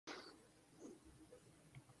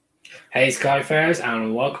Hey Skyfarers,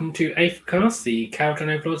 and welcome to Aethcast, the Carrollton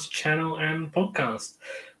Overlords channel and podcast.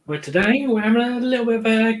 Where today we're having a little bit of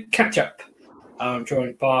a catch up. I'm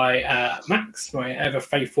joined by Max, my ever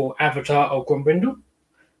faithful avatar of Grumbrindle.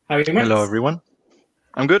 How are you, Max? Hello, everyone.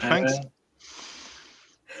 I'm good, thanks.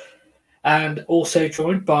 And also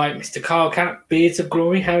joined by Mr. Carl Cat, Beards of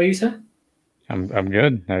Glory. How are you, sir? I'm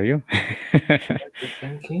good. How are you?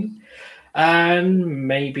 Thank you. And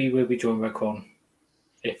maybe we'll be joined by Quan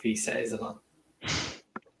if he says a lot.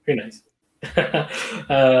 Who knows?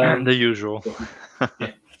 The usual.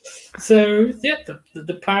 Yeah. So yeah,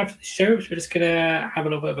 the plan for the show is we're just gonna have a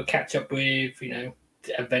little bit of a catch up with the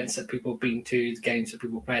events that people have been to, the games that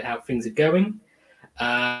people played, how things are going,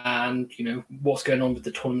 and what's going on with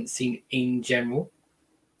the tournament scene in general.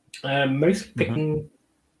 Mostly picking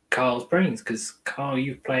Carl's brains because Carl,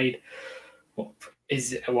 you've played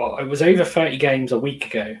it was over 30 games a week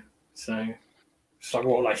ago, so it's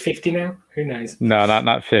like 50 now? Who knows? No,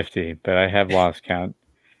 not 50, but I have lost count.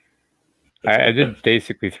 I did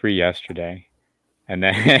basically 3 yesterday, and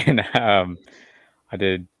then I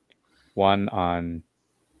did 1 on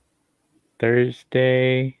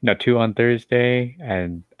Thursday. No, 2 on Thursday,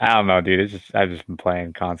 and I don't know, dude. I've just been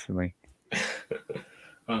playing constantly.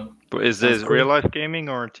 Is this real life gaming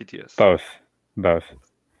or TTS? Both.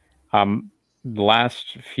 The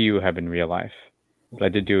last few have been real life, but I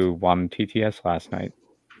did do 1 TTS last night.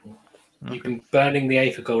 You've been burning the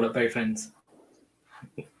Aether gold at both ends.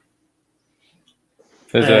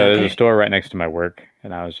 There's a store right next to my work,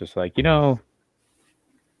 and I was just like, so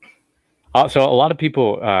a lot of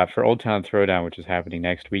people for Old Town Throwdown, which is happening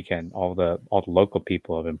next weekend, all the local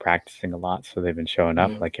people have been practicing a lot, so they've been showing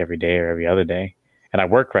up like every day or every other day. And I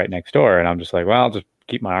work right next door, and I'm just like, well, I'll just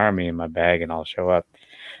keep my army in my bag and I'll show up.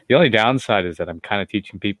 The only downside is that I'm kind of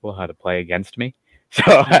teaching people how to play against me. So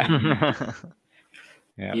yeah,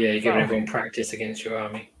 you're giving everyone practice against your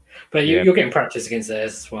army, but you're getting practice against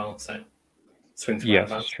theirs as well. So swings yes,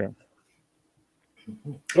 that's true.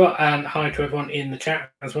 Well, and hi to everyone in the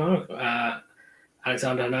chat as well.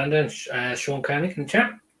 Alexander Hernandez, Sean Koenig in the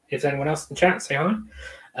chat. If there's anyone else in the chat, say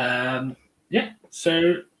hi.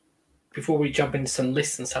 So before we jump into some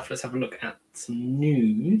lists and stuff, let's have a look at some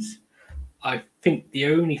news. I think the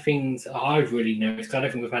only things I've really noticed, because I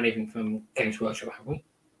don't think we've had anything from Games Workshop, have we?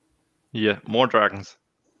 Yeah, more dragons.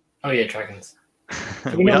 Oh yeah, dragons.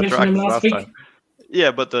 Did we not mention them last week? Time. Yeah,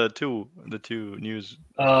 but the two news.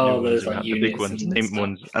 Oh, there's like the big ones, named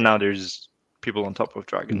ones, and now there's people on top of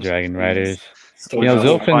dragons. Dragon riders.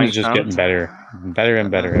 Zilfin is just getting better and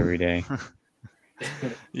better every day.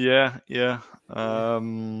 Yeah.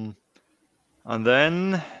 And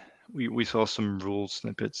then we saw some rule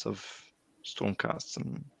snippets of Stormcasts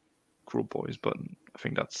and Kruleboyz, but I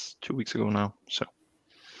think that's 2 weeks ago now. So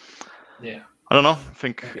yeah, I don't know. I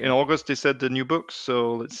think in August they said the new books,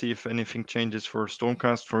 so let's see if anything changes for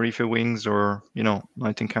Stormcast, for Reefer Wings, or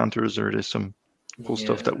Night Encounters, or there's some cool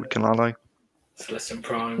stuff that we can ally. Celestial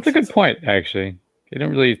Prime. That's a good point, actually. You don't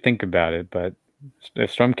really think about it, but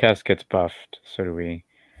if Stormcast gets buffed, so do we.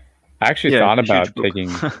 I actually thought about taking.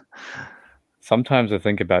 Sometimes I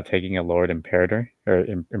think about taking a Lord Imperator or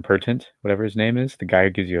Impertinent, whatever his name is, the guy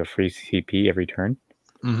who gives you a free CP every turn.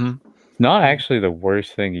 It's not actually the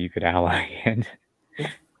worst thing you could ally in.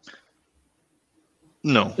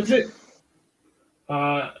 No. Is it?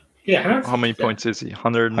 Yeah. How many points is he?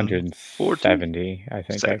 170, I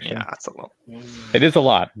think. Actually. Yeah, that's a lot. It is a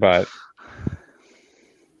lot, but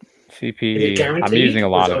CP. I'm using a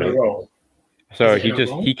lot of it. So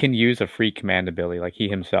he can use a free command ability, like he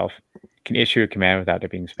himself can issue a command without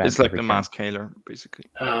it being spent. It's like the Mask Hailer, basically.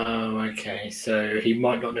 Oh, okay. So he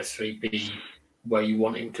might not necessarily be where you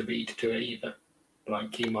want him to be to do it either.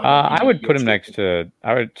 Like he might. I would put him next to.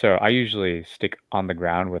 I usually stick on the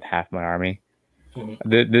ground with half my army.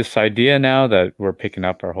 This idea now that we're picking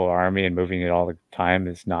up our whole army and moving it all the time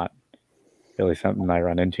is not really something I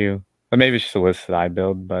run into. Or maybe it's just a list that I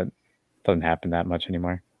build, but it doesn't happen that much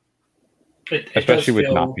anymore. Especially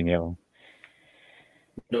with not being able.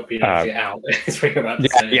 Not being able to get out.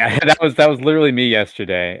 Yeah, that was literally me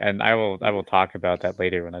yesterday, and I will talk about that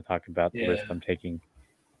later when I talk about the list I'm taking.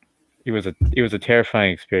 It was a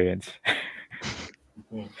terrifying experience.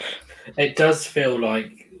 It does feel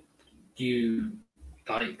like you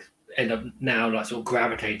end up now sort of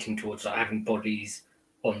gravitating towards having bodies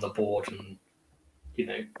on the board and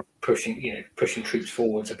pushing troops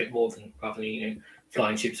forwards a bit more rather than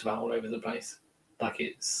flying ships about all over the place. Like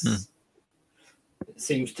it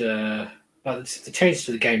seems to the change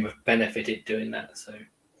to the game have benefited doing that. So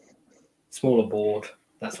smaller board,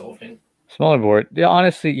 that sort of thing. Smaller board. Yeah,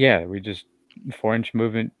 honestly, yeah. 4-inch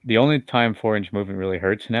movement. The only time 4-inch movement really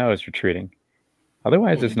hurts now is retreating.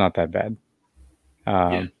 Otherwise, it's not that bad.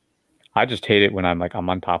 I just hate it when I'm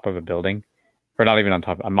on top of a building, or not even on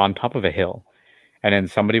top. I'm on top of a hill, and then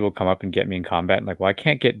somebody will come up and get me in combat. And well, I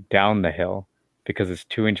can't get down the hill because it's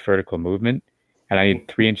 2-inch vertical movement, and I need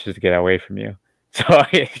 3 inches to get away from you. So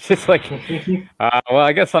it's just well,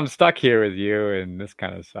 I guess I'm stuck here with you, and this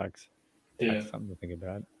kind of sucks. Yeah. That's something to think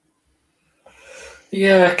about.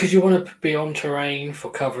 Yeah, because you want to be on terrain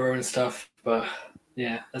for cover and stuff. But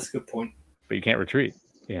yeah, that's a good point. But you can't retreat.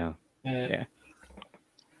 Yeah. Yeah.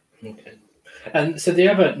 Okay. And so the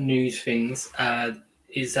other news things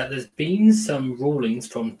is that there's been some rulings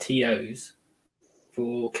from TOs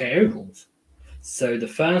for KO rules. So the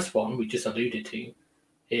first one we just alluded to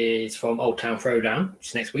is from Old Town Throwdown, which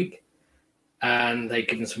is next week, and they've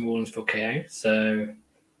given some rulings for KO. So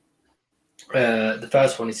the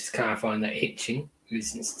first one is just clarifying that hitching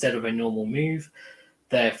is instead of a normal move.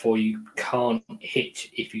 Therefore, you can't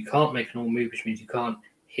hitch if you can't make a normal move, which means you can't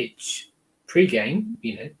hitch pre-game,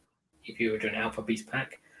 if you were doing an Alpha Beast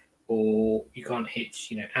pack, or you can't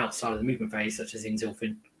hitch, outside of the movement phase, such as in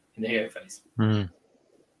Zilfin in the hero phase.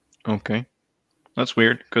 Okay. That's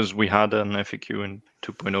weird, because we had an FAQ in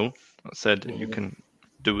 2.0 that said you can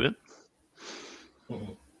do it.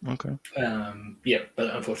 Okay.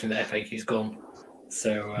 But unfortunately the FAQ is gone.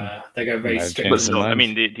 So they go very strict. But still, I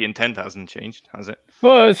mean, the intent hasn't changed, has it?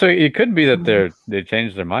 Well, so it could be that they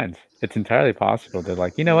changed their minds. It's entirely possible. They're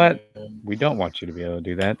like, you know what? We don't want you to be able to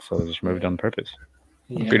do that, so they just moved on purpose.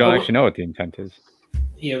 Yeah. We don't actually know what the intent is.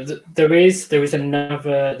 Yeah, there is a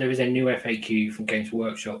new FAQ from Games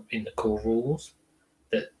Workshop in the core rules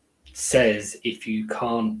that says if you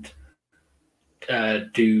can't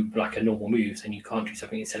do like a normal move, then you can't do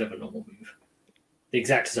something instead of a normal move. The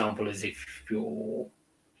exact example is if you're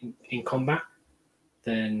in combat,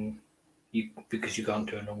 then because you can't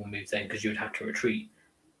do a normal move then because you would have to retreat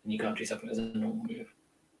and you can't do something as a normal move.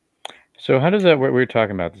 So how does that work? We were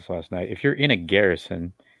talking about this last night. If you're in a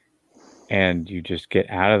garrison and you just get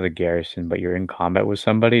out of the garrison but you're in combat with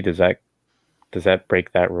somebody, does that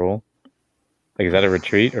break that rule? Like, is that a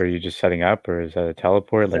retreat, or are you just setting up, or is that a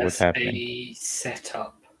teleport? Like, what's happening? A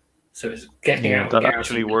setup. So it's getting out. That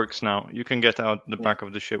actually works now. You can get out the back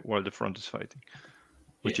of the ship while the front is fighting,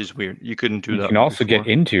 which is weird. You couldn't do that. You can also get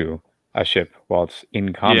into a ship while it's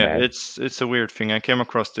in combat. Yeah, it's a weird thing. I came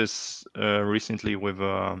across this recently with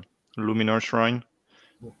Luminar Shrine.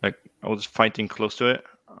 Like, I was fighting close to it,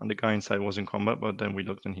 and the guy inside was in combat, but then we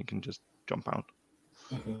looked and he can just jump out.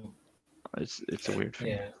 It's a weird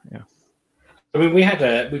thing. Yeah. I mean,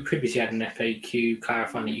 we previously had an FAQ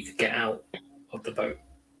clarifying that you could get out of the boat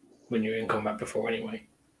when you were in combat before, anyway.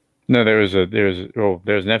 No, there was an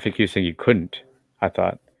FAQ saying you couldn't. I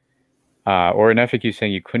thought, or an FAQ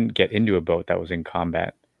saying you couldn't get into a boat that was in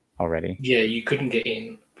combat already. Yeah, you couldn't get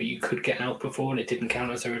in, but you could get out before, and it didn't count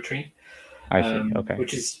as a retreat. I see. Okay,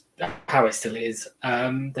 which is how it still is.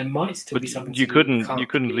 There might still be something. You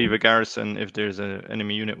couldn't leave a garrison if there's an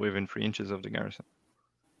enemy unit within 3 inches of the garrison.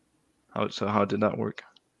 How did that work?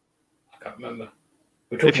 I can't remember.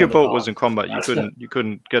 If your boat was in combat, you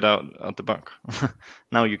couldn't get out the back.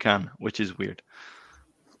 Now you can, which is weird.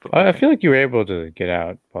 But, I feel like you were able to get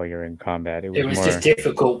out while you're in combat. It was just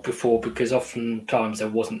difficult before because oftentimes there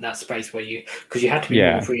wasn't that space where you had to be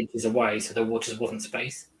more than 3 inches away, so there just wasn't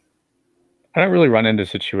space. I don't really run into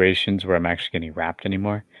situations where I'm actually getting wrapped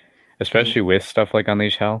anymore, especially with stuff like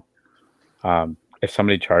Unleash Hell. If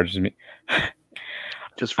somebody charges me,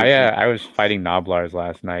 I was fighting Noblars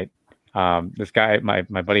last night. This guy, my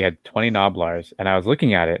buddy, had 20 Noblars, and I was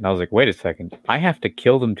looking at it, and I was like, wait a second, I have to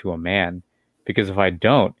kill them to a man, because if I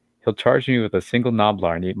don't, he'll charge me with a single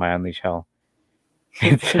Noblar and eat my Unleash Hell.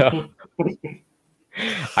 And so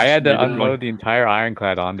I had to unload the entire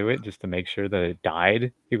Ironclad onto it just to make sure that it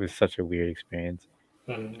died. It was such a weird experience.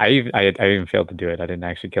 I even failed to do it. I didn't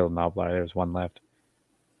actually kill a Noblar. There was one left.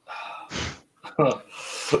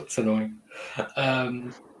 It's annoying.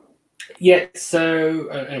 So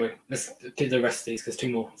anyway, let's do the rest of these because 2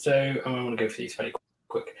 more. So I want to go for these very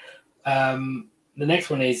quick. The next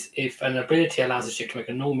one is if an ability allows a ship to make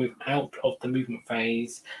a normal move out of the movement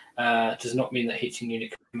phase, does not mean that hitching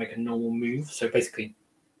unit can make a normal move. So basically,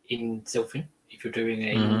 in Zilfin, if you're doing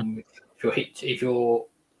a normal, if you're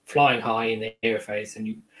flying high in the hero phase,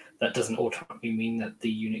 then that doesn't automatically mean that the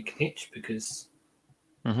unit can hitch because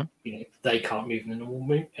they can't move in the normal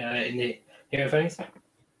move in the hero phase.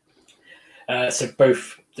 So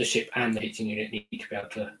both the ship and the hitching unit need to be able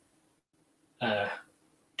to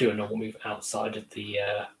do a normal move outside of the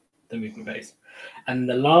movement phase. And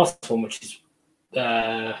the last one, which is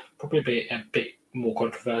probably a bit more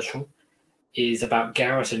controversial, is about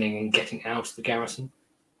garrisoning and getting out of the garrison.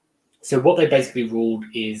 So what they basically ruled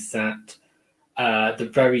is that the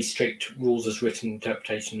very strict rules as written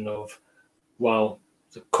interpretation of, well,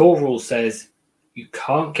 the core rule says you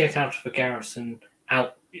can't get out of a garrison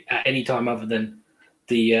out at any time other than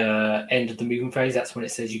the end of the movement phase. That's when it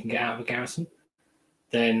says you can get out of a garrison.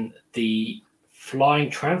 Then the flying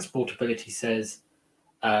transport ability says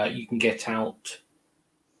you can get out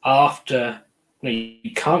after. No,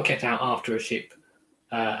 you can't get out after a ship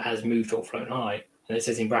has moved or flown high. And it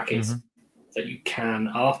says in brackets that you can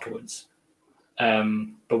afterwards.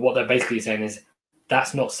 But what they're basically saying is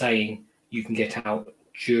that's not saying you can get out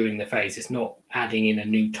during the phase. It's not adding in a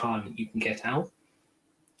new time that you can get out.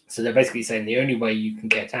 So they're basically saying the only way you can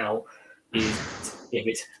get out is if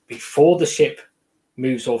it's before the ship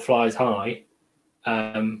moves or flies high,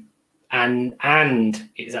 and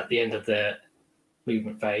it's at the end of the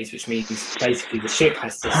movement phase, which means basically the ship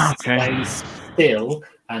has to stay still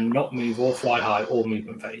and not move or fly high or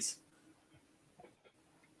movement phase.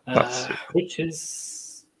 Which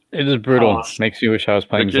is brutal. Harsh. Makes you wish I was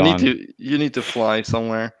playing Zon. You need to fly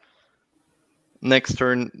somewhere. Next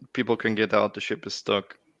turn, people can get out. The ship is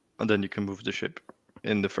stuck, and then you can move the ship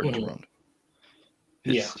in the first round.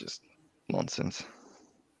 It's just nonsense.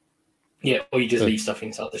 Yeah, or you just leave stuff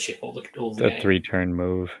inside the ship all the game. 3-turn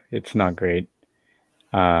move. It's not great.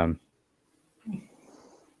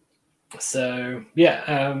 So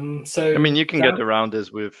yeah, so I mean, you can get around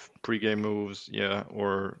this with pre-game moves,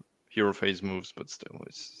 or hero phase moves, but still,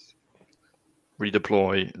 it's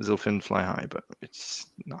redeploy Zilfin fly high, but it's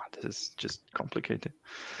not. It's just complicated.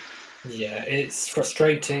 Yeah, it's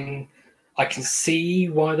frustrating. I can see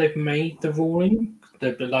why they've made the ruling.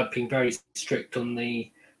 They've been very strict on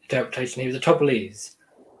the interpretation here. The trouble is,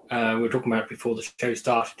 we were talking about it before the show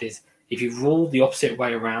started, is if you rule the opposite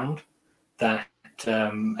way around, that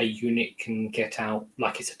a unit can get out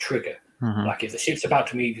like it's a trigger. Like if the ship's about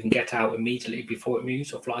to move, you can get out immediately before it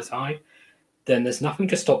moves or flies high. Then there's nothing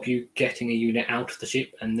to stop you getting a unit out of the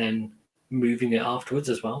ship and then moving it afterwards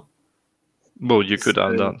as well. Well, you could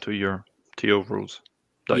add that to your TO rules.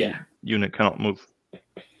 That unit cannot move.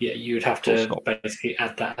 Yeah, you would have to basically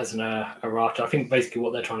add that as an errata. I think basically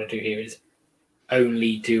what they're trying to do here is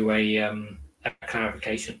only do a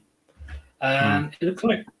clarification. It looks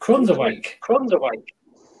like Kron's awake.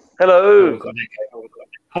 Hello.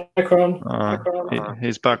 Hi, Kron.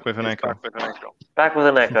 He's back with an echo. Back with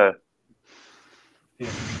an echo.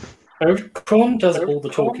 Kron does all the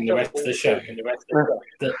talking the rest of the show.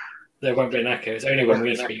 There won't be an echo. It's only when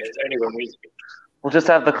we speak. We'll just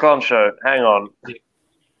have the Kron show. Hang on.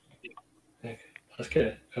 Okay. That's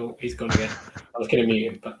good. Oh, he's gone again. I was going to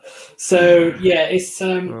mute him, but so yeah, it's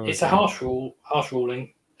a harsh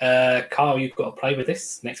ruling. Carl, you've got to play with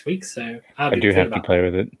this next week, so I do have to play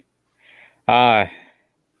with it.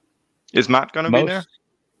 Is Matt going to be there?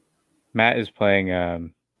 Matt is playing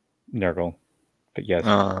Nurgle, but yes,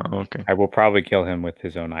 okay. I will probably kill him with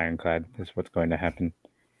his own ironclad. Is what's going to happen.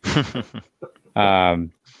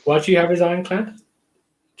 Why do you have his ironclad?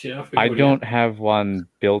 I don't have one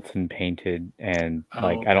built and painted, and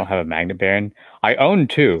I don't have a Magnet Baron. I own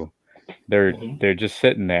 2. They're just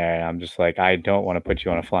sitting there, and I'm just like, I don't want to put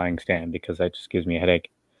you on a flying stand because that just gives me a headache.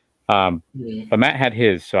 But Matt had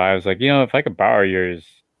his, so I was like, if I could borrow yours,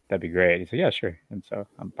 that'd be great. He said, yeah, sure. And so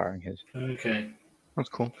I'm borrowing his. Okay. That's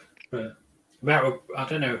cool. But Matt, I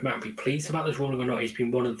don't know if Matt would be pleased about this ruling or not. He's been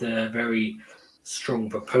one of the very strong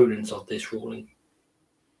proponents of this ruling.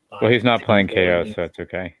 Well, he's not playing KO, so it's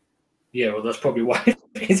okay. Yeah, well, that's probably why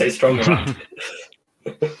he's so strong about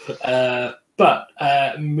it. But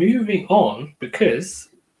moving on, because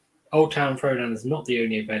Old Town Throwdown is not the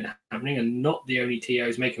only event happening and not the only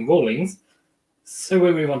TOs making rulings, so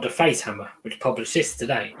we move on to Facehammer, which published this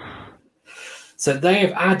today. So they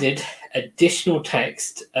have added additional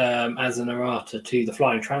text as an errata to the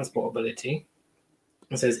flying transport ability.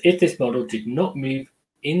 It says, if this model did not move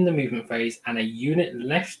in the movement phase and a unit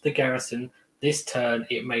left the garrison this turn,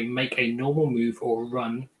 it may make a normal move or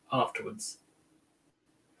run afterwards.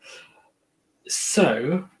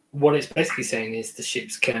 So what it's basically saying is the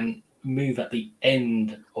ships can move at the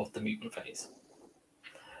end of the movement phase.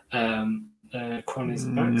 Kron is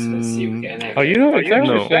back, so let's see if we get an echo. It's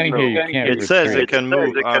actually saying here you can't. It says it can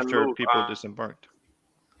move after people disembarked.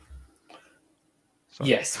 So.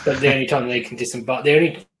 Yes, but the only time they can disembark, the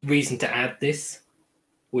only reason to add this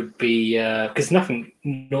would be because nothing,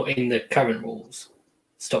 not in the current rules,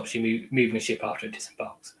 stops you moving a ship after it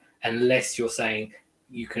disembarks, unless you're saying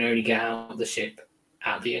you can only get out of the ship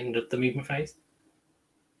at the end of the movement phase.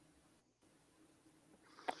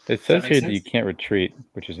 It says here that you can't retreat,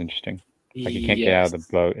 which is interesting. Like you can't get out of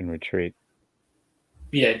the boat and retreat.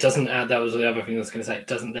 Yeah, it doesn't add. That was the other thing I was going to say.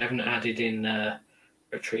 They haven't added in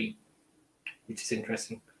retreat, which is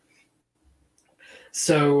interesting.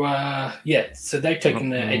 So so they've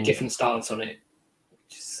taken a different stance on it,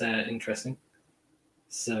 which is interesting.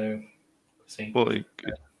 So, see. Well, it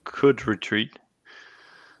could retreat.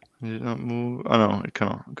 Did it not move? Oh no, it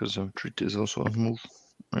cannot because retreat is also a move.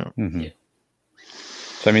 Yeah. Mm-hmm.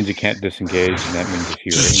 So that means you can't disengage, and that means if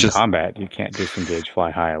you're in combat, you can't disengage,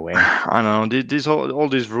 fly high away. I know all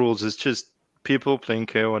these rules. It's just people playing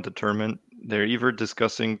KO at the tournament. They're either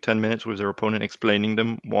discussing 10 minutes with their opponent, explaining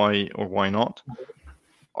them why or why not,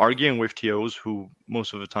 arguing with TOs who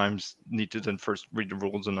most of the times need to then first read the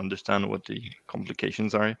rules and understand what the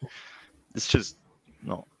complications are. It's just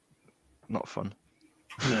not fun.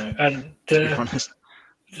 No, and to be honest.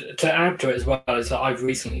 To add to it as well is that I've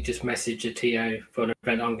recently just messaged a TO for an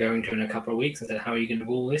event I'm going to in a couple of weeks and said, "How are you going to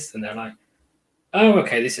rule this?" And they're like, "Oh,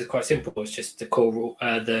 okay, this is quite simple. It's just the core rule,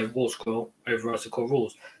 the wall scroll overrides the core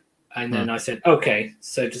rules." And then I said, "Okay,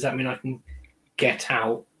 so does that mean I can get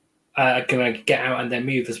out? Can I get out and then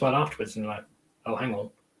move as well afterwards?" And they're like, "Oh, hang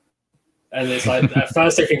on." And it's like at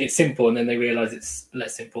first they think it's simple, and then they realize it's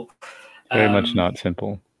less simple. Very much not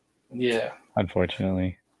simple. Yeah,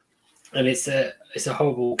 unfortunately. And it's a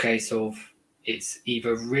horrible case of it's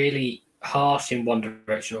either really harsh in one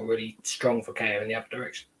direction or really strong for KO in the other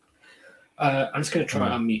direction. I'm just going to try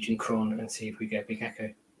unmuting Kron and see if we get a big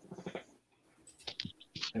echo.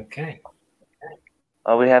 Okay.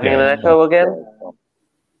 Are we having an echo again?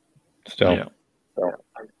 Still.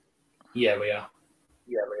 Yeah, we are.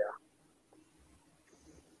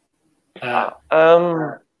 I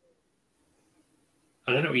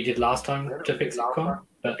don't know what you did last time to fix it, Kron,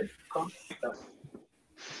 but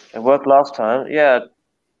it worked last time. Yeah.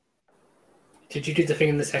 Did you do the thing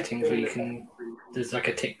in the settings where you can? There's like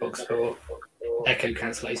a tick box for echo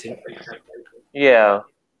cancellation. Yeah.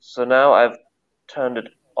 So now I've turned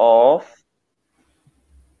it off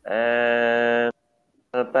and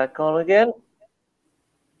back on again.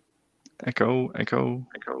 Echo.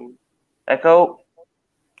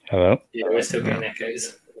 Hello. Yeah, we're still getting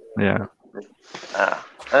echoes. Yeah.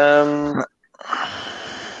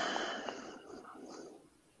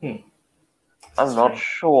 I'm not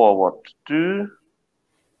sure what to do.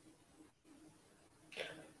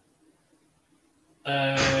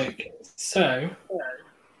 So,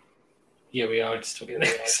 yeah, we are still getting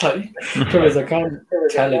echoes slightly. Because I can't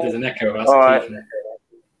tell if there's an echo. All right.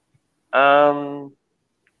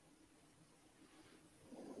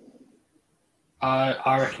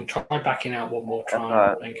 I reckon try backing out one more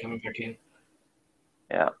time and coming back in.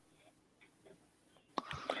 Yeah.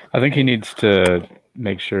 I think he needs to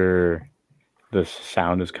make sure the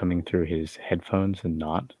sound is coming through his headphones and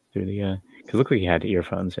not through the because it looked like he had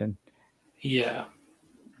earphones in. Yeah.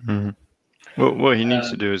 Mm-hmm. Well, what he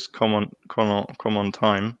needs to do is come on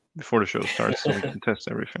time before the show starts so we can test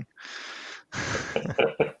everything.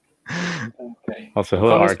 Okay. Also,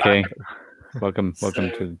 hello, RK. Welcome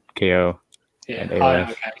to KO. Yeah. Hi,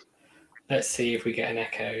 okay. Let's see if we get an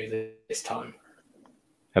echo this time.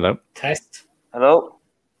 Hello. Test. Hello.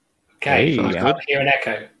 Okay. I can't hear an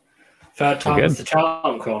echo. Third time was the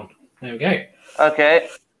charm, Kron. There we go. Okay.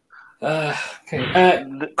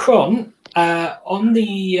 Kron, on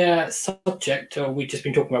the subject we've just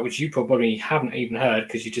been talking about, which you probably haven't even heard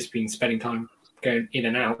because you've just been spending time going in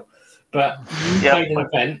and out, but you played an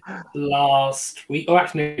event last week, or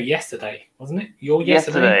actually no, yesterday, wasn't it?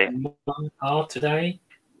 Yesterday. Today?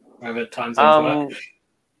 Whatever time zones work.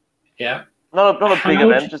 Yeah. Not a big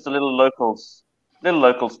event, just a little locals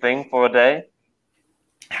thing for a day.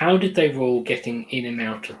 How did they rule getting in and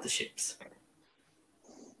out of the ships?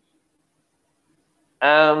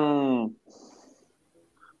 I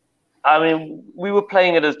mean, we were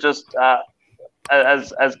playing it as just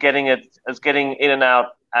as getting in and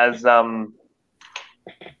out as at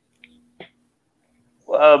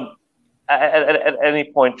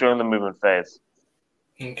any point during the movement phase.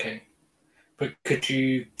 Okay, but could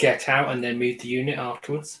you get out and then move the unit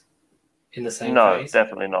afterwards in the same phase? No,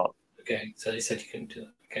 definitely not. Okay, so they said you couldn't do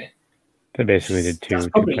that. Okay, they basically did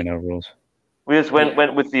 2.0 rules. We just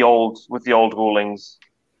went with the old rulings.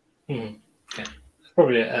 Okay. It's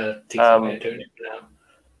probably a decent way of doing it now.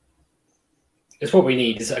 It's what we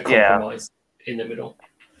need is a compromise in the middle.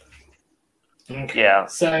 Okay. Yeah.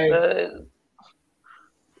 So,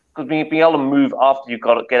 because being able to move after you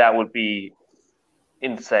get out would be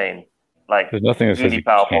insane. Like, there's nothing that says you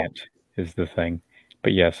powerful. Can't is the thing.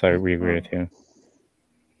 But yes, we agree with you.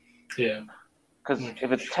 Yeah. Because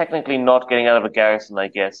if it's technically not getting out of a garrison, I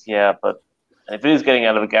guess, yeah. But if it is getting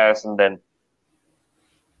out of a garrison, then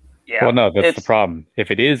well, no, that's the problem.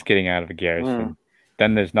 If it is getting out of a garrison,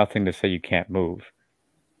 then there's nothing to say you can't move.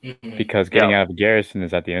 Mhm. Because getting out of the garrison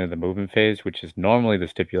is at the end of the movement phase, which is normally the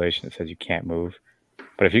stipulation that says you can't move.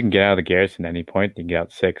 But if you can get out of the garrison at any point, you can get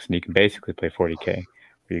out 6, and you can basically play 40k,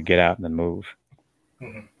 where you get out and then move.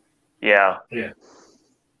 Mhm. Yeah. Yeah.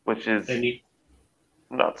 Which is Then you,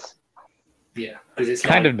 nuts. yeah, because it's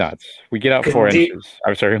Kind like, of nuts. We get out Because 4 do- inches.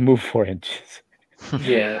 I'm sorry, move 4 inches.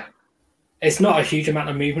 yeah, it's not a huge amount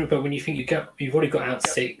of movement, but when you think you've already got out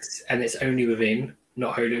 6, and it's only within,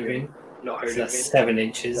 not wholly within, so that's 7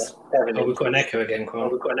 inches. Oh, we've got an echo again, Quan.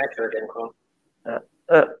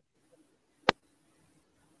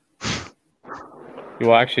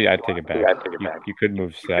 Well, actually, I take it back. You could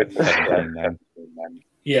move 17 then.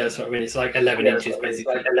 Yeah, that's what I mean. It's like 11 inches,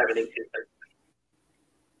 basically.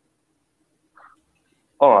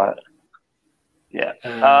 All right. Yeah.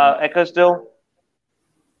 Echo still?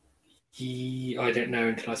 I don't know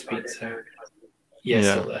until I speak, so... Yeah,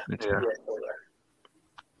 still there.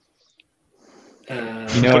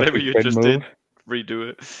 You know, Whatever if we you could just move, did, redo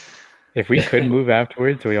it. if we could move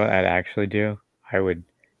afterwards, what I'd actually do, I would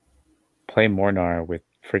play Mornar with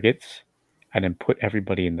frigates, and then put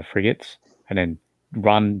everybody in the frigates, and then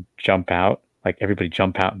run, jump out, like everybody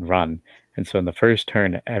jump out and run. And so in the first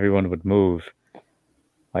turn, everyone would move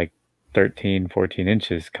like 13, 14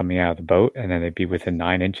 inches coming out of the boat, and then they'd be within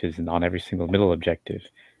 9 inches and on every single middle objective.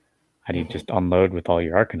 And you just unload with all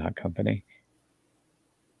your Arcanaut company.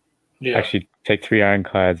 Yeah. Actually, take 3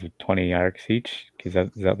 ironclads with 20 arcs each, because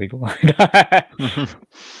is that legal? I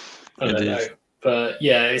don't It know. is. But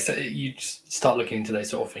yeah, you just start looking into those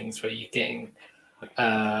sort of things where you're getting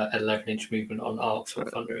 11-inch movement on arcs or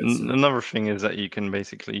thunderers. Another thing is that you can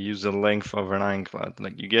basically use the length of an ironclad.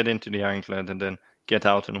 Like you get into the ironclad and then get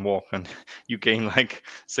out and walk, and you gain like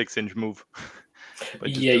 6-inch move. By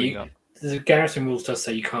just doing that. The garrison rules does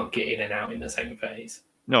say you can't get in and out in the same phase.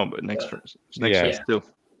 No, but next turn Yeah. still.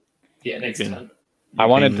 Yeah, next You can- turn. I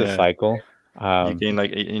wanted gain, to cycle. You gain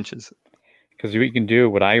like 8 inches. Because we can do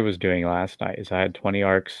what I was doing last night is I had 20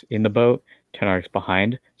 arcs in the boat, 10 arcs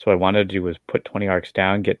behind. So what I wanted to do was put 20 arcs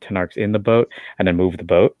down, get 10 arcs in the boat, and then move the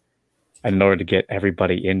boat. And in order to get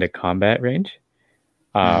everybody into combat range.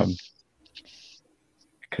 Because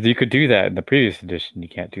you could do that in the previous edition. You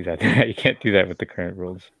can't do that. You can't do that with the current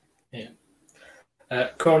rules.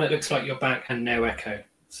 Corin, it looks like you're back and no echo.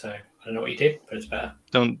 So I don't know what you did, but it's better.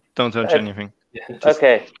 Don't touch anything. Yeah. Just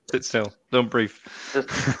Okay. sit still. Don't breathe. Just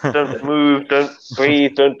don't move, don't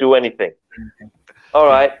breathe, don't do anything. All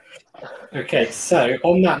right. Okay, so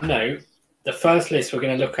on that note, the first list we're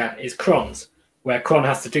going to look at is Cron's, where Cron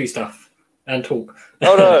has to do stuff and talk.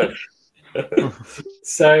 Oh, no.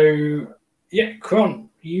 So, yeah, Cron,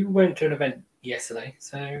 you went to an event yesterday.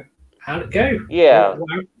 So, how'd it go? Yeah.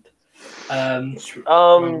 What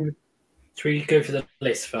happened? Should we go for the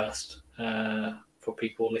list first for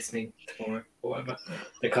people listening tomorrow or whatever?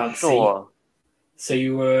 They can't Sure. see. So,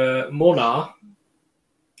 you were Mornar.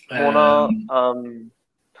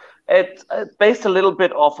 It's based a little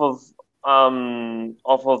bit off of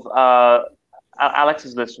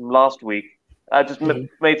Alex's list from last week. I just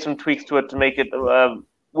made some tweaks to it to make it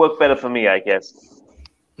work better for me, I guess.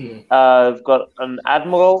 I've got an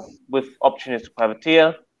admiral with opportunistic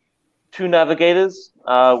privateer, 2 navigators.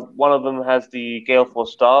 One of them has the Gale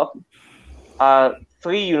Force staff.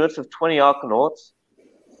 3 units of 20 Arcanauts.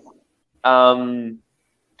 10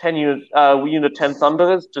 units. Unit 10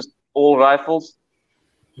 Thunderers, just all rifles.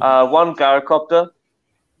 1 gyrocopter,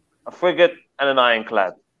 a frigate, and an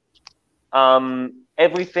ironclad.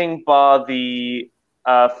 Everything bar the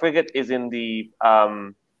frigate is in the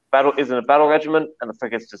battle regiment, and the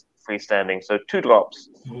frigate's just freestanding. So 2 drops.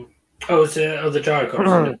 Oh, the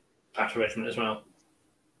gyrocopter in the battle regiment as well.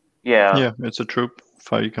 Yeah. Yeah, it's a troop.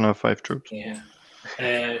 You can have 5 troops. Yeah.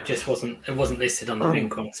 It wasn't listed on the thing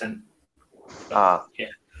consent. Ah. Yeah.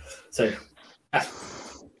 So,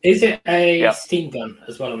 is it a steam gun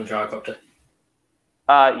as well on the gyrocopter?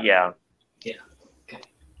 Yeah. Yeah. Okay.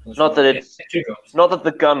 Not that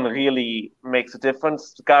the gun really makes a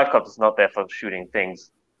difference. The gyrocopter's not there for shooting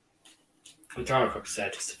things. The gyrocopter's there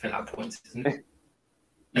just to fill out points, isn't it?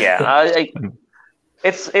 Yeah.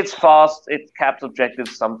 It's fast. It caps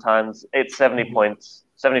objectives sometimes. It's 70 points.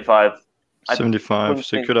 75. 75.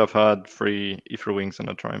 So you could have had 3 Ether Wings and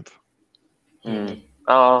a Triumph.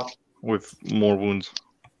 With more wounds.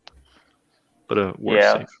 But worse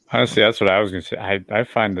safe. Honestly, that's what I was going to say. I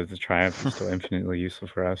find that the Triumph is still infinitely useful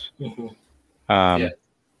for us. But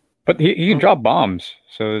he can drop bombs.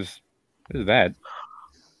 So there's that.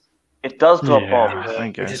 It does drop bombs.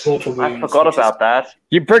 I forgot about that.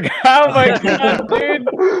 You forgot? Oh my god, dude!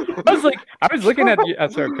 I was looking at you.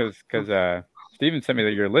 Sorry, because Steven sent me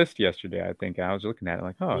your list yesterday, I think, and I was looking at it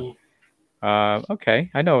like, okay,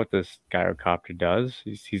 I know what this gyrocopter does.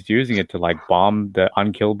 He's using it to like bomb the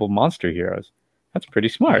unkillable monster heroes. That's pretty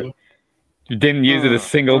smart. You didn't use it a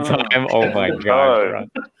single time. Oh my god!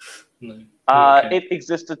 It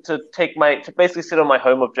existed to basically sit on my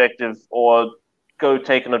home objective or go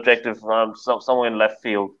take an objective from somewhere in left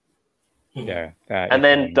field. Yeah, and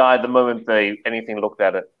then die the moment anything looked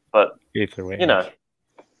at it. But either way,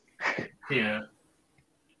 yeah,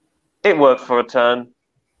 it worked for a turn.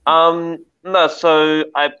 No, so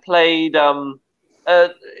I played.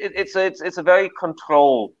 It's a very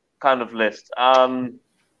control kind of list. I'm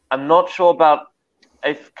not sure about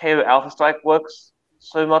if KO Alpha Strike works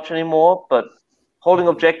so much anymore, but holding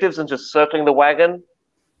objectives and just circling the wagon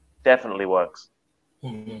definitely works.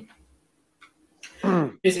 Mm-hmm.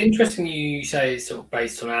 It's interesting you say it's sort of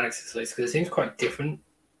based on Alex's list, because it seems quite different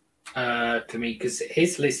to me, because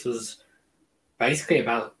his list was basically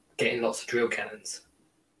about getting lots of drill cannons.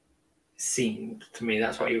 Seemed to me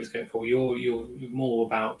that's what he was going for. You're more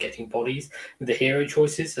about getting bodies. The hero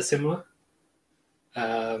choices are similar.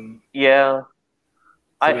 Yeah.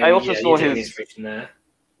 I also saw his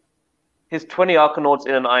 20 Arcanauts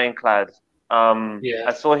in an Ironclad.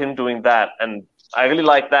 I saw him doing that, and I really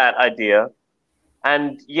like that idea.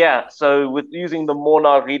 And yeah, so with using the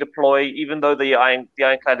Mornar redeploy, even though the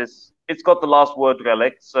Ironclad it's got the last word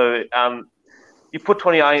relic, so you put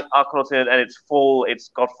 20 Arcanauts in it and it's full, it's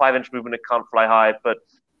got 5-inch movement, it can't fly high, but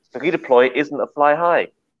the redeploy isn't a fly high.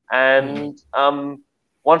 And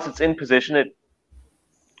once it's in position, it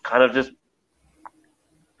kind of just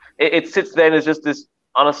it sits there and is just this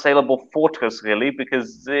unassailable fortress, really,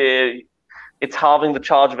 because it's halving the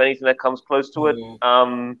charge of anything that comes close to it.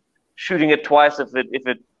 Shooting it twice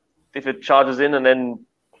if it charges in, and then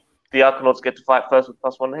the Arcanauts get to fight first with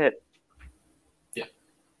 +1 to hit. Yeah.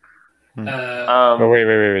 Wait.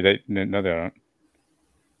 No, they don't.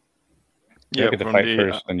 Yeah, you get to fight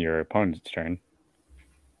first on your opponent's turn.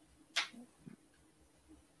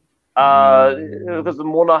 Because the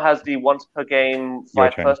Mornar has the once per game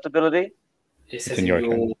fight first ability. It says in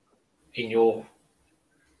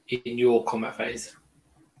your combat phase.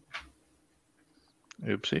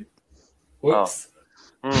 Oopsie. Whoops.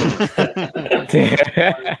 I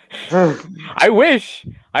wish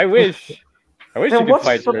you could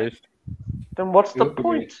fight first. Then what's the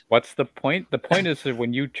point? What's the point? The point is that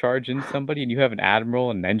when you charge in somebody and you have an Admiral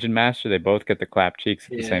and an Engine Master, they both get the clap cheeks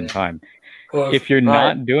at the same time. Well, if you're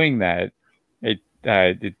not doing that,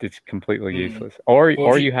 it's completely useless. Or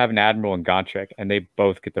you have an Admiral and Gotrek, and they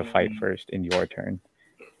both get to fight first in your turn.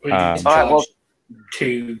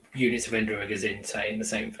 Two units of Endriggers in the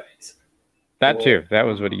same phase. That too. That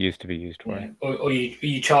was what it used to be used for. Yeah. Or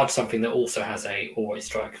you charge something that also has a always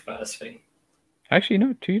strike first thing. Actually,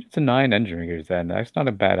 no, 2 units of 9 engine riggers then. That's not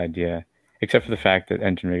a bad idea. Except for the fact that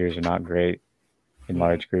engine riggers are not great in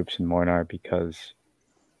large groups in Mornar because...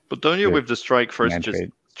 But don't you with the strike first, just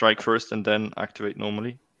strike first and then activate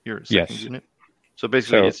normally your second unit? So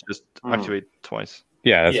basically it's just activate twice.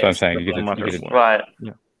 Yeah, that's what I'm saying. You get right.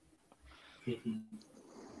 Yeah.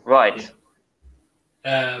 Right.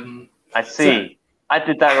 I see. I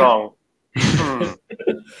did that wrong.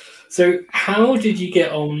 So how did you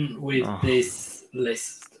get on with this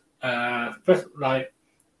list? First, like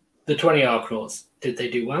the 20 Arcanauts, did they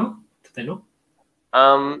do well? Did they not?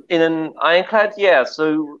 In an Ironclad, yeah.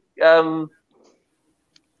 So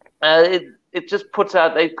it just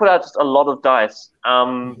they put out just a lot of dice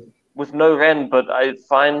with no Ren, but I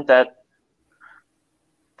find that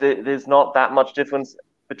there's not that much difference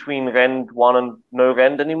between Rend 1 and no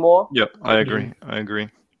Rend anymore. Yep, I agree.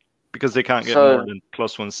 Because they can't get more than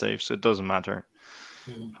 +1 save, so it doesn't matter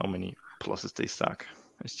how many pluses they stack.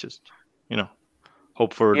 It's just,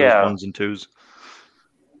 hope for those 1s and 2s.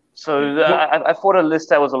 So I fought a list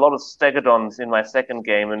that was a lot of Stegodons in my second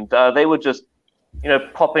game, and they were just,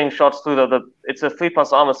 popping shots through it's a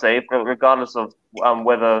 3+ armor save, regardless of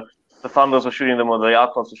whether the Thunders were shooting them or the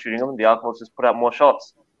Arcanauts were shooting them, and the Arcanauts just put out more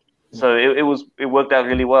shots. So it worked out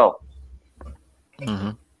really well.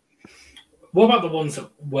 Mm-hmm. What about the ones that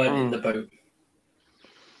weren't in the boat?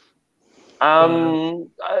 I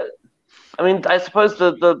mean, I suppose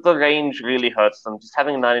the range really hurts them. Just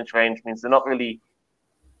having a 9-inch range means they're not really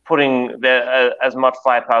putting as much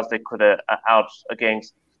firepower as they could out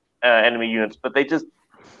against enemy units. But they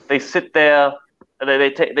sit there.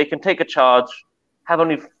 They can take a charge, have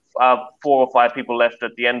only 4 or 5 people left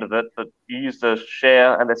at the end of it, but you use the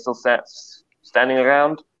share and they're still standing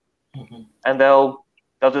around, and they'll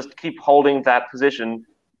just keep holding that position,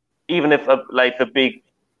 even if the big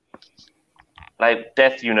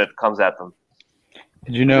death unit comes at them.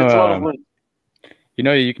 Did you know? You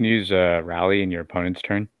know, you can use rally in your opponent's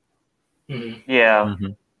turn. Yeah,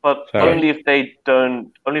 but only if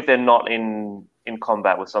they're not in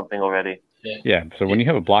combat with something already. Yeah. So when you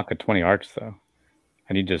have a block of 20 arcs, though,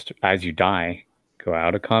 and you just, as you die, go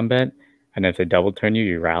out of combat, and if they double turn you,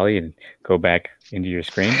 you rally and go back into your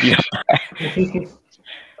screen.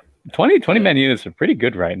 20 man units are pretty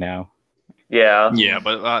good right now. Yeah. Yeah,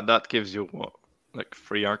 but that gives you what, like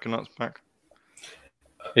 3 Arcanauts back?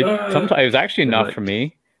 Sometimes it was actually enough for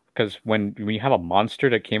me, because when you have a monster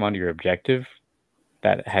that came onto your objective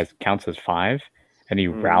that counts as 5, and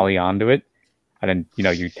you rally onto it, and then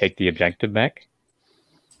you take the objective back.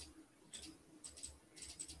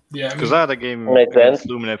 Yeah, because I had a game against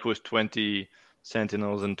Lumineth with 20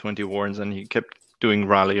 Sentinels and 20 Warrens, and he kept doing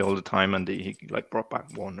rally all the time, and he like brought back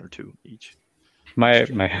 1 or 2 each. My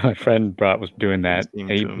friend was doing that.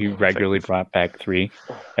 He regularly brought back 3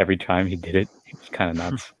 every time he did it. It was kind of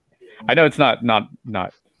nuts. I know it's not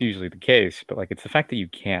usually the case, but like it's the fact that you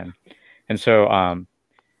can. And so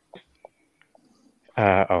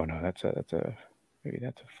oh no, that's a maybe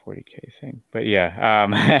that's a 40K thing. But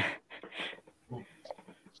yeah,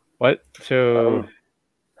 what? So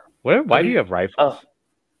why do you have rifles?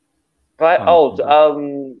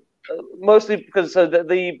 Mostly because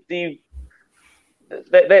they're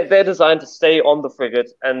designed to stay on the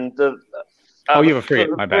frigate, and the you have a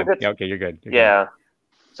frigate. My bad. Yeah, okay, you're good. Good.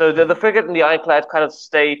 So the frigate and the ironclad kind of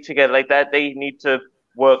stay together like that. They need to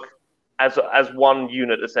work as one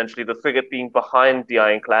unit, essentially. The frigate being behind the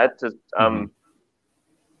ironclad to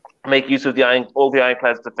make use of all the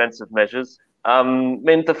ironclad's defensive measures. I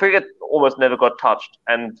mean, the frigate almost never got touched,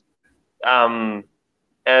 and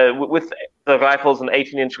with the rifles and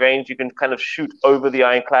 18-inch range, you can kind of shoot over the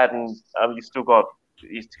ironclad, and you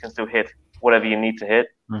can still hit whatever you need to hit.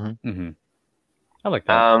 I like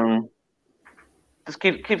that. Just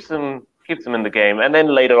keeps them in the game, and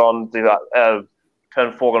then later on,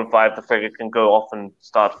 turn 4 and 5, the frigate can go off and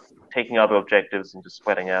start taking other objectives and just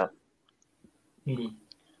spreading out.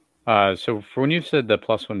 So for when you said the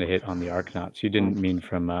 +1 to hit on the Arcanauts, you didn't mean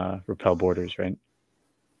from repel borders, right?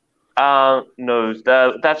 No,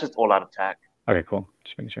 that's just all-out attack. Okay, cool.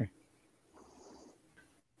 Just making sure.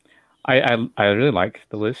 I really like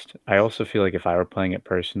the list. I also feel like if I were playing it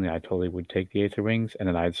personally, I totally would take the Aether Wings, and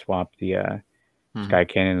then I'd swap the Sky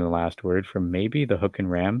Cannon and the Last Word for maybe the Hook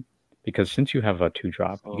and Ram, because since you have a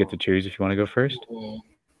 2-drop, you get to choose if you want to go first.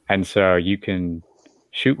 And so you can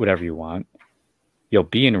shoot whatever you want. You'll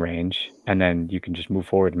be in range, and then you can just move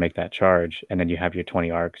forward and make that charge, and then you have your 20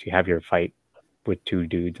 arcs. You have your fight with 2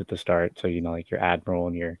 dudes at the start, so like your Admiral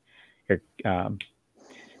and your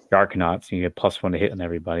Arcanauts, and you get +1 to hit on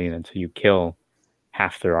everybody, and then so you kill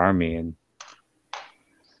half their army, and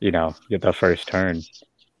you get the first turn.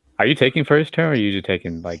 Are you taking first turn, or are you usually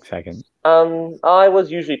taking like second? I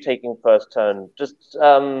was usually taking first turn, just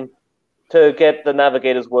to get the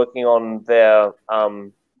navigators working on their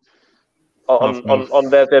on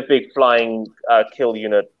their big flying kill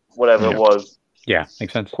unit, whatever it was. Yeah,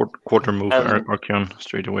 makes sense. Quarter move Archeon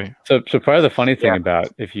straight away. So part of the funny thing about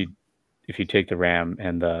if you take the Ram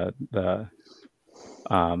and the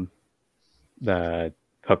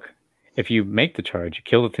Hook, if you make the charge, you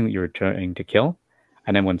kill the thing that you're trying to kill,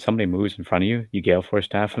 and then when somebody moves in front of you, you Gale Force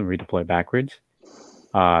Staff and redeploy backwards.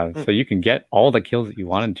 So you can get all the kills that you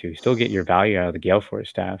wanted to, still get your value out of the Gale Force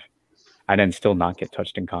Staff, and then still not get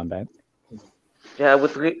touched in combat. Yeah,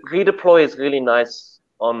 with redeploy is really nice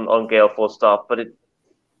on Gale Force Staff, but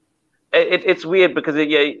it's weird because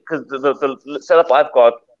the setup I've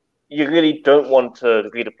got, you really don't want to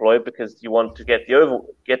redeploy because you want to get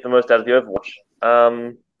the most out of the Overwatch.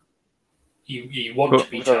 You want to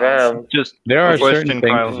be charged. Just there are certain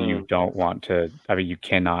things you don't want to. I mean, you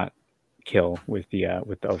cannot kill with the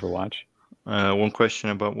Overwatch. One question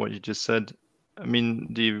about what you just said. I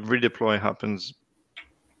mean, the redeploy happens.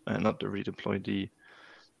 Not the redeploy.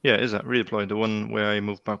 Is that redeploy? The one where I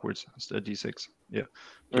move backwards. It's the D6. Yeah.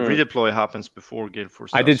 The redeploy happens before Gale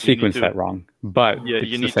Force. I did sequence that wrong, but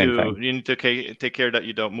you need to take care that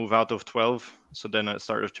you don't move out of 12. So then at the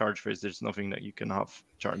start of charge phase, there's nothing that you can have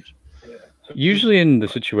charged. Yeah. Usually in the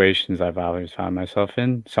situations I've always found myself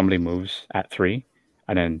in, somebody moves at 3,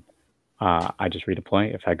 and then I just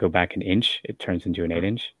redeploy. If I go back an inch, it turns into an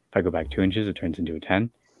 8-inch. If I go back 2 inches, it turns into a 10.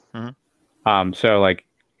 So like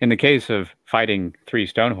in the case of fighting 3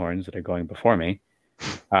 Stonehorns that are going before me,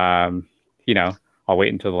 I'll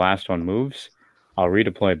wait until the last one moves. I'll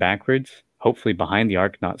redeploy backwards, hopefully behind the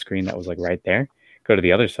Arcanaut screen that was like right there. Go to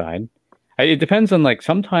the other side. It depends on like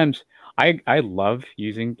sometimes I love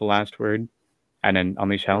using the Last Word and then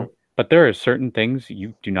Unleash Hell, but there are certain things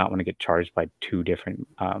you do not want to get charged by 2 different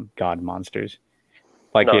god monsters.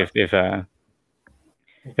 Like No. if a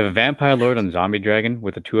Vampire Lord on Zombie Dragon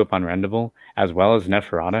with a 2-up unrendable, as well as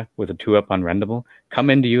Neferata with a 2-up unrendable, come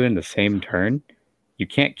into you in the same turn, you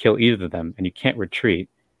can't kill either of them, and you can't retreat,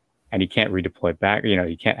 and you can't redeploy back.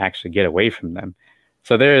 You can't actually get away from them.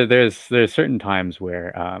 So there's certain times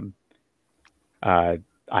where I've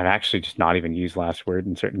actually just not even used Last Word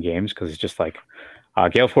in certain games because it's just like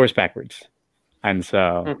Gale Force backwards. And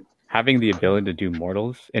so having the ability to do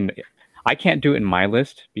mortals, and I can't do it in my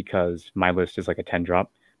list because my list is like a 10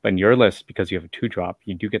 drop, but in your list, because you have a 2 drop,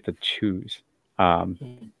 you do get to choose. But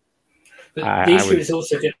the issue is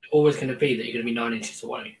also always going to be that you're going to be 9 inches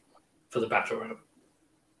away for the battle round.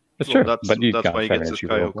 That's true, that's but you've got why you get 7 this inches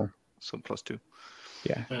guy rollable. So +2.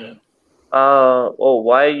 Yeah.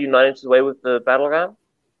 Why are you 9 inches away with the battle ram?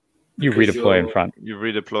 You Because redeploy in you're- front. You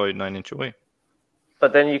redeploy 9 inch away.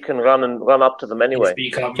 But then you can run up to them anyway. But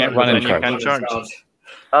you can't, Can't run in you charge. Can't charge.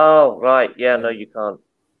 Oh, right. Yeah, no, you can't.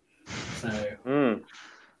 So, Hmm.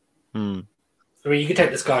 I mean, you could take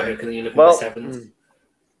the Skyhook and then you look Well, at the 7s.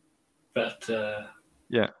 But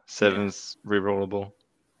Yeah, 7's rerollable.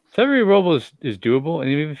 7 rerollable is doable, and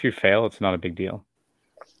even if you fail, it's not a big deal.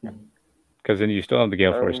 Because then you still have the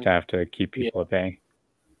Gale Force staff to keep people at bay.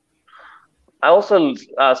 I also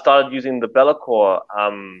started using the Bellacore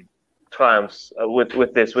triumphs with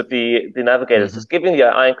the navigators, just giving the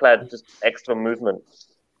Ironclad just extra movement.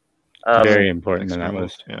 Very important in that Extra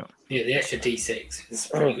list. move, yeah, the extra D6 is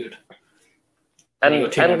pretty good. And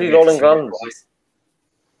you've got two re-rolling navigators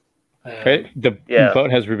guns. Right? The Yeah. boat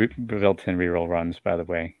has built-in reroll runs, by the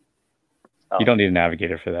way. Oh. You don't need a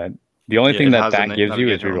navigator for that. The only Yeah, thing it that has a gives you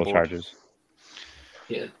is navigator on reroll board. charges.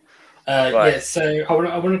 Yeah. Right. Yeah, so I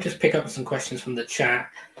want to just pick up some questions from the chat.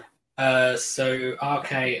 So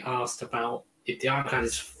RK asked about if the Ironclad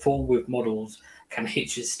is full with models, can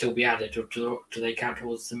hitches still be added, or do they count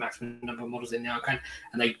towards the maximum number of models in the Ironclad?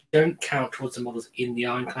 And they don't count towards the models in the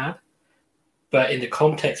Ironclad. But in the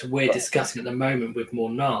context we're discussing at the moment with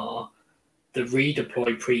Mornar, the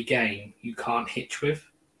redeploy pre-game you can't hitch with.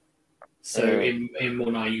 So in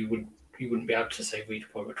Mornar you wouldn't be able to say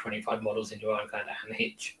redeploy with 25 models into Ironclad and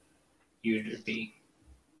hitch. You'd be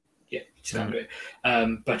you just can't do it.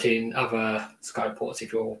 But in other Skyports,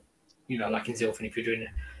 if you're like in Zilfin, if you're doing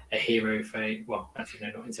a hero phase, well, actually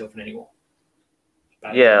no, not in Zilfin anymore.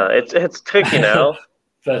 Yeah, it's tricky now.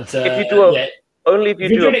 But if you do only if you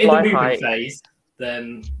if you're do doing a it in the fly movement high, phase,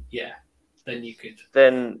 then you could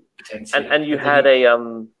then potentially. and you But had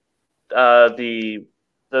then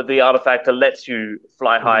the artifact that lets you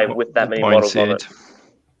fly high with that many models on it.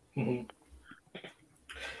 Mhm.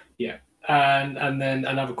 Yeah, and then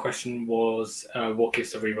another question was what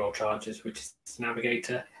gives the reroll charges, which is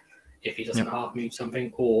Navigator, if he doesn't half move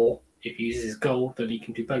something, or if he uses his gold, then he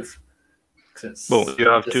can do both. Well, you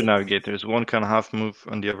have 2 navigators. One can half move,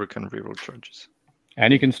 and the other can reroll charges.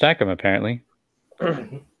 And you can stack them, apparently.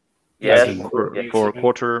 Yes. For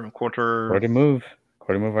quarter Quarter move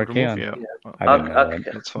Archaeon. yeah. I didn't know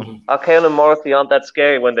that. That's fine. Archaeon and Morothy aren't that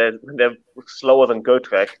scary when they're slower than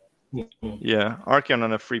Gotrek. Yeah, Archaeon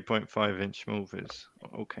on a 3.5 inch move is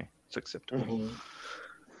okay. It's acceptable.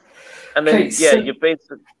 And then so- you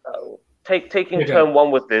basically taking turn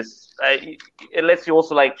 1 with this. It lets you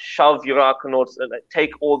also shove your Arcanauts and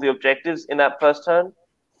take all the objectives in that first turn,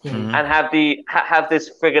 and have this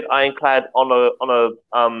frigate Ironclad on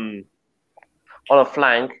a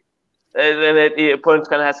flank. And then the opponent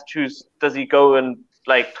kind of has to choose: does he go and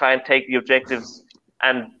try and take the objectives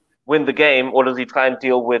and win the game, or does he try and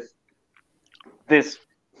deal with this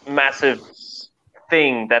massive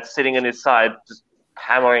thing that's sitting on his side, just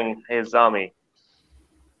hammering his army?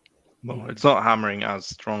 Well, it's not hammering as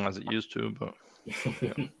strong as it used to, but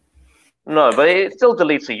No, but it still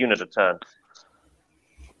deletes a unit a turn.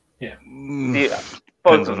 Yeah.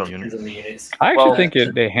 depends on the unit. I actually think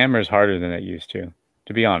it hammers harder than it used to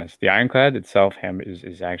be honest. The Ironclad itself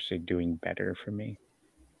is actually doing better for me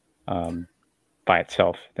by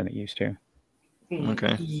itself than it used to.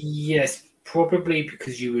 Okay. Yes, probably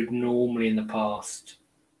because you would normally in the past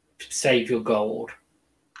save your gold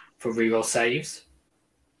for reroll saves,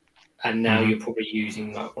 and now you're probably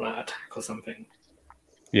using one out attack or something.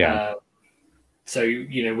 Yeah. So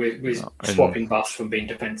we're swapping buffs from being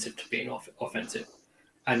defensive to being offensive,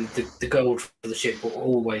 and the gold for the ship will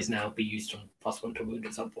always now be used on +1 to wound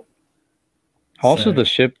at some point. Also, the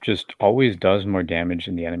ship just always does more damage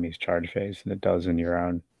in the enemy's charge phase than it does in your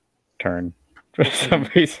own turn for some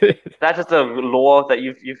reason. That's just a lore that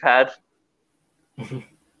you've had.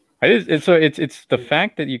 It's the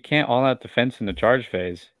fact that you can't all out defense in the charge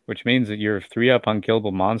phase, which means that your 3-up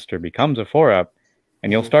unkillable monster becomes a 4-up,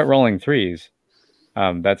 and you'll start rolling 3s.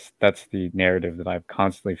 That's the narrative that I've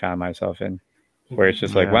constantly found myself in, where it's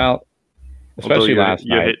just like, Yeah. well, especially last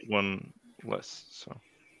you night. hit one less, so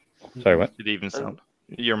Sorry, what? it evens out.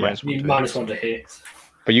 You're Yeah. minus one. You to minus hit. one to hit.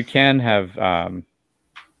 But you can have,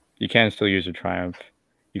 you can still use a triumph.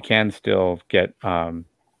 You can still get damn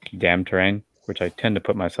terrain, which I tend to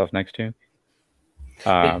put myself next to,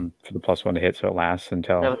 for the +1 to hit, so it lasts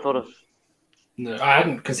until. Never thought of. No, I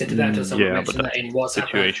hadn't considered that until someone Yeah, mentioned but that in WhatsApp.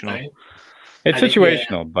 situational. It's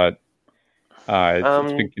situational, but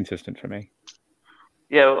it's been consistent for me.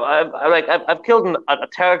 Yeah, I've killed a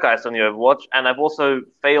Terrorgeist on the Overwatch, and I've also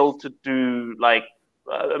failed to do like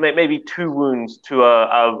maybe 2 wounds to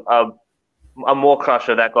a Maw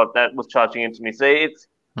Crusher that was charging into me. So it's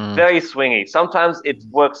very swingy. Sometimes it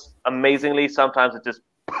works amazingly. Sometimes it just.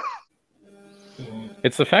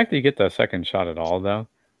 It's the fact that you get the second shot at all, though.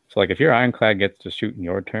 So, like, if your Ironclad gets to shoot in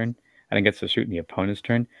your turn, and it gets to shoot in the opponent's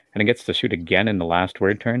turn, and it gets to shoot again in the last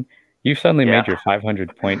word turn, you've suddenly made your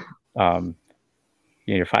 500 point.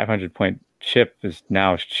 Your 500 point ship is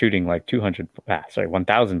now shooting like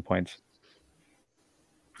 1,000 points.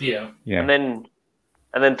 Yeah. And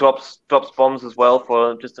then drops bombs as well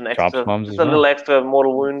for just an extra, little extra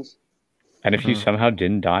mortal wounds. And if you somehow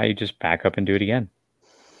didn't die, you just back up and do it again.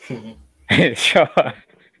 So,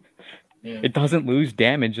 it doesn't lose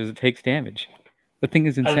damage as it takes damage. The thing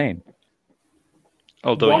is insane.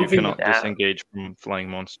 Although you cannot disengage from flying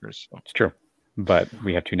monsters. So. It's true. But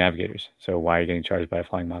we have 2 navigators, so why are you getting charged by a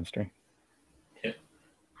flying monster? Yeah.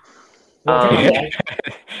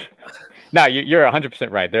 No, you're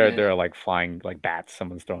 100% right. They're like flying like bats.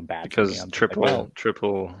 Someone's throwing bats. Because triple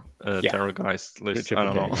Terrorgeist list. I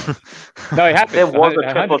don't know. No, it happens. There was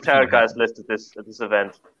a triple Terrorgeist list at this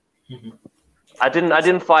event. Mm-hmm. I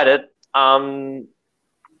didn't fight it.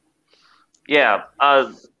 Yeah.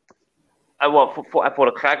 I fought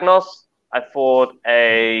a Kragnos. I fought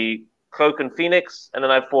a Croak and Phoenix, and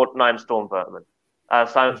then I fought 9 Storm Vermin.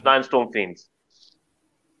 9 Storm Fiends.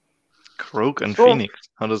 Croak and Phoenix?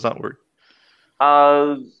 How does that work?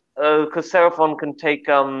 Because Seraphon can take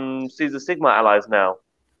Caesar Sigma allies now.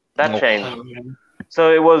 That changed.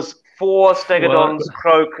 So it was 4 Stegodons,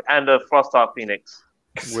 Croak, and a Frostheart Phoenix.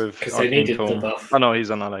 Because they needed the buff. Oh no, he's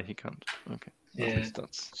an ally, he can't. Okay. Yeah.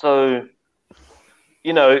 So...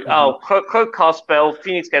 Croak cast spell,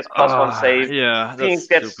 Phoenix gets +1 save. Yeah, Phoenix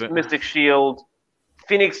gets stupid. Mystic Shield.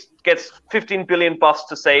 Phoenix gets 15 billion buffs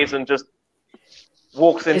to saves and just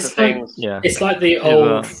walks into things. It's like the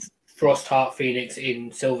old Frostheart Phoenix in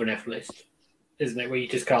Sylvaneth list, isn't it? Where you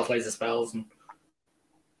just cast laser spells and.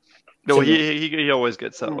 No, he always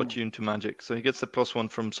gets that attuned to magic, so he gets the +1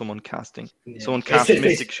 from someone casting. Someone casts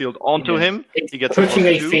Mystic Shield onto him. He gets putting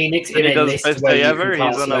a Phoenix in a list best where day you ever. can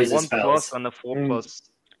He's cast on a laser 1+ spells. and a 4+.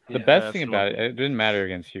 The best thing about it didn't matter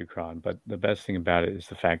against Ucron, but the best thing about it is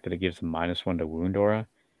the fact that it gives him -1 to wound aura.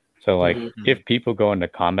 So, like, if people go into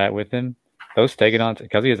combat with him, those Stegodons,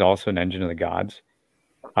 because he is also an Engine of the Gods,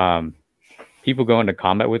 people go into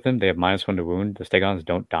combat with him, they have -1 to wound, the Stegodons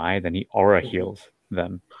don't die, then he aura heals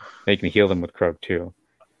them. They can heal them with Croak too.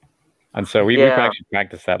 And so we actually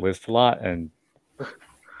practiced that list a lot, and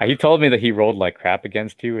he told me that he rolled like crap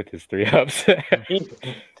against you with his 3-ups.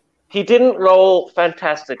 He didn't roll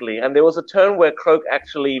fantastically, and there was a turn where Croak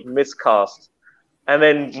actually miscast, and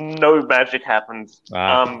then no magic happened.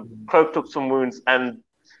 Croak took some wounds, and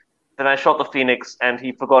then I shot the Phoenix, and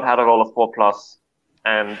he forgot how to roll a 4+,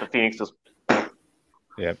 and the Phoenix just...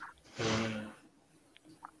 Yep.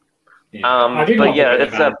 It's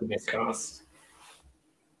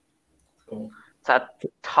a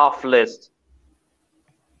tough list.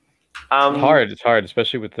 It's hard,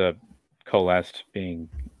 especially with the Coalesced being,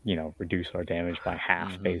 reduce our damage by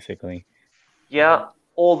half, basically. Yeah,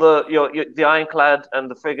 all the Ironclad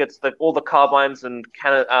and the frigates, all the carbines and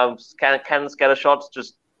cannon scatter shots,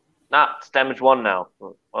 just it's damage 1 now.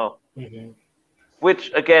 Well,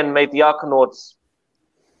 which again made the Arcanauts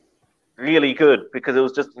really good because it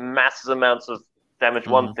was just massive amounts of damage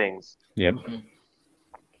 1 things. Yep.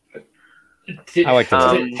 I like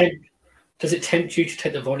that. Does it tempt you to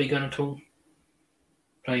take the volley gun at all?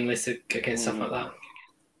 Playing lists against stuff like that.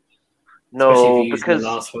 No, because the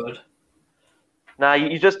last word. Nah,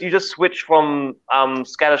 you just switch from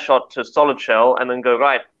scattershot to solid shell and then go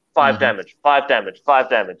 5 damage, 5 damage, 5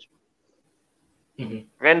 damage.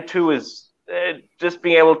 Ren 2 is just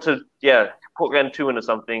being able to put Ren 2 into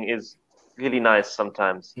something is really nice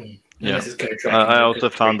sometimes. Yeah, I also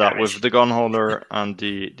found that with the Gunholder and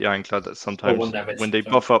the Ironclad that sometimes when they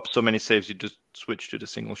buff up so many saves, you just switch to the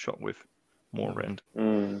single shot with more Rend.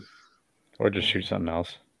 Or just shoot something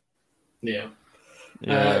else. Yeah.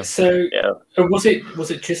 Yeah. Was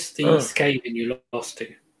it just the Skaven you lost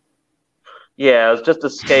to? Yeah, it was just a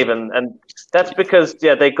Skaven, and that's because they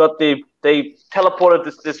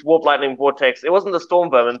teleported this warp lightning vortex. It wasn't the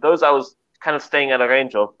storm vermin; those I was kind of staying out of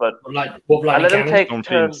range of. But warp I let him take Storm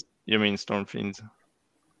turn. Fiends. You mean Storm Fiends?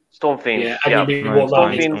 Storm Fiends. Yeah, and you mean warp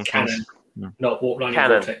lightning cannon, Yeah. not warp lightning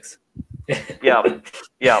vortex. Yeah.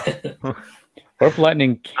 Warp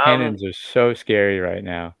lightning cannons are so scary right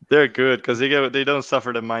now. They're good because they don't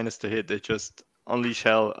suffer the minus to hit. They just unleash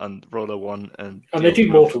hell and roll a 1 and they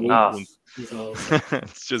do mortal wounds.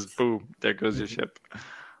 It's just boom, there goes your ship.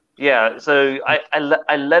 Yeah, so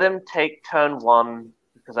I let him take turn 1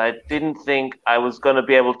 because I didn't think I was going to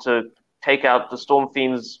be able to take out the Storm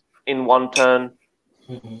Fiends in 1 turn.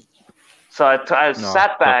 Mm-hmm. So I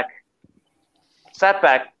sat back,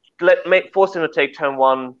 forced him to take turn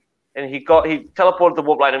 1, and he teleported the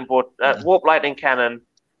warp lightning cannon.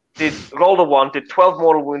 Rolled a 1, did 12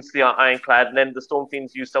 mortal wounds to the Ironclad, and then the Storm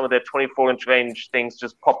Fiends used some of their 24-inch range things,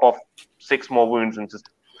 just pop off 6 more wounds and just...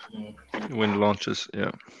 Wind launches,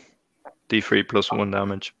 yeah. D3 plus 1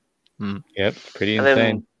 damage. Yep, pretty insane.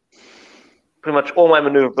 Then pretty much all my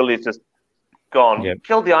maneuverability is just gone. Yep.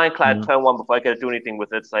 Killed the Ironclad turn 1 before I get to do anything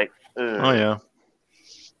with it. It's like... Oh, yeah.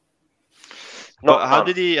 But how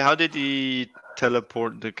did he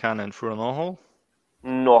teleport the cannon through an all-hole?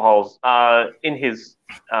 No holes. In his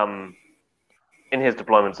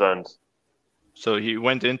deployment zones. So he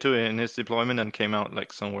went into it in his deployment and came out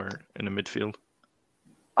like somewhere in the midfield.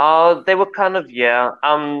 They were kind of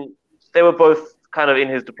they were both kind of in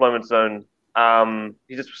his deployment zone.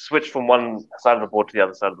 He just switched from one side of the board to the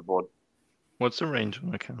other side of the board. What's the range on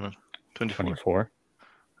the cannon? 24.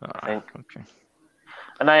 I think. Okay.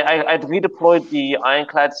 And I'd redeployed the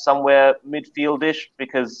Ironclad somewhere midfieldish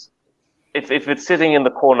because if it's sitting in the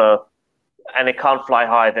corner and it can't fly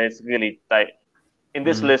high, then it's really like in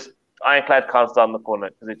this list, Ironclad can't start in the corner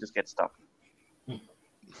because it just gets stuck.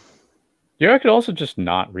 Yeah, I could also just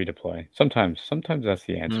not redeploy. Sometimes that's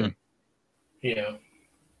the answer. Yeah.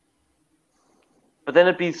 But then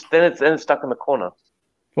it's stuck in the corner.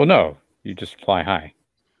 Well, no, you just fly high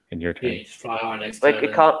in your turn. Yeah, you just fly high next like turn.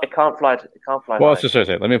 it can't fly. Well, high. let's just say,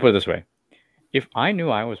 let me put it this way: if I knew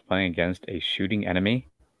I was playing against a shooting enemy,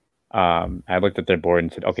 I looked at their board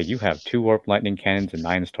and said, "Okay, you have 2 warp lightning cannons and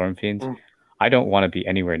 9 storm fiends. I don't want to be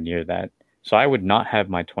anywhere near that, so I would not have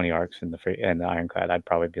my 20 arcs in the Ironclad. I'd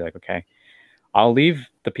probably be like, okay, I'll leave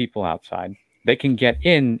the people outside. They can get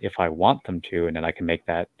in if I want them to, and then I can make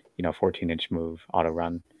that 14-inch move, auto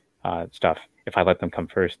run stuff. If I let them come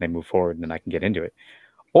first and they move forward, and then I can get into it,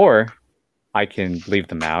 or I can leave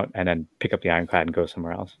them out and then pick up the Ironclad and go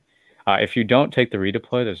somewhere else." If you don't take the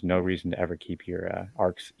redeploy, there's no reason to ever keep your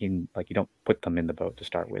arcs in. Like, you don't put them in the boat to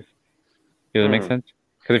start with. Does that make sense?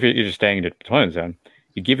 Because if you're just staying in the deployment zone,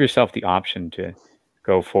 you give yourself the option to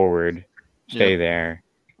go forward, stay there,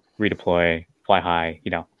 redeploy, fly high.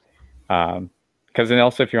 Because then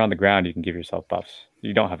also if you're on the ground, you can give yourself buffs.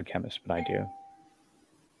 You don't have a chemist, but I do.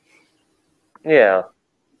 Yeah,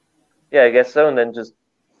 I guess so. And then just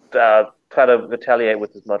try to retaliate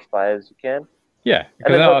with as much fire as you can. Yeah,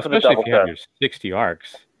 because especially if you have your 60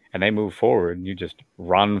 arcs and they move forward, and you just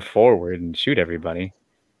run forward and shoot everybody.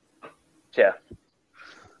 Yeah.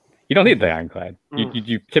 You don't need the Ironclad.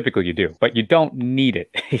 You typically you do, but you don't need it.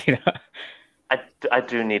 I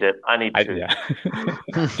do need it. I need to. Yeah.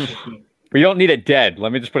 But you don't need it dead.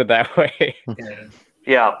 Let me just put it that way.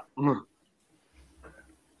 Yeah.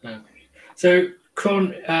 So,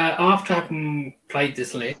 Kron, after having played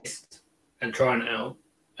this list and trying it out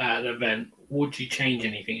at an event, would you change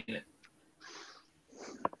anything in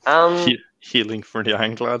it? Healing for the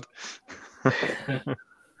Ironclad.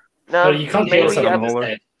 No, you can't heal someone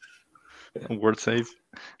dead. Word save.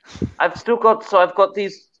 I've got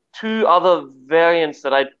these 2 other variants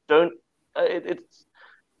that I don't.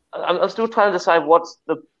 I'm still trying to decide what's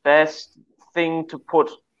the best thing to put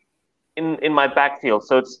in my backfield.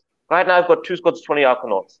 So it's right now I've got 2 squads of 20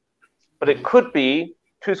 Arcanauts, but it could be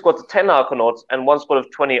 2 squads of 10 Arcanauts and 1 squad of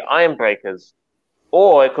 20 Ironbreakers,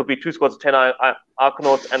 or it could be 2 squads of 10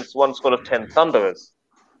 Arcanauts and 1 squad of 10 Thunderers.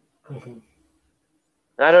 And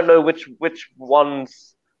I don't know which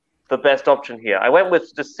one's the best option here. I went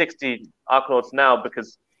with just 60 Arcanauts now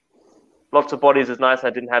because lots of bodies is nice. And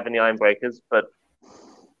I didn't have any Ironbreakers, but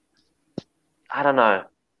I don't know.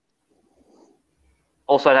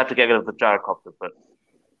 Also, I'd have to get rid of the Gyrocopter, but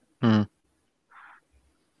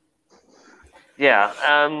yeah,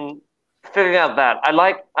 figuring out that I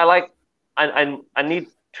need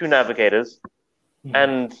 2 navigators,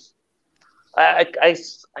 and I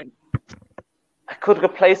I could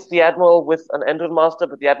replace the Admiral with an Endor Master,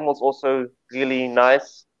 but the Admiral's also really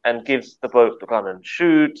nice and gives the boat to run and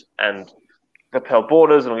shoot and repel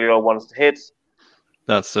borders and reroll ones to hit.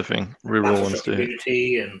 That's the thing. Reroll ones to hit.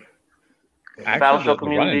 And actually,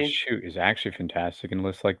 the run and shoot is actually fantastic in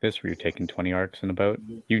lists like this where you're taking 20 arcs in a boat.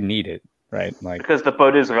 You need it, right? Like because the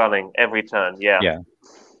boat is running every turn. Yeah.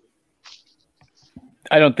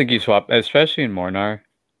 I don't think you swap, especially in Mornar.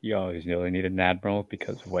 You always really need an Admiral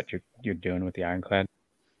because of what you're doing with the Ironclad.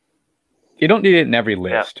 You don't need it in every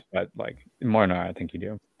list, but like in Mornar, I think you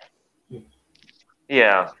do.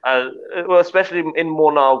 Yeah, well, especially in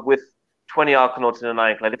Mornar with 20 Arcanauts in an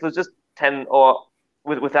Ironclad. If it was just 10 or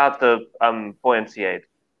without the buoyancy aid,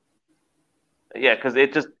 because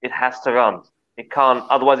it has to run. It can't.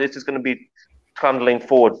 Otherwise, it's just going to be trundling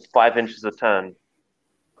forward 5 inches a turn,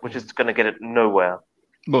 which is going to get it nowhere.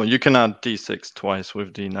 Well, you can add D6 twice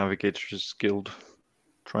with the Navigator's Guild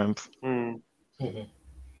Triumph.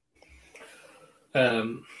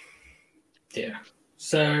 Yeah.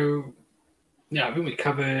 So, yeah, I think we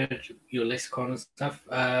covered your list, Con, and stuff.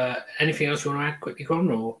 Anything else you want to add quickly,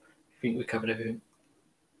 Con, or I think we covered everything?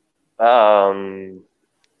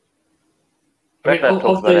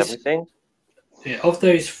 Everything. Yeah, of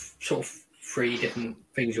those sort of 3 different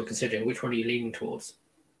things you're considering, which one are you leaning towards?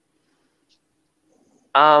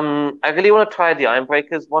 I really want to try the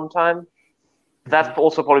Ironbreakers one time. That's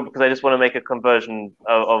also probably because I just want to make a conversion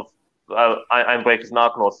of Ironbreakers and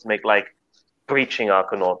Arcanauts to make like breaching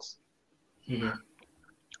Arcanauts.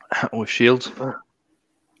 With shields?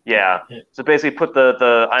 Yeah. So basically put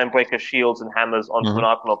the Ironbreaker shields and hammers onto an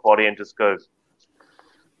Arcanaut body and just go.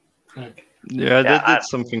 Okay. Yeah, I did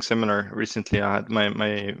something similar recently. I had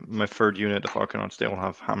my third unit of Arcanauts, they all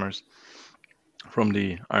have hammers from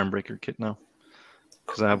the Ironbreaker kit now.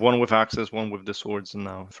 Because I have one with axes, one with the swords, and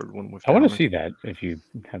now a third one with. I want to see that if you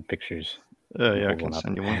have pictures. Yeah, I can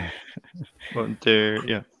send you one. But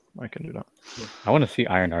I can do that. I want to see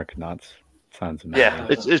Iron Arcanauts. Sounds amazing. Yeah,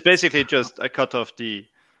 it's basically just I cut off the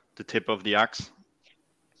tip of the axe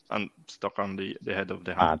and stuck on the head of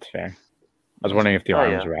the hammer. That's fair. I was wondering if the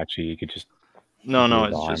arms were actually you could just. No,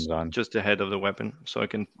 it's just the head of the weapon, so I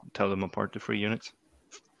can tell them apart, the 3 units.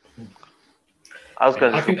 I was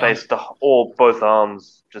going to replace both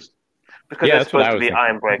arms just because they're supposed to be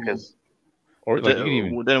Ironbreakers. Or like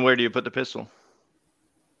then where do you put the pistol?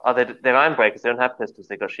 Oh, they're Ironbreakers. They don't have pistols.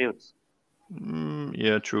 They got shields.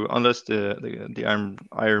 Yeah, true. Unless the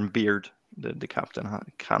Iron Beard, the captain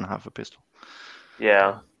can have a pistol.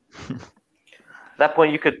 Yeah. At that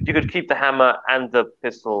point, you could keep the hammer and the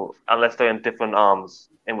pistol unless they're in different arms.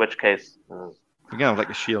 In which case, you can have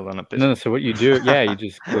like a shield and a pistol. No. So what you do? You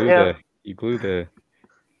just glue the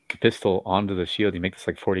pistol onto the shield. You make this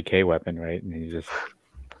like 40k weapon, right? And you just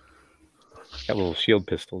got little shield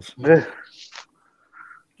pistols.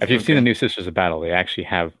 If you've seen the new Sisters of Battle, they actually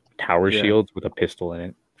have tower shields with a pistol in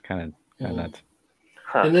it. It's kind of nuts.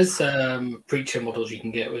 And there's Breacher models you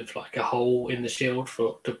can get with like a hole in the shield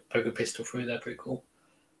to poke a pistol through. They're pretty cool.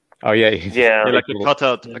 Oh yeah, like a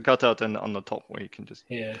cutout and on the top where you can just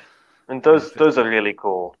And those are really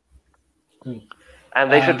cool. And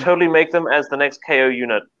they should totally make them as the next KO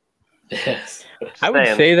unit. Yes, I would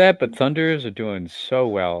say that, but Thunders are doing so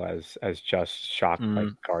well as just shock like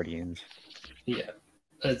Guardians. Yeah.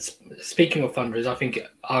 Speaking of Thunderers, I think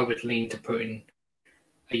I would lean to putting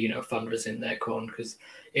a unit of Thunderers in there, Con, because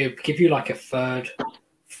it would give you like a third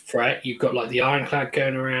threat. You've got like the Ironclad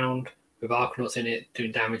going around with Arcanauts in it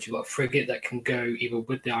doing damage. You've got a frigate that can go either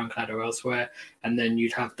with the Ironclad or elsewhere, and then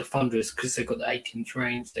you'd have the Thunderers because they've got the 18-inch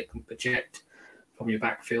range. They can project from your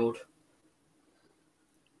backfield.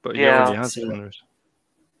 But you already have Thunderers.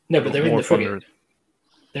 No, but they're in the frigate. Thunderers.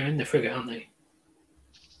 They're in the frigate, aren't they?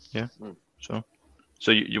 Yeah. So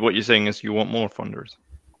what you're saying is you want more Thunderers?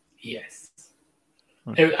 Yes.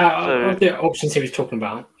 Of the options he was talking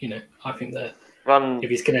about, I think that if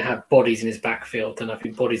he's going to have bodies in his backfield, then I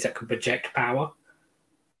think bodies that can project power.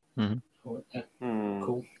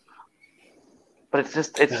 Cool. But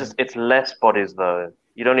it's less bodies though.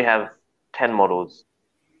 You'd only have 10 models,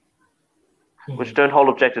 which don't hold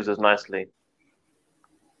objectives as nicely.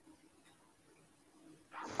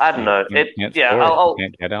 I don't know. I'll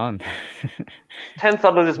can't get on. 10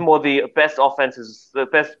 Thunders is more the best offenses. The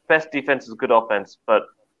best defense is good offense, but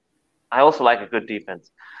I also like a good defense.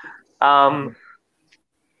 I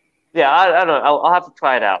don't know. I'll have to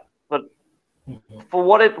try it out. But for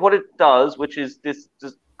what it does, which is this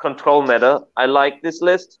control meta, I like this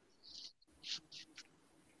list.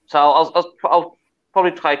 So I'll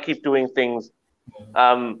probably try keep doing things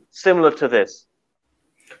similar to this.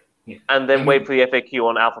 And then wait for the FAQ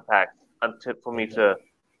on Alpha Pack for me to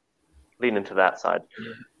lean into that side.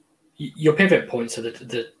 Your pivot points are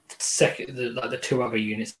the two other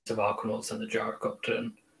units of Arkanauts and the Gyrocopter,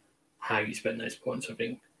 and how you spend those points. I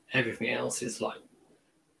think everything else is like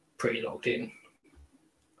pretty locked in.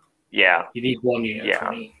 Yeah. You need one unit of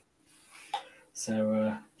 20.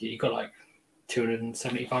 So you got like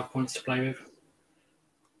 275 points to play with.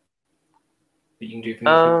 But you can do things.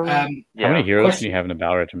 How many heroes can you have in a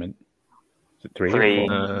battle regiment? Is it 3 3.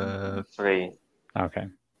 or 4? 3. Okay.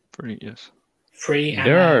 3, yes. 3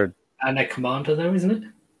 and a commander, though, isn't it?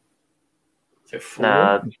 So 4?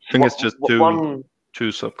 I think it's just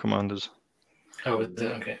two sub-commanders. Oh, is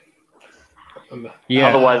it? Okay. Yeah.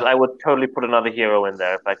 Otherwise, I would totally put another hero in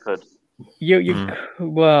there if I could.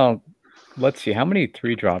 Well, let's see. How many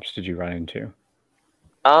 3-drops did you run into?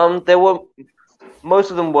 There were most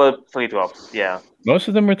of them were 3-drops. Yeah. Most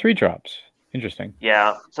of them were 3-drops. Interesting.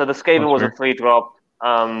 Yeah. So the Skaven was a 3-drop.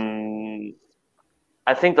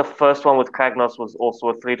 I think the first one with Kragnos was also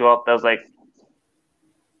a 3-drop. There was like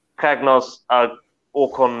Kragnos,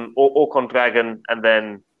 Orcon Dragon, and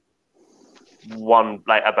then one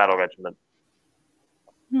like a battle regiment.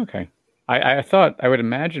 Okay. I would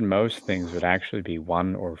imagine most things would actually be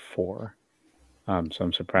 1 or 4. So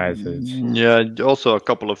I'm surprised it's also a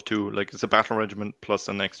couple of 2. Like it's a battle regiment plus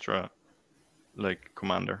an extra like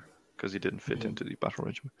commander because he didn't fit into the battle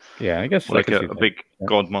regiment. Yeah, I guess like a big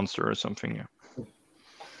god monster or something. Yeah.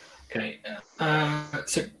 Okay.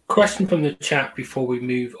 So question from the chat before we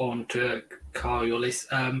move on to Carl, your list.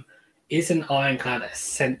 Is an ironclad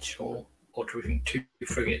essential, or do we think 2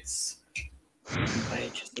 frigates?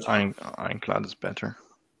 Ironclad is better.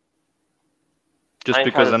 Just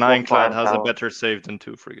because an ironclad has a better save than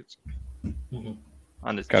 2 frigates. Mm-hmm.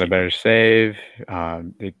 And it's got a better save.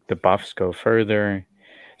 The buffs go further.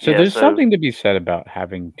 So there's something to be said about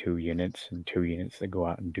having 2 units and 2 units that go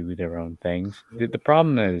out and do their own things. The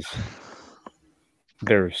problem is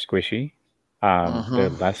they're squishy. They're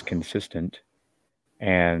less consistent.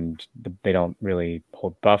 And they don't really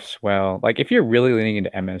hold buffs well. Like if you're really leaning into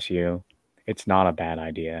MSU, it's not a bad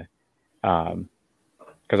idea.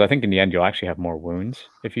 Because I think in the end you'll actually have more wounds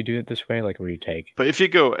if you do it this way, like where you take. But if you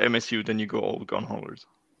go MSU, then you go all gun haulers,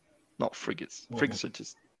 not frigates. Frigates are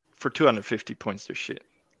just for 250 points. They're shit.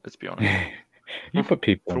 Let's be honest. You put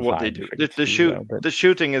people for what they do. The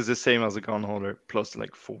shooting is the same as a gun hauler plus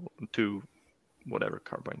like 2 whatever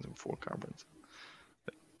carbines and 4 carbines.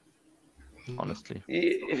 Honestly,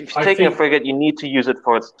 if you're taking a frigate, you need to use it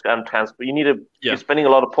for its transport. You're spending a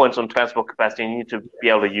lot of points on transport capacity. You need to be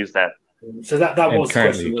able to use that. So that was the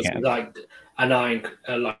question. Was like an iron?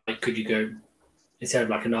 Like, could you go instead of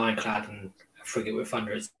like an ironclad and a frigate with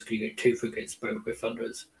thunderers? Could you go 2 frigates both with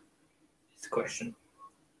thunderers? It's the question.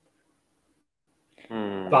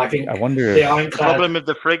 But I wonder the problem with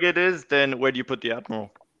the frigate is then where do you put the admiral?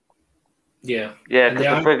 Yeah, because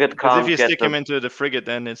the frigate can't. If you stick him into the frigate,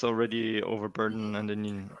 then it's already overburdened, and then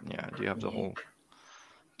you have the whole.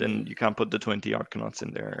 Then you can't put the 20 Arkanauts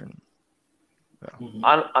in there.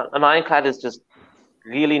 An ironclad is just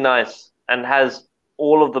really nice and has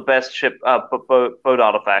all of the best boat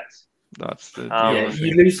artifacts. That's the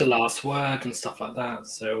you lose the last word and stuff like that.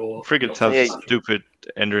 So frigates have stupid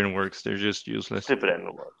Endrin works. They're just useless. Stupid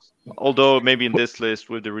Endrin works. Although maybe in this list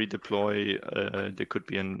with the redeploy, there could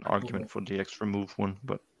be an argument for the extra move one.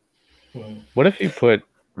 But what if you put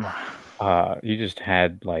you just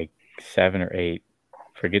had like 7 or 8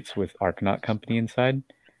 frigates with Arkanaut Company inside,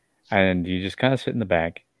 and you just kind of sit in the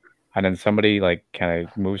back, and then somebody like kind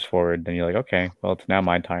of moves forward, then you're like, okay, well it's now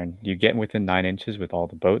my turn. You get within 9 inches with all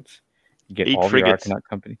the boats. You get 8 all frigates. the Arkanaut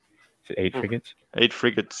Company. Is it 8 frigates? 8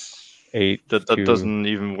 frigates. 8. That doesn't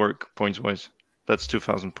even work points wise. That's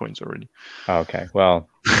 2,000 points already. Oh, okay. Well,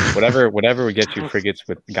 whatever would get you frigates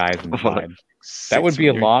with guys inside. That would be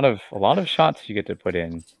a lot of shots you get to put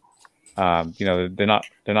in. They're not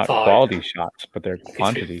 5 quality shots, but they're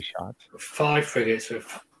quantity shots. 5 frigates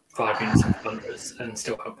with 5 units of thunderers and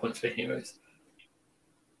still have points for heroes.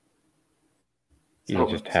 You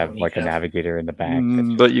just have like a navigator in the back.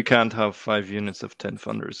 But you can't have 5 units of 10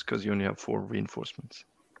 thunders because you only have 4 reinforcements.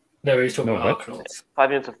 No, he's talking about Arkanauts.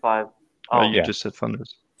 5 units of 5. Oh, you just said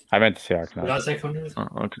thunders. I meant to say Arkanauts. Did I say thunders? Oh,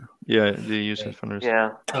 okay. Yeah, you said thunders.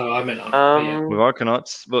 Yeah. Oh, I meant Arkanauts. With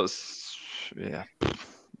Arkanauts, but yeah.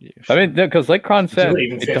 I mean, because like Kron said,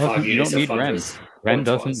 you don't need Ren. Ren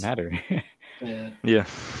doesn't matter. Yeah.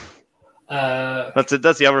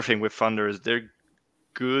 That's the other thing with thunders. They're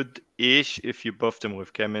good-ish if you buff them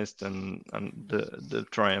with Chemist and the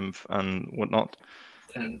Triumph and whatnot,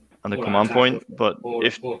 and the command point. But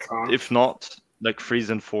if not, like 3s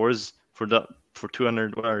and 4s for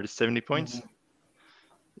 270 points,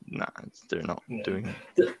 nah, they're not doing.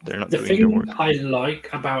 They're not the doing their thing work. I like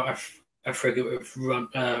about a frigate with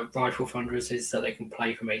rifle thunderers is that they can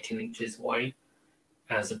play from 18 inches away,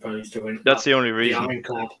 as opposed to That's the only reason. The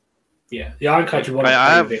Ironclad. Yeah, the Ironclad you want to I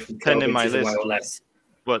play have with it from 10 12 in my inches away list. or less.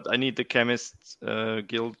 But I need the Chemist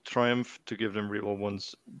Guild Triumph to give them reroll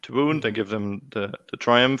 1s to wound. I give them the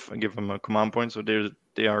Triumph. I give them a command point. So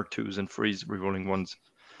they are 2s and 3s, rerolling 1s.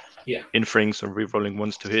 Yeah. In frings or rerolling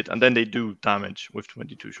 1s to hit. And then they do damage with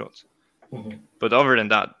 22 shots. Mm-hmm. But other than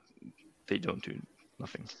that, they don't do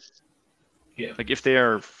nothing. Yeah. Like if they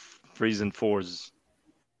are 3s and 4s,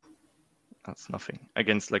 that's nothing.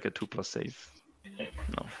 Against like a 2+ save. Yeah.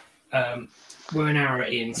 No. We're an hour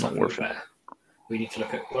in, so Not worth it. We need to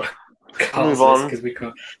look at what Move on because we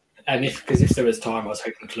can't. And if there was time, I was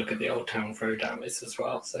hoping to look at the Old Town Throwdown list as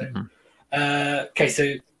well. So, okay,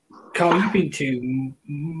 so Carl, you've been to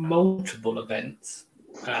multiple events,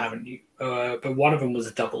 haven't you? But one of them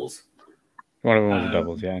was doubles. One of them was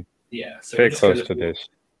doubles, yeah. Yeah, so very close to this.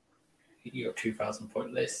 Your 2,000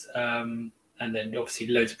 point list, and then obviously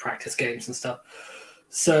loads of practice games and stuff.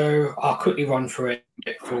 So I'll quickly run through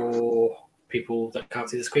it for people that can't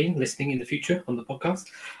see the screen listening in the future on the podcast.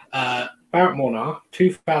 Barrett Mornar,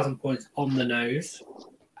 2,000 points on the nose.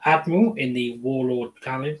 Admiral in the Warlord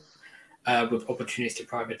Battalion with Opportunistic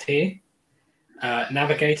Privateer.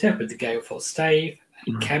 Navigator with the Galeforce Stave.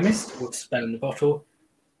 Chemist with Spell in the Bottle.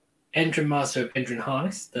 Endrin Master of Endrin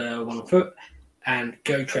Harness, the 1 foot. And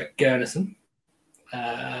Gotrek Gurnison.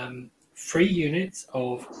 3 units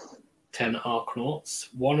of 10 Arkanauts,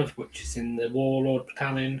 1 of which is in the Warlord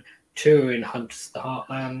Battalion, 2 in Hunters of the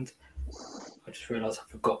Heartland. I just realised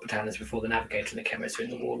I forgot battalions before. The Navigator and the Chemist are in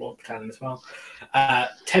the Warlord Battalion as well.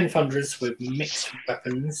 10 Thunderers with mixed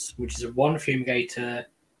weapons, which is a 1 Fumigator,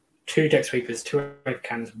 2 Deck Sweepers, 2 Wave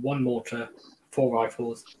Cannons, 1 Mortar, 4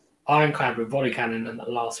 Rifles, Ironclad with Volley Cannon and the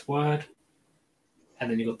Last Word.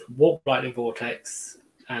 And then you've got the Warp Lightning Vortex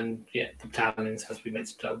and the battalions, as we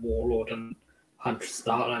mentioned, Warlord and Hunters of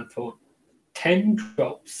the Heartland for 10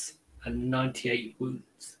 drops and 98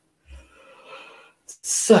 wounds.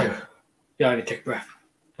 So, I need to take a breath.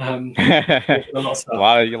 A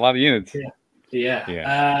lot of units.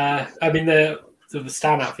 Yeah. I mean, the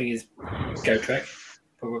standout thing is Gotrek,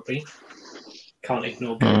 probably. Can't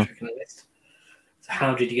ignore Gotrek in the list. So,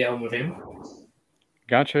 how did you get on with him?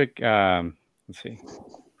 Gotrek, let's see.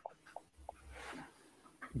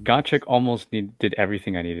 Gotrek almost did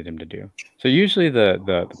everything I needed him to do. So usually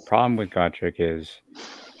the problem with Gotrek is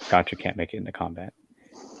Gotrek can't make it into combat.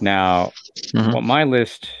 Now, what my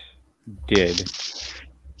list did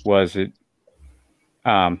was it.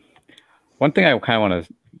 One thing I kind of want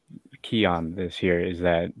to key on this here is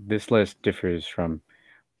that this list differs from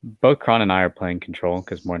both Kron and I are playing control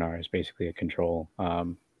because Mornar is basically a control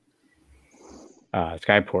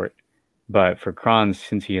skyport. But for Kron,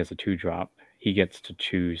 since he has a 2-drop, he gets to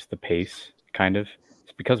choose the pace, kind of.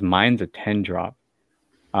 It's because mine's a 10-drop.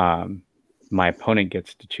 My opponent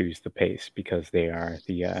gets to choose the pace because they are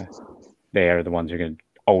the ones who are going to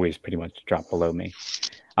always pretty much drop below me.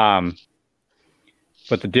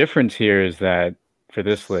 But the difference here is that for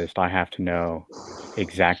this list, I have to know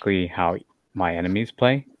exactly how my enemies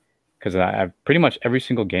play because I pretty much every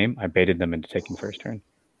single game I baited them into taking first turn,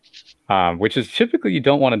 which is typically you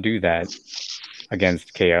don't want to do that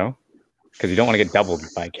against KO because you don't want to get doubled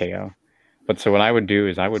by KO. But so what I would do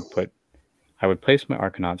is I would place my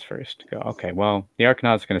Arkanauts first. Go, okay, well, the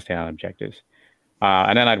Arkanauts are going to stay on objectives.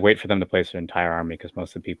 And then I'd wait for them to place their entire army because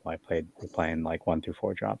most of the people I played were playing like 1 through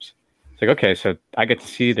 4 drops. It's like, okay, so I get to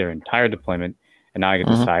see their entire deployment, and now I get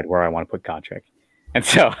to decide where I want to put Gotrek. And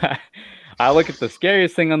so I look at the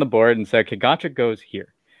scariest thing on the board and say, okay, Gotrek goes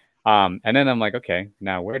here. And then I'm like, okay,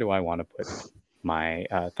 now where do I want to put my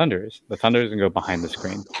Thunderers? The Thunderers are going to go behind the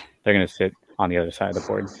screen. They're going to sit on the other side of the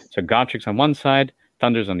board. So Gotrek's on one side,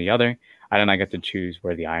 Thunder's on the other, and then I get to choose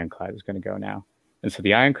where the Ironclad is going to go now. And so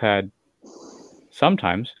the Ironclad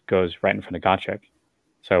sometimes goes right in front of Gotrek.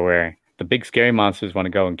 So where the big scary monsters want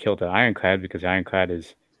to go and kill the Ironclad because the Ironclad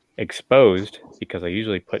is exposed because I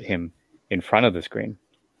usually put him in front of the screen.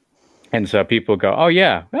 And so people go, oh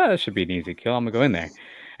yeah, well, that should be an easy kill. I'm going to go in there.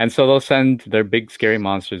 And so they'll send their big scary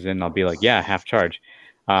monsters in. I'll be like, yeah, half charge.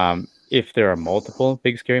 If there are multiple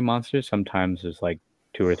big scary monsters, sometimes there's like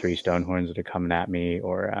 2 or 3 Stonehorns that are coming at me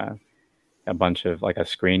or a bunch of like a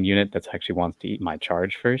screen unit that actually wants to eat my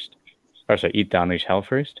charge first. Or sorry, eat the Unleash Hell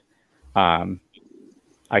first.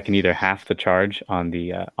 I can either half the charge on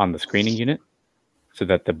the screening unit so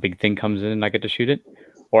that the big thing comes in and I get to shoot it,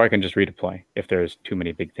 or I can just redeploy if there's too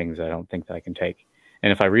many big things I don't think that I can take.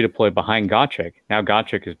 And if I redeploy behind Gotrek, now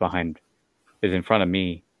Gotrek is in front of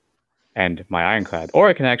me and my Ironclad. Or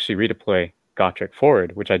I can actually redeploy Gotrek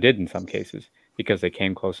forward, which I did in some cases, because they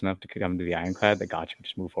came close enough to come to the Ironclad that Gotrek would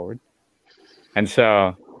just move forward. And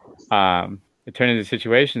so it turned into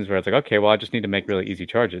situations where it's like, okay, well, I just need to make really easy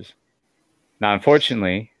charges. Now,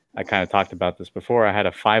 unfortunately, I kind of talked about this before. I had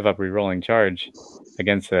a 5-up rerolling charge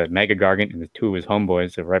against a Mega Gargant and the 2 of his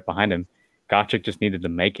homeboys that were right behind him. Gotrek just needed to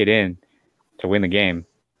make it in to win the game.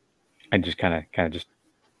 I just kind of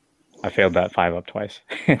I failed that 5-up twice.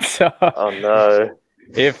 And so, oh no!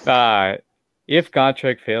 If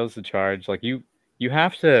Gotrek fails the charge, like you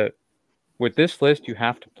have to, with this list, you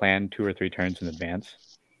have to plan 2 or 3 turns in advance,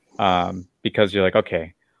 because you're like,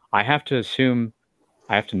 okay, I have to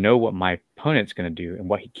know what my opponent's going to do and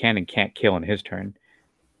what he can and can't kill in his turn,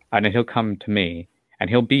 and then he'll come to me, and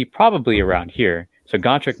he'll be probably around here. So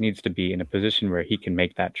Gotrek needs to be in a position where he can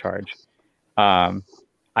make that charge.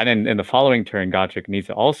 And then in the following turn, Gotrek needs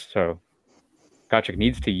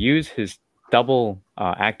to use his double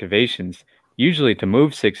activations, usually to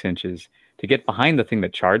move 6 inches, to get behind the thing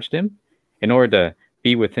that charged him, in order to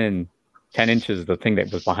be within 10 inches of the thing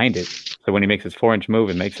that was behind it. So when he makes his 4-inch move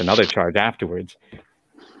and makes another charge afterwards,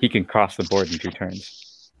 he can cross the board in 2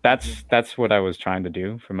 turns. That's what I was trying to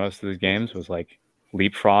do for most of these games, was like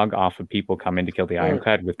leapfrog off of people coming to kill the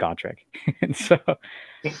Ironclad with Gotrek. And so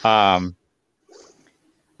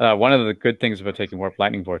one of the good things about taking Warp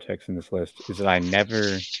Lightning Vortex in this list is that I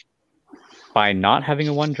never, by not having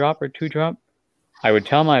a 1-drop or 2-drop, I would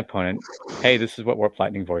tell my opponent, hey, this is what Warp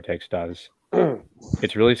Lightning Vortex does.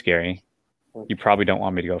 It's really scary. You probably don't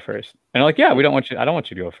want me to go first. And they're like, yeah, I don't want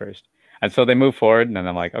you to go first. And so they move forward, and then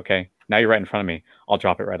I'm like, okay, now you're right in front of me. I'll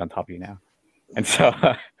drop it right on top of you now. And so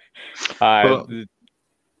well,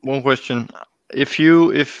 one question.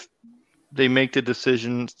 If they make the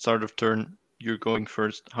decision start of turn, you're going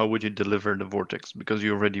first, how would you deliver the Vortex? Because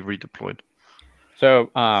you already redeployed.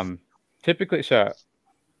 So typically,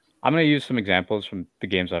 I'm going to use some examples from the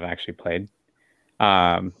games I've actually played.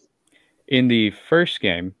 In the first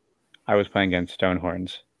game, I was playing against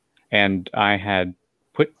Stonehorns, and I had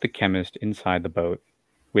put the Chemist inside the boat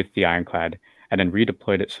with the Ironclad, and then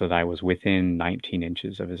redeployed it so that I was within 19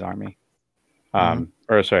 inches of his army.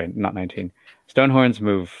 Or sorry, not 19. Stonehorns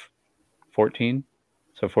move 14,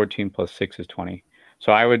 so 14 plus 6 is 20.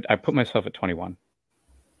 So I put myself at 21.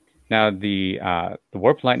 Now the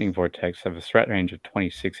Warp Lightning Vortex have a threat range of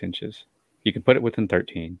 26 inches. You can put it within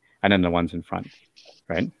 13, and then the ones in front,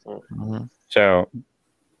 right? Mm-hmm. So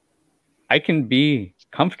I can be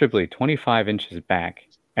comfortably 25 inches back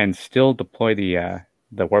and still deploy the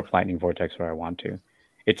Warp Lightning Vortex where I want to.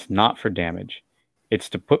 It's not for damage. It's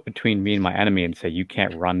to put between me and my enemy and say, you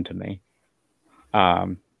can't run to me. You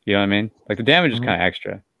know what I mean? Like, the damage is kind of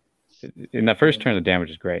extra. In that first turn, the damage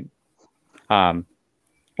is great. In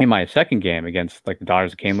my second game against like the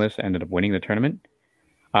Daughters of Cainless, I ended up winning the tournament.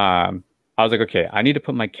 I was like, okay, I need to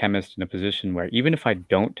put my Chemist in a position where even if I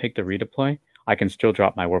don't take the redeploy, I can still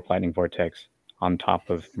drop my Warp Lightning Vortex on top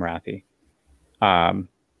of Morathi.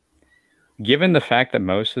 Given the fact that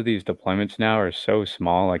most of these deployments now are so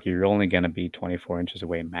small, like you're only going to be 24 inches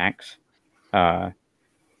away max,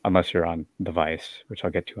 unless you're on device, which I'll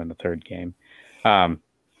get to in the third game.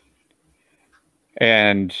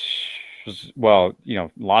 And, well, you know,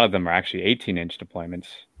 a lot of them are actually 18-inch deployments.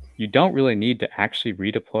 You don't really need to actually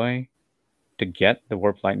redeploy to get the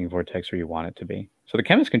Warp Lightning Vortex where you want it to be. So the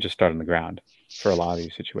Chemist can just start on the ground for a lot of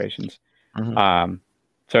these situations.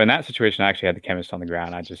 So in that situation, I actually had the Chemist on the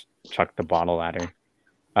ground. I just chucked the bottle at her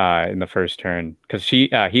in the first turn, because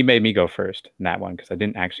he made me go first in that one, because I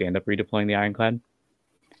didn't actually end up redeploying the Ironclad.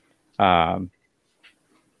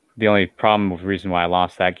 The only problem with the reason why I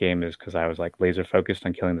lost that game is because I was like laser focused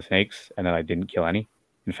on killing the snakes, and then I didn't kill any.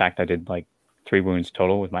 In fact, I did like 3 wounds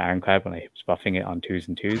total with my Ironclad when I was buffing it on 2s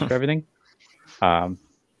and 2s for everything.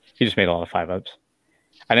 He just made a lot of 5-ups.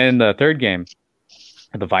 And then in the third game,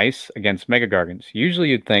 the Vice against Mega Gargants. Usually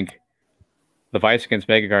you'd think the Vice against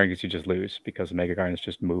Mega Gargants, you just lose, because the Mega Gargants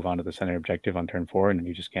just move on to the center objective on turn 4, and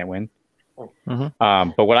you just can't win.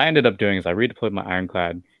 But what I ended up doing is I redeployed my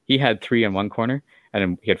Ironclad. He had 3 in one corner, and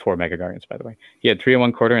then he had 4 Mega Gargants, by the way. He had 3 in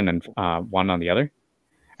one corner and then 1 on the other.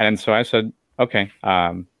 And so I said, okay,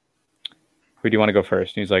 who do you want to go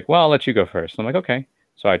first? And he's like, well, I'll let you go first. And I'm like, okay.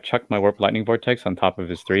 So I chucked my Warp Lightning Vortex on top of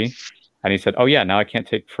his 3, and he said, oh yeah, now I can't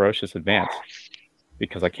take Ferocious Advance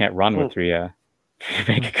because I can't run with 3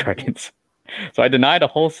 Mega Gargants. So I denied a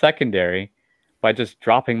whole secondary by just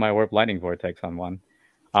dropping my Warp Lightning Vortex on one.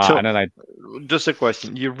 And then just a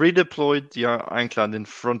question. You redeployed the Ironclad in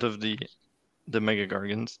front of the Mega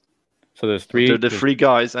Gargants. So there's 3... The 3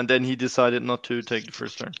 guys, and then he decided not to take the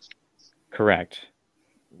first turn. Correct.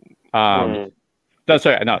 No,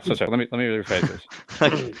 sorry. Let me rephrase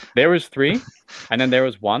this. There was 3, and then there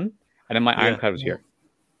was 1, and then my ironclad was here.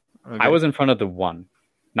 Okay. I was in front of the 1,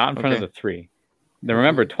 not in front of the 3. Now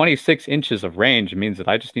remember, 26 inches of range means that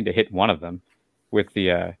I just need to hit one of them with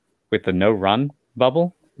the no run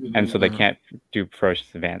bubble, and so they can't do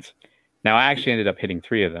ferocious advance. Now I actually ended up hitting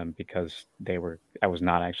 3 of them because I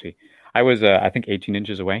was I think 18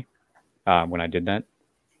 inches away when I did that,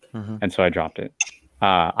 and so I dropped it.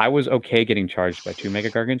 I was okay getting charged by 2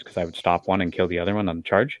 Mega Gargants because I would stop one and kill the other one on the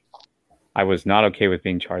charge. I was not okay with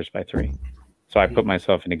being charged by 3. So I put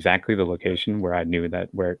myself in exactly the location where I knew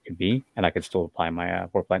where it could be, and I could still apply my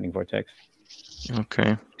Warp Lightning Vortex.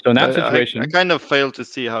 Okay. So in that situation... I kind of failed to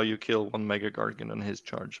see how you kill 1 Mega Gargant on his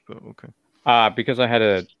charge, but okay. Because I had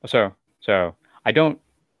a... So I don't...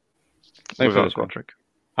 Without Gotrek.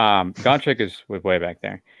 Gotrek is way back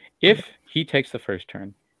there. If he takes the first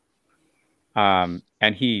turn,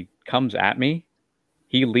 and he comes at me,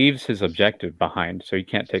 he leaves his objective behind, so he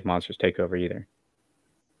can't take Monstrous Takeover either.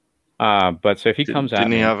 But so if he comes at me...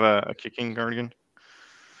 Didn't he have a kicking Guardian?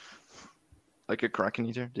 Like a Kraken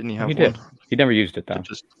Eater? Didn't he have one? Did. He never used it, though.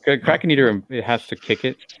 Kraken Eater, it has to kick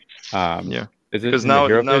it. Because now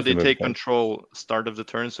they take control start of the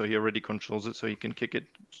turn, so he already controls it, so he can kick it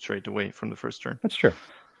straight away from the first turn. That's true.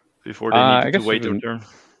 Before they need to wait their turn.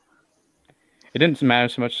 It didn't matter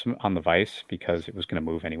so much on the Vice, because it was going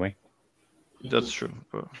to move anyway. That's true.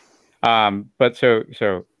 But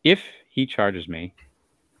so if he charges me,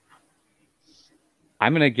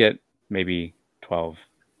 I'm going to get maybe 12,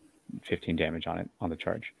 15 damage on it, on the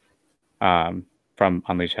charge, from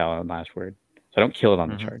Unleash Hell and Last Word. So I don't kill it on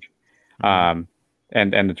the charge. And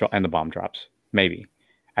the bomb drops, maybe.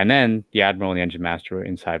 And then the Admiral and the Engine Master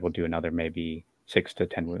inside will do another maybe 6 to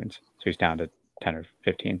 10 wounds. So he's down to 10 or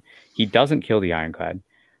 15. He doesn't kill the Ironclad.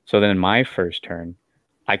 So then in my first turn,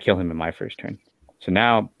 I kill him in my first turn. So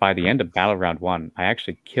now by the end of battle round 1, I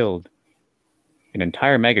actually killed an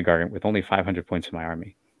entire Mega Gargant with only 500 points in my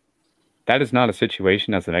army. That is not a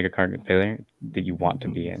situation as a Mega Gargant player that you want to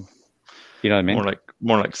be in. You know what I mean?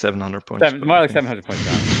 More like 700 points. More like 700 points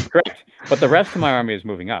down. Correct. But the rest of my army is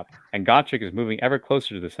moving up, and Gotrek is moving ever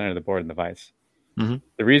closer to the center of the board in the Vice.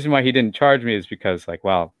 The reason why he didn't charge me is because,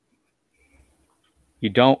 you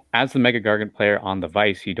don't, as the Mega Gargant player on the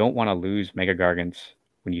Vice, you don't want to lose Mega Gargants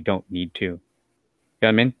when you don't need to. You know what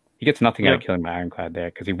I mean? He gets nothing out of killing my Ironclad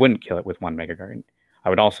there, because he wouldn't kill it with 1 Mega Gargant. I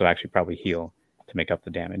would also actually probably heal to make up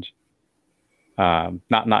the damage.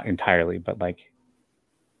 Not entirely, but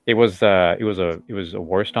it was a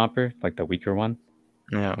War Stomper, like the weaker one.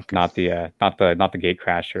 Yeah. Okay. Not the Gate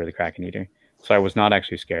Crasher or the Kraken Eater. So I was not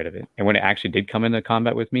actually scared of it. And when it actually did come into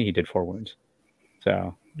combat with me, he did 4 wounds.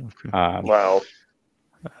 So wow.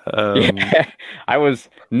 I was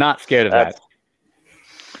not scared of that.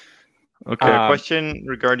 Okay, a question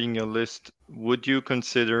regarding your list. Would you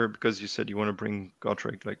consider, because you said you want to bring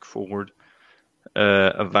Gotrek forward,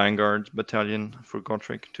 a Vanguard battalion for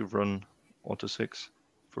Gotrek to run Auto 6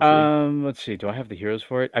 for free? Let's see. Do I have the heroes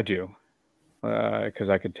for it? I do, because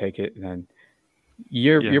I could take it. And then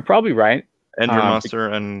you're probably right.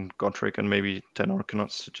 Endrinmaster and Gotrek and maybe 10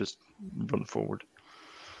 Arcanauts to just run forward.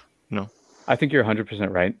 No, I think you're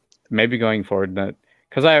 100% right. Maybe going forward that.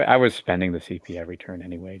 Because I was spending the CP every turn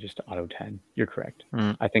anyway, just to auto 10. You're correct.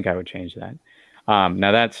 I think I would change that.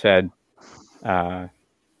 Now that said, I'll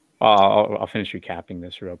finish recapping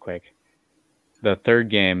this real quick. The third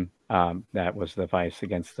game, that was the Vice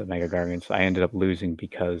against the Mega Gargants, I ended up losing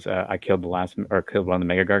because I killed one of the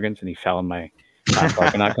Mega Gargants and he fell in my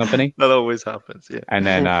Argonaut company. That always happens, yeah. And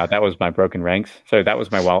then that was my broken ranks. So that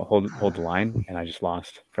was my hold the line, and I just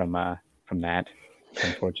lost from that. It's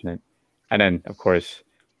unfortunate. And then, of course,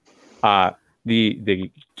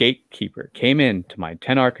 the Gatekeeper came into my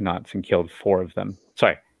 10 Arcanauts and killed 4 of them.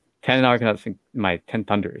 Sorry, 10 Arcanauts and my 10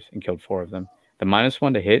 Thunders and killed 4 of them. The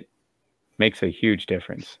 -1 to hit makes a huge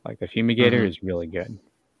difference. The Fumigator is really good.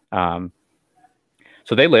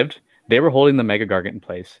 So they lived. They were holding the Mega Gargant in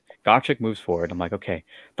place. Gotrek moves forward. I'm like, okay.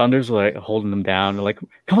 Thunder's holding them down. They're like,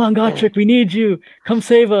 come on, Gotrek, we need you. Come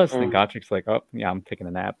save us. And then Gotrek's like, oh, yeah, I'm taking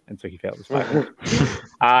a nap. And so he failed his fight.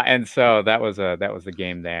 And so that was the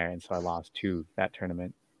game there. And so I lost 2 that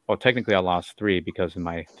tournament. Well, technically I lost 3 because in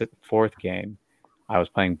my 4th game, I was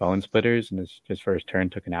playing Bone Splitters, and his first turn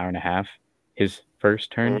took an hour and a half. His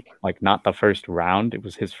first turn, not the first round, it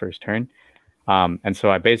was his first turn. And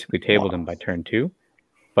so I basically tabled him by turn 2.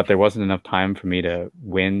 But there wasn't enough time for me to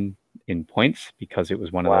win in points because it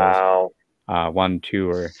was one of those 1, 2,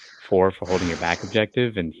 or 4 for holding your back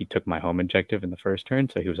objective, and he took my home objective in the first turn,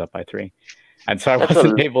 so he was up by 3. And so I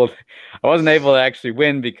wasn't able to actually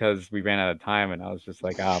win because we ran out of time, and I was just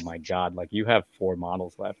like, oh my god, like you have 4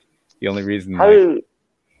 models left. The only reason how do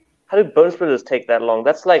Bone Splitters take that long?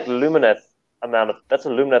 That's like Lumineth amount of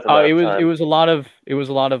time. It was a lot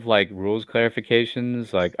of like rules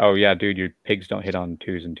clarifications, like, oh yeah, dude, your pigs don't hit on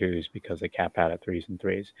 2s and 2s because they cap out at 3s and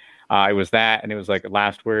 3s. It was that, and it was like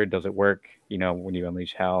last word, does it work? You know, when you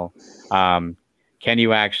unleash hell, can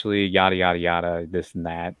you actually yada yada yada, this and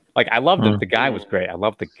that. Like I loved it. The guy was great. I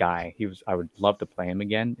loved the guy. I would love to play him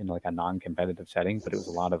again in like a non-competitive setting, but it was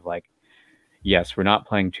a lot of like, yes, we're not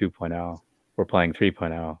playing 2.0, we're playing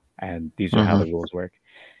 3.0, and these are how the rules work.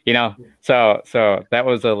 You know, so that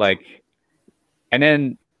was a like, and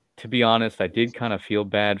then to be honest, I did kind of feel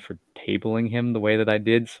bad for tabling him the way that I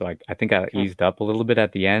did. So I think I eased up a little bit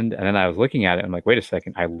at the end, and then I was looking at it, and I'm like, wait a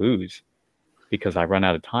second, I lose because I run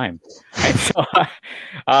out of time. And so,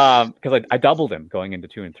 because I doubled him going into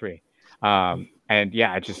 2 and 3. And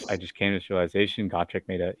yeah, I just came to this realization.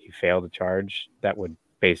 Gotrek he failed a charge that would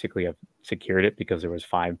basically have secured it because there was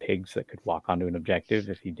 5 pigs that could walk onto an objective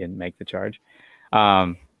if he didn't make the charge.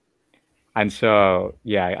 And so,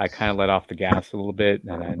 yeah, I kind of let off the gas a little bit,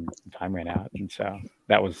 and then time ran out. And so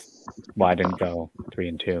that was why I didn't go 3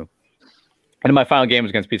 and 2. And my final game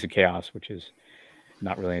was against Piece of Chaos, which is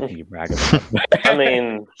not really anything you brag about. I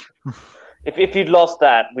mean, if you'd lost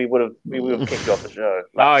that, we would have kicked you off the show.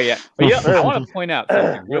 Oh yeah, but yeah, I want to point out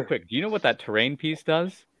something real quick. Do you know what that terrain piece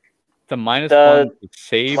does? It's a -1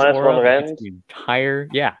 save aura. The entire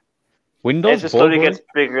When those it just slowly gets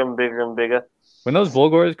bigger and bigger and bigger. When those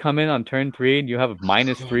Bulgors come in on turn 3 and you have a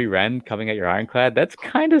 -3 Rend coming at your Ironclad, that's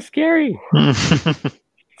kind of scary. It's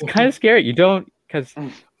kind of scary. You don't, because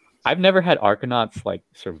I've never had Arcanauts like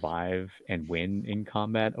survive and win in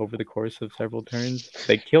combat over the course of several turns.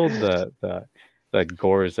 They killed the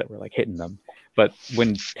Gors that were like hitting them, but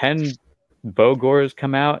when 10 Bogors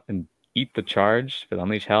come out and eat the charge for the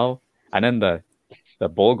Unleash Hell, and then the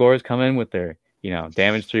Bulgors come in with their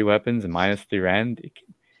damage 3 weapons and -3 Rend,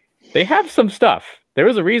 they have some stuff. There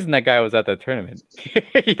was a reason that guy was at that tournament.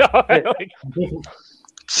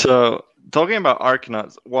 So talking about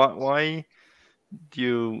Arcanauts, why do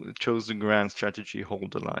you chose the grand strategy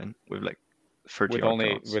hold the line with like 30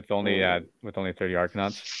 Arcanauts? With only 30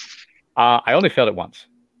 Arcanauts? I only failed it once.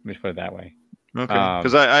 Let me just put it that way. Okay,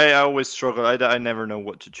 because I always struggle. I never know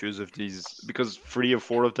what to choose of these, because 3 or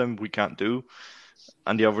 4 of them we can't do,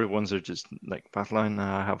 and the other ones are just like battleline.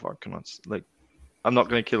 I have Arcanauts. Like, I'm not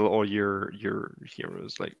gonna kill all your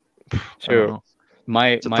heroes. Like, so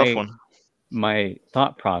it's a tough one. My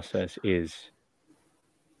thought process is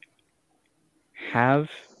have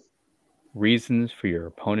reasons for your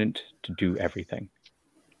opponent to do everything.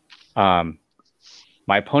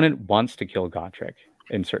 My opponent wants to kill Gotrek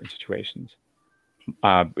in certain situations.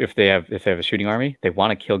 If they have a shooting army, they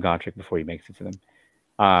want to kill Gotrek before he makes it to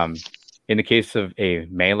them. In the case of a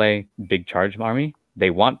melee big charge army, they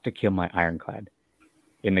want to kill my Ironclad.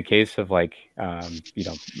 In the case of like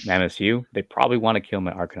MSU, they probably want to kill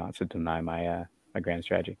my Arcanauts to deny my grand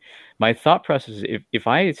strategy. My thought process is, if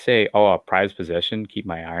I say, a prize possession, keep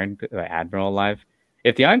my Admiral alive,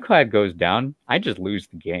 if the Ironclad goes down, I just lose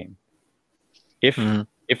the game. If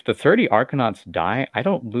the 30 Arcanauts die, I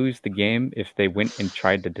don't lose the game if they went and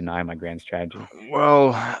tried to deny my grand strategy.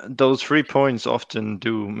 Well, those 3 points often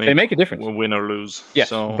do make a difference. Win or lose. Yes,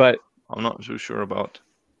 so but I'm not too sure about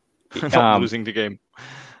not losing the game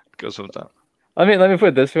because of that. Let me put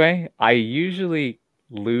it this way. I usually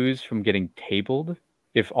lose from getting tabled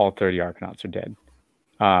if all 30 Arcanauts are dead.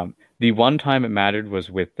 The one time it mattered was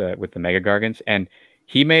with the Mega Gargants, and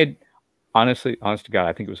he made, honest to God,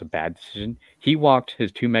 I think it was a bad decision. He walked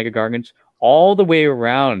his 2 Mega Gargants all the way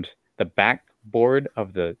around the backboard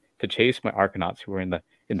to chase my Arcanauts who were in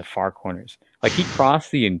the far corners. Like, he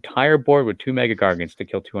crossed the entire board with 2 Mega Gargants to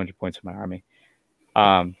kill 200 points of my army.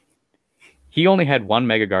 He only had 1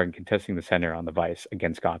 Mega Gargant contesting the center on the Vice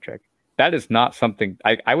against Gotrek. That is not something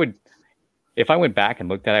I would, if I went back and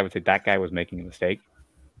looked at it, I would say that guy was making a mistake.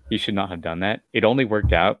 He should not have done that. It only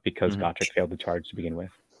worked out because Gotrek failed the charge to begin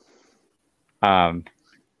with.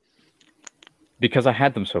 Because I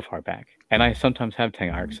had them so far back, and I sometimes have 10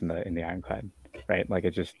 arcs in the Ironclad, right? Like,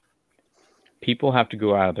 it just, people have to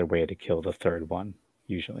go out of their way to kill the 3rd one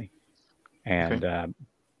usually, and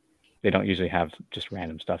they don't usually have just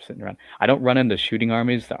random stuff sitting around. I don't run into shooting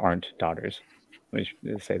armies that aren't daughters. Let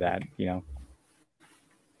me say that,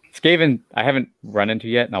 Skaven, I haven't run into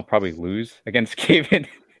yet, and I'll probably lose against Skaven.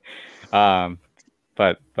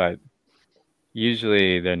 But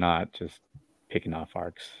usually they're not just picking off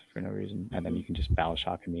arcs for no reason, and then you can just battle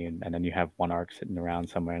shock immune, and then you have 1 arc sitting around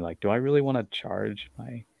somewhere, like, do I really want to charge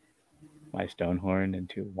my my Stonehorn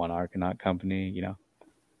into one Arcanaut company, you know.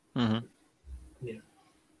 Mm-hmm. Yeah.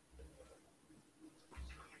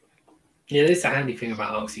 Yeah, there's a handy thing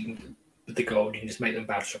about Arcs. You can, with the gold, you can just make them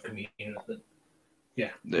Battleshock Immune.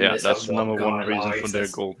 Yeah, that's the number one reason for their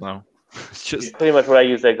gold now. It's just pretty much what I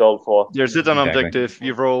use their gold for. There's it on objective,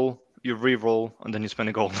 you roll, you re-roll, and then you spend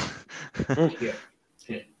a gold.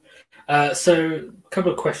 So, a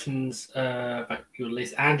couple of questions about your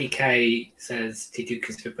list. Andy K says, did you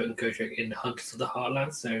consider putting Godric in Hunters of the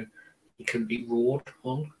Heartland so he couldn't be roared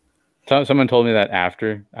on? Someone told me that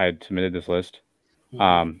after I had submitted this list.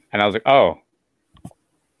 And I was like, oh,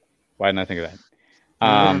 why didn't I think of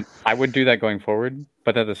that? I would do that going forward,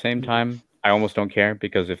 but at the same time, I almost don't care,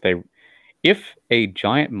 because if a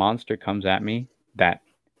giant monster comes at me that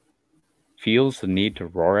feels the need to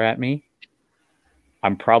roar at me,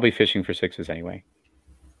 I'm probably fishing for 6s anyway.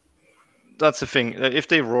 That's the thing. If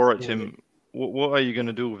they roar at him, what are you going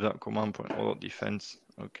to do with that command point? All out defense.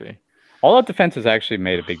 Okay. All out defense has actually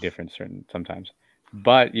made a big difference sometimes.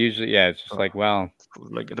 But usually, it's just like the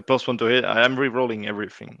 +1 to hit, I am re-rolling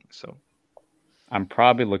everything, so I'm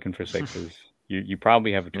probably looking for 6s. You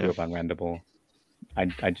probably have a 2 of unrendable. I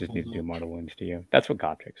just need to do mortal wounds to you. That's what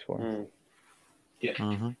Godric's for. Yeah.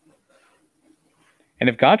 Mm-hmm. And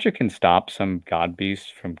if Gotrek can stop some god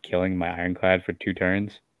beast from killing my Ironclad for 2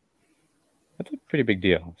 turns, that's a pretty big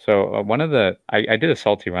deal. So I did a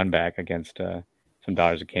salty run back against some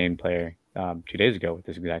Daughters of Cain player 2 days ago with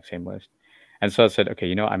this exact same list. And so I said,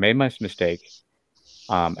 okay, I made my mistake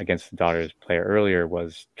against the Daughters player earlier,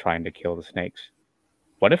 was trying to kill the snakes.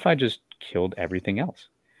 What if I just killed everything else?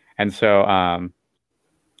 And so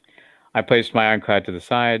I placed my Ironclad to the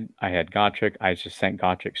side. I had Gotrek. I just sent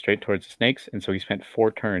Gotrek straight towards the snakes. And so he spent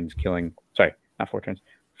 4 turns killing... Sorry, not 4 turns.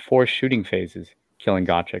 4 shooting phases killing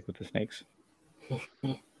Gotrek with the snakes.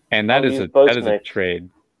 And that is a trade.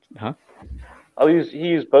 Huh? He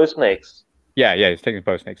used bow snakes. Yeah, he's taking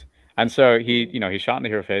bow snakes. And so he shot in the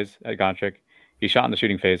hero phase at Gotrek. He shot in the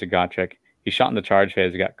shooting phase at Gotrek. He shot in the charge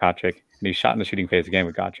phase at Gotrek. And he shot in the shooting phase again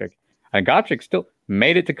with Gotrek. And Gotrek still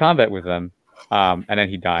made it to combat with them. And then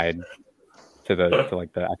he died to the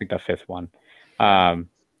I think the 5th one.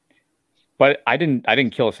 But I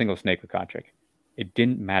didn't kill a single snake with Gotrek. It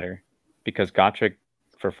didn't matter, because Gotrek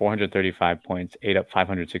for 435 points ate up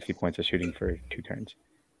 560 points of shooting for 2 turns.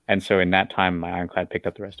 And so in that time, my Ironclad picked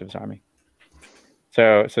up the rest of his army.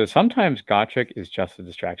 So sometimes Gotrek is just a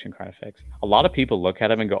distraction card effect. A lot of people look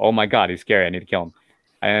at him and go, oh my god, he's scary, I need to kill him.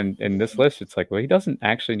 And in this list, it's like, well, he doesn't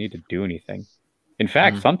actually need to do anything. In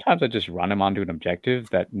fact, sometimes I just run him onto an objective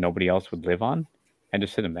that nobody else would live on and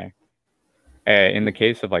just sit him there. In the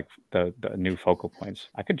case of like the new focal points,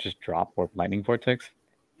 I could just drop Warp Lightning Vortex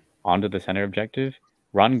onto the center objective,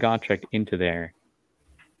 run Gotrek into there,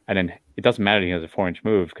 and then it doesn't matter if he has a 4-inch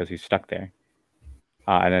move because he's stuck there.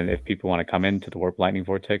 And then if people want to come into the Warp Lightning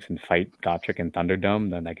Vortex and fight Gotrek and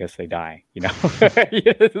Thunderdome, then I guess they die,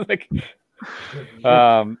 It's like,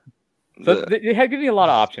 so they had given me a lot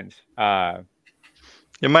of options.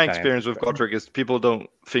 My experience with Gotrek is people don't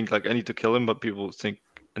think like I need to kill him, but people think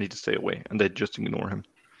I need to stay away, and they just ignore him.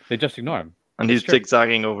 They just ignore him. And he's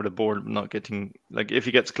zigzagging over the board, not getting... Like, if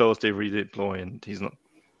he gets close, they redeploy, and he's not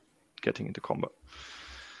getting into combat.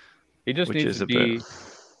 He just needs to be...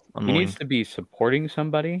 He needs to be supporting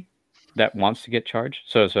somebody that wants to get charged.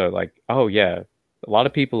 So like, oh, yeah, a lot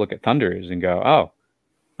of people look at Thunders and go, oh,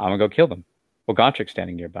 I'm going to go kill them. Well, Gotrik's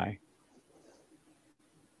standing nearby.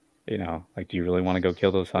 Like, do you really want to go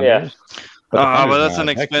kill those Thunders? Yeah. But that's an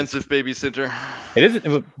expensive babysitter.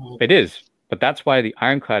 It is. But that's why the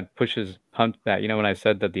Ironclad pushes hunt that. When I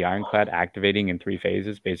said that the Ironclad activating in 3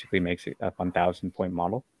 phases basically makes it a 1,000 point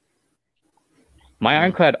model. My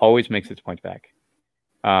Ironclad always makes its points back.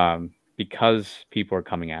 Because people are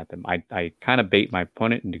coming at them. I kind of bait my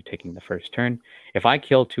opponent into taking the first turn. If I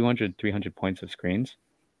kill 200, 300 points of screens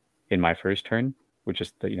in my first turn, which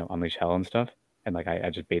is the, Unleash Hell and stuff, and like I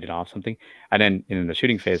just baited off something, and then in the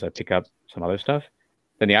shooting phase I pick up some other stuff,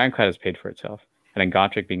 then the Ironclad has paid for itself. And then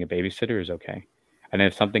Gotrek being a babysitter is okay. And then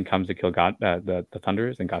if something comes to kill the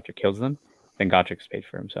Thunderers, then Gotrek kills them, then Gotrek's paid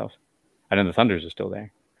for himself. And then the Thunderers are still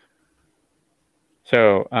there.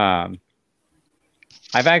 So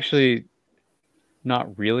I've actually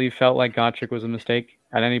not really felt like Gotrek was a mistake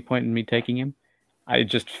at any point in me taking him. I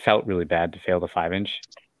just felt really bad to fail the 5-inch.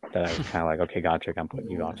 That I was kind of like, okay, Gotrek, I'm putting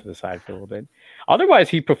you off to the side for a little bit. Otherwise,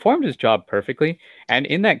 he performed his job perfectly. And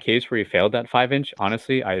in that case where he failed that 5-inch,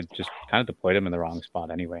 honestly, I just kind of deployed him in the wrong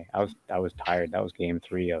spot anyway. I was tired. That was game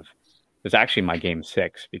 3 of... It was actually my game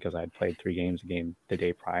 6 because I had played 3 games the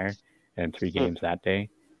day prior and 3 games that day.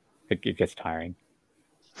 It gets tiring.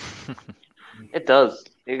 It does.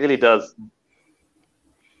 It really does.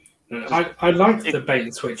 I liked the bait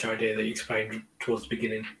and switch idea that you explained towards the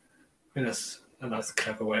beginning. I think that's a nice,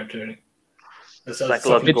 clever way of doing it.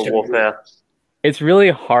 Psychological warfare. It's really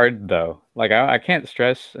hard though. Like I can't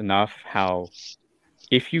stress enough how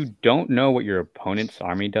if you don't know what your opponent's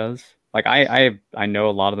army does, like I know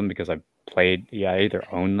a lot of them because I've played. Yeah, I either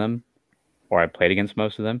own them or I played against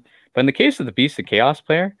most of them. But in the case of the Beast of Chaos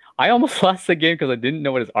player, I almost lost the game because I didn't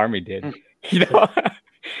know what his army did. You know.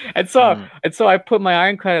 And so I put my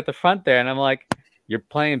Ironclad at the front there, and I'm like, "You're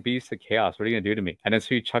playing Beast of Chaos. What are you gonna do to me?" And then so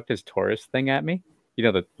he chucked his Taurus thing at me. You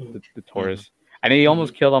know the Taurus, and he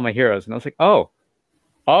almost killed all my heroes. And I was like, "Oh,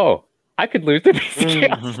 I could lose the Beast of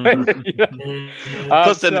Chaos." You know?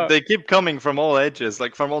 Plus, they keep coming from all edges,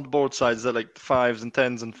 like from all both sides. They're like 5s and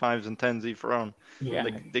 10s and 5s and 10s each round. Yeah.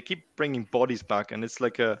 Like they keep bringing bodies back, and it's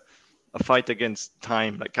like a fight against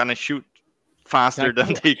time. Like, can I shoot faster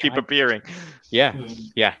than they keep appearing? Yeah.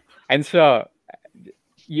 And so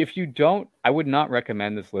if you don't, I would not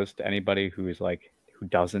recommend this list to anybody who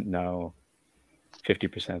doesn't know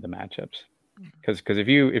 50% of the matchups. Because if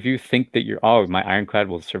you think that my Ironclad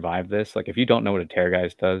will survive this, like if you don't know what a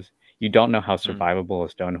Terrorgeist does, you don't know how survivable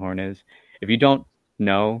a Stonehorn is, if you don't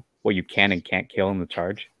know what you can and can't kill in the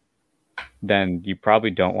charge, then you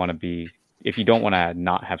probably don't want to be, if you don't want to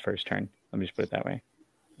not have first turn, let me just put it that way.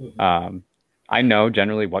 I know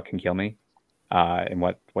generally what can kill me and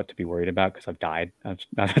what to be worried about because I've died.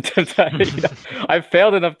 I've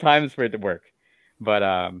failed enough times for it to work.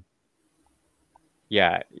 But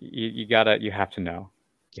yeah, you have to know.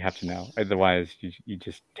 You have to know. Otherwise, you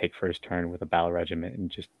just take first turn with a battle regiment and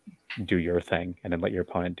just do your thing and then let your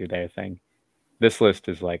opponent do their thing. This list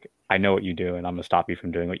is like, I know what you do, and I'm going to stop you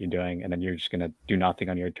from doing what you're doing, and then you're just going to do nothing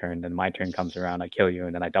on your turn. Then my turn comes around, I kill you,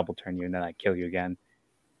 and then I double turn you, and then I kill you again,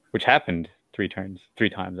 which happened 3 times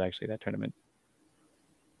actually, that tournament.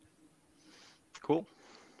 Cool.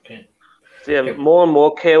 Okay. So yeah, more and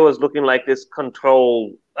more KO is looking like this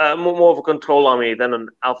control, more of a control army than an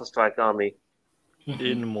Alpha Strike army.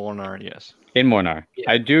 In Mornar, yes. In Mornar. Yeah.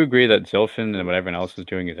 I do agree that Zilfin and what everyone else is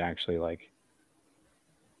doing is actually like,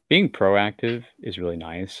 being proactive is really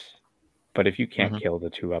nice, but if you can't kill the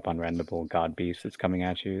 2-up unrendable God Beast that's coming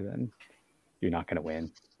at you, then you're not going to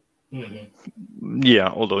win. Yeah,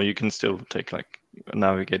 although you can still take like a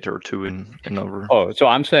Navigator or 2 in over. Oh, so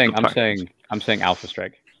I'm saying Alpha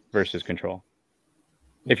Strike versus Control.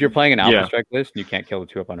 If you're playing an Alpha Strike list and you can't kill the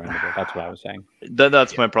 2-up unrendable, that's what I was saying.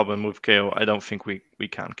 That's my problem with KO. I don't think we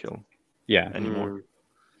can kill. Anymore.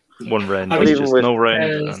 One rend, just no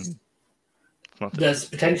rend. There's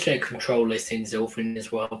potentially a control list in Zilfin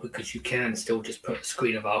as well, because you can still just put a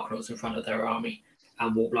screen of Arkanauts in front of their army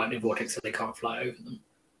and warp Lightning Vortex so they can't fly over them.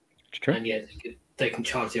 It's true. And yeah, they can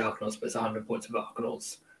charge the Arkanauts, but it's 100 points of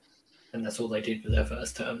Arkanauts, and that's all they did for their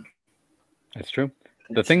first turn. That's true.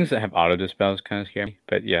 The things that have auto dispels kind of scare me,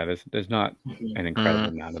 but yeah, there's not an incredible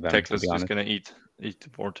amount of them. Teclis is going to eat the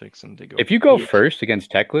Vortex, and they go. If you go first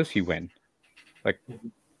against Teclis, you win. Like,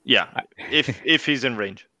 yeah, if he's in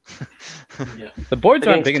range. The boards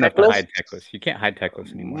aren't big enough to hide Teclis. You can't hide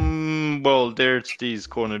Teclis anymore. Well, there's these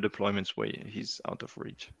corner deployments where he's out of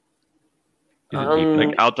reach.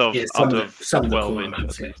 Like out of 12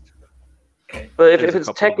 inches at least. Okay. But if it's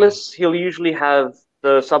Teclis, he'll usually have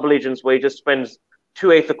the sub-allegiance where he just spends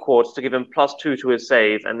 2 Aether Quartz to give him +2 to his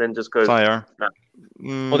save, and then just goes fire.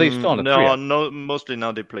 Well, they still on a 3-up. No. Mostly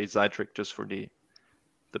now they play Zytric just for the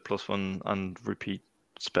 +1 and repeat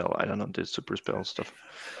spell. I don't know, the super spell stuff.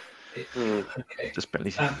 Okay. Just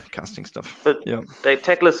barely casting stuff. But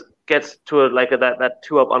Teclis gets to that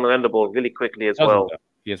 2-up unrendable really quickly as well.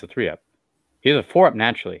 He has a 3-up. He has a 4-up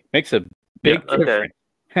naturally. Makes a big difference.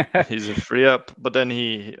 He's a 3-up, but then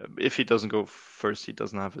if he doesn't go first, he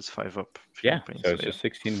doesn't have his 5-up. Yeah, so it's just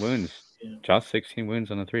 16 wounds. Yeah. Just 16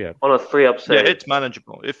 wounds on a 3-up. On a 3-up save. Yeah, it's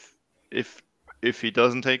manageable. If he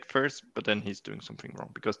doesn't take first, but then he's doing something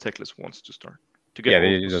wrong because Teclis wants to start to get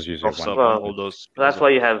he does use all those. That's why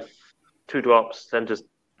you have 2 drops, then just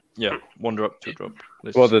 1 drop, 2 drop.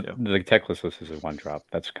 Well, the Teclis list is a 1 drop.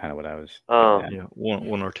 That's kind of what I was. Yeah,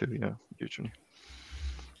 one or 2. Yeah, usually.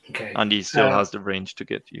 Okay. And he still has the range to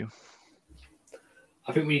get you.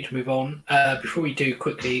 I think we need to move on. Before we do,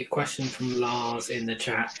 quickly, a question from Lars in the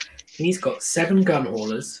chat. He's got 7 gun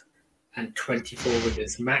haulers and 24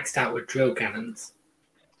 riggers, maxed out with drill cannons.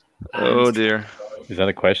 Oh dear. Is that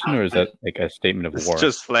a question or is that like a statement of war? It's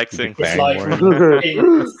just flexing. It's like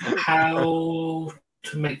how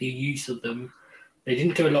to make the use of them. They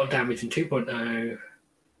didn't do a lot of damage in 2.0.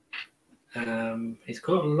 He's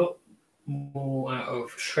got a lot more out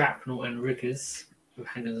of shrapnel and riggers with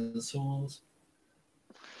hangers and saws.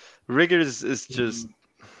 Riggers is just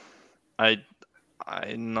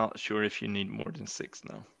I'm not sure if you need more than 6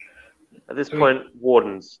 now. At this point,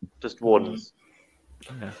 wardens, just wardens.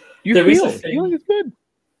 Yeah. Healing is good.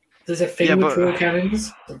 There's a thing with drill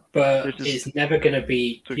cannons, but it's never going to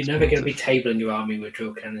be. You're never going to be tabling your army with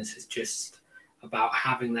drill cannons. It's just about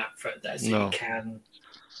having that threat there, so you can.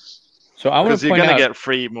 So I want to point out, because you're going to get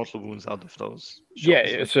 3 mortal wounds out of those.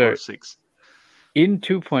 Yeah, so 6. In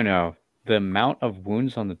 2.0, the amount of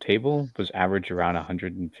wounds on the table was average around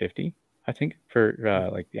 150, I think, for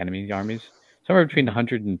like the enemy armies. Somewhere between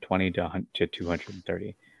 120 to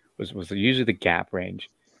 230 was usually the gap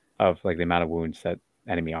range of like the amount of wounds that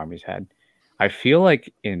enemy armies had. I feel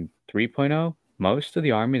like in 3.0, most of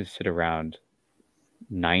the armies sit around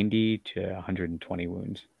 90 to 120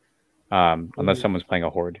 wounds, unless someone's playing a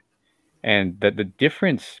horde. And the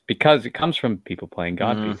difference, because it comes from people playing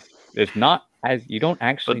God Beasts, it's not as you don't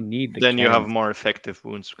actually need the. Then you have more effective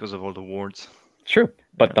wounds because of all the wards. True,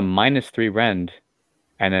 but the -3 rend,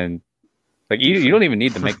 and then like you don't even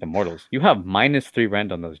need to make the mortals. You have -3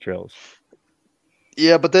 rend on those drills.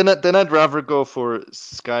 Yeah, but then I'd rather go for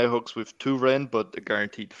skyhooks with 2 rend, but a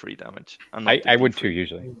guaranteed 3 damage. I would too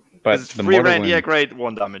usually, but the 3 mortal rend, wound, yeah, great,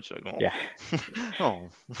 1 damage. Yeah. Oh.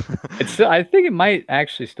 It's still, I think it might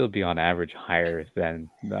actually still be on average higher than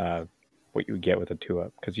what you would get with a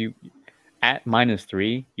 2-up, because you at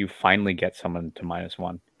 -3 you finally get someone to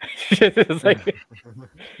 -1. It's like,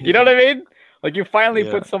 you know what I mean? Like you finally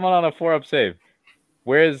put someone on a 4-up save.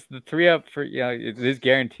 Whereas the 3-up for it is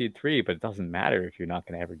guaranteed 3, but it doesn't matter if you're not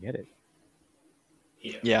going to ever get it.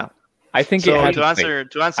 Yeah. I think so. It to answer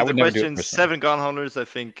the question, 7 gunhunters, I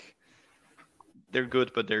think they're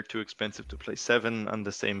good, but they're too expensive to play 7, and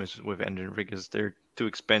the same as with Endrin Riggers, they're too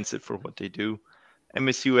expensive for what they do.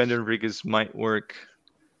 MSU Endrin Riggers might work,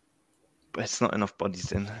 but it's not enough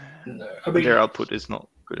bodies in. No, I mean, their output is not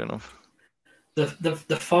good enough.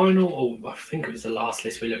 The final, or I think it was the last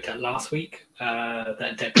list we looked at last week,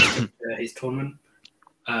 that Deck his tournament.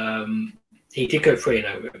 He did go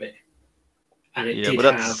 3-0 with it, and it did but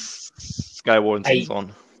have Skywardens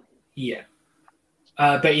on. Yeah,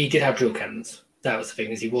 but he did have drill cannons. That was the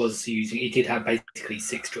thing, is he did have basically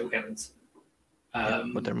 6 drill cannons.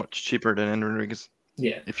 But they're much cheaper than Endrin Riggers.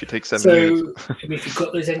 Yeah, if you take 7 units. So if you've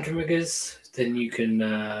got those Endrin Riggers, then you can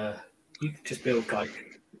just build like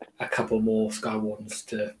a couple more Skywardens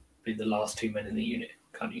to be the last 2 men in the unit,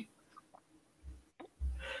 can't you?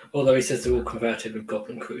 Although he says they're all converted with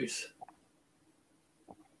Goblin crews.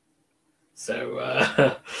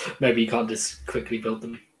 So maybe you can't just quickly build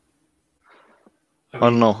them. I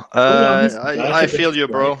don't know. I feel you,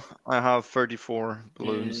 bro. I have 34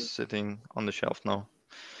 balloons sitting on the shelf now.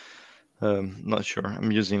 Not sure.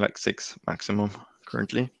 I'm using like 6 maximum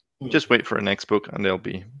currently. Just wait for the next book and they'll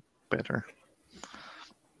be better.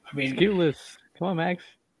 I mean, SKU-less. Come on, Max.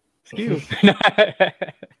 SKU.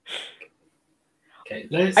 Okay,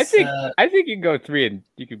 I think you can go 3 and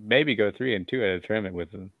you could maybe go 3 and 2 at a tournament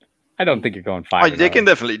with them. I don't think you're going 5. They can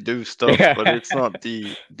definitely do stuff, but it's not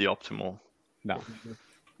the optimal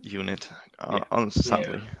unit.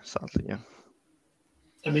 Sadly, yeah.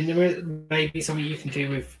 I mean, there may be something you can do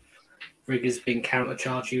with Riggers being counter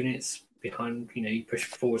charge units behind. You push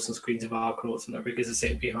forward some screens of Arkanauts and the Riggers are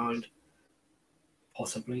sitting behind.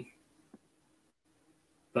 Possibly.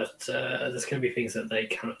 But there's going to be things that they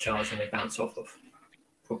cannot charge and they bounce off of.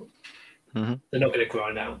 Probably. Mm-hmm. They're not going to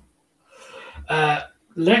grind out.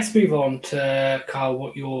 Let's move on to, Carl,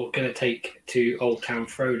 what you're going to take to Old Town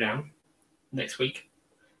Throwdown next week.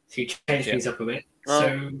 So you change things up a bit.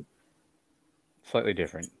 So slightly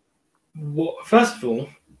different. First of all,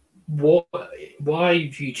 why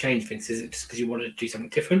do you change things? Is it just because you want to do something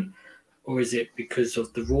different? Or is it because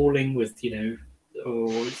of the ruling with,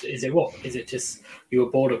 or is it what? Is it just you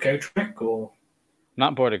were bored of Gotrek, or?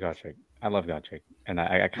 Not bored of Gotrek. I love Gotrek. And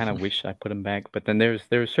I kind of wish I put him back. But then there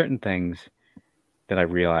were certain things that I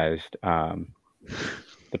realized.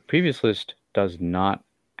 The previous list does not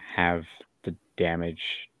have the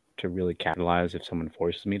damage to really capitalize if someone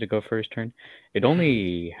forces me to go first turn. It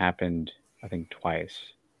only happened, I think, twice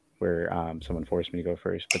where someone forced me to go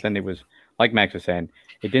first. But then it was, like Max was saying,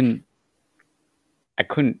 I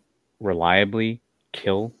couldn't reliably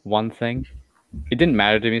kill one thing. It didn't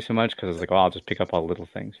matter to me so much because I was like, I'll just pick up all the little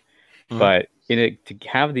things. Mm-hmm. But to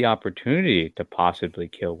have the opportunity to possibly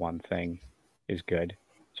kill one thing is good.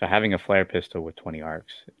 So having a flare pistol with 20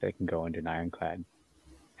 arcs that can go into an ironclad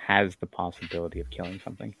has the possibility of killing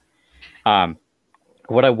something.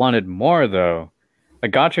 What I wanted more, though,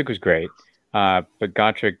 like Gotrek was great, but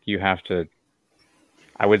Gotrek,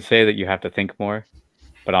 I would say that you have to think more.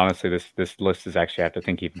 But honestly, this list is actually I have to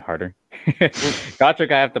think even harder.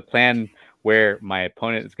 Gotrek, I have to plan where my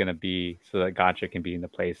opponent is going to be so that Gotrek can be in the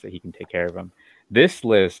place that he can take care of him. This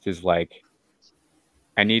list is like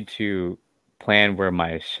I need to plan where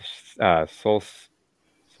my soul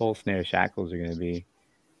snare shackles are going to be.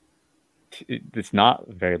 It's not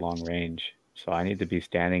very long range, so I need to be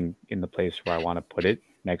standing in the place where I want to put it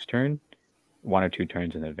next turn, 1 or 2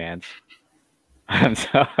 turns in advance.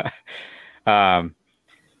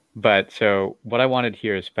 But so what I wanted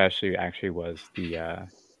here especially actually was the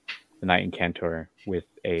Knight Incantor with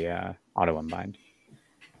a auto unbind.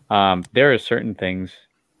 There are certain things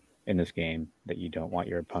in this game that you don't want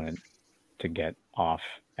your opponent to get off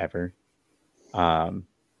ever.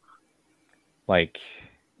 Like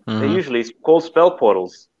they're usually called spell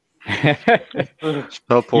portals.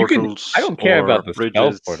 Spell portals. I don't care about the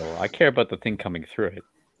bridges. spell portal. I care about the thing coming through it.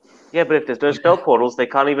 Yeah, but if there's no spell portals, they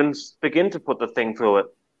can't even begin to put the thing through it.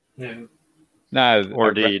 No.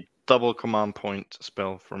 Or the double command point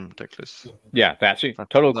spell from Deckless. Yeah, that's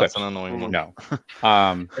total That's clips. an annoying one. No.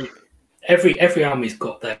 Every army's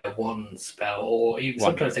got their one spell, or even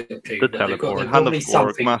sometimes they've got 2. The but teleport, they've Hand of normally Quark,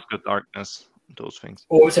 something, Mask of Darkness, those things.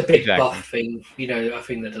 or it's a big Exactly. buff thing. You know, a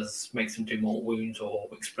thing that makes them do more wounds or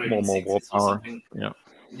exploding More sixes or willpower. something. Yeah.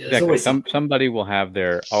 Exactly. Somebody will have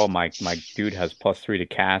their my dude has +3 to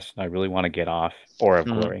cast, and I really want to get off Aura of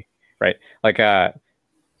Glory, right? Like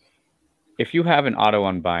if you have an auto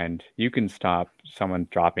unbind, you can stop someone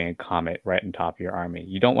dropping a comet right on top of your army.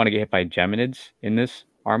 You don't want to get hit by Geminids in this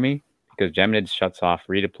army because Geminids shuts off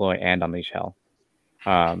redeploy and unleash hell.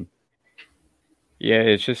 Yeah,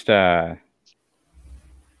 it's just having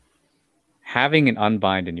an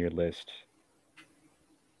unbind in your list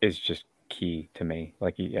is just key to me.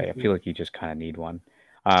 Like I feel like you just kind of need one.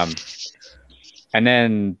 And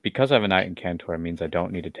then because I have a Knight Incantor, it means I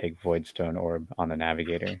don't need to take Voidstone Orb on the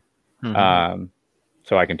Navigator.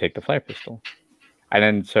 So I can take the Flare Pistol. And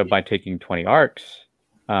then so by taking 20 arcs,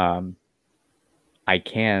 I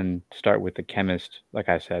can start with the Chemist. Like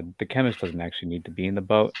I said, the Chemist doesn't actually need to be in the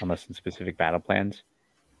boat unless in specific battle plans.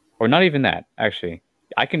 Or not even that, actually.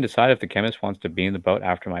 I can decide if the Chemist wants to be in the boat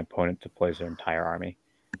after my opponent deploys their entire army.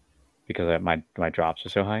 Because my drops are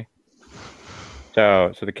so high.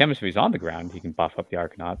 So the Chemist, if he's on the ground, he can buff up the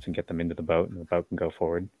Arcanauts and get them into the boat, and the boat can go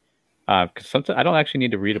forward. Because sometimes I don't actually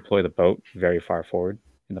need to redeploy the boat very far forward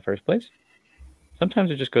in the first place.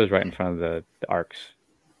 Sometimes it just goes right in front of the arcs,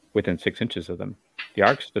 within 6 inches of them. The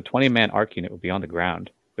arcs, the 20-man arc unit will be on the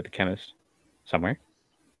ground with the Chemist somewhere.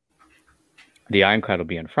 The Ironclad will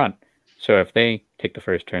be in front. So if they take the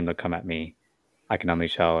first turn, they'll come at me. I can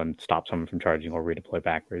unleash hell and stop someone from charging or redeploy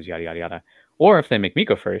backwards, yada, yada, yada. Or if they make me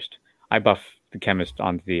go first, I buff the Chemist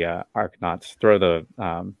onto the Arcanauts, throw the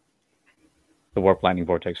Warp Lightning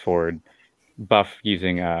Vortex forward, buff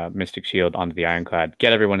using Mystic Shield onto the Ironclad,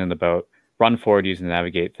 get everyone in the boat, run forward using the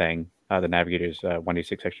Navigate thing. The Navigator's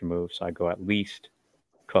 1d6 extra move, so I go at least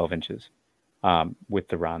 12 inches with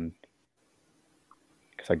the run.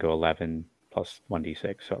 Because I go 11 plus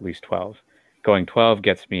 1d6, so at least 12. Going 12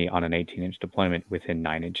 gets me on an 18-inch deployment within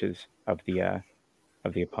 9 inches of the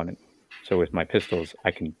opponent. So with my pistols,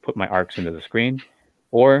 I can put my arcs into the screen,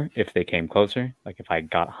 or if they came closer, like if I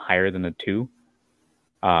got higher than the 2,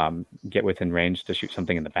 get within range to shoot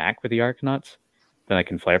something in the back with the Arcanauts, then I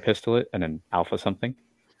can flare pistol it and then alpha something.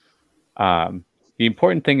 The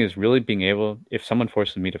important thing is really being able, if someone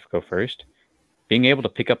forces me to go first, being able to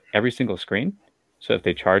pick up every single screen. So if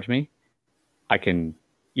they charge me, I can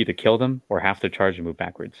either kill them or have to charge and move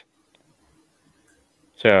backwards.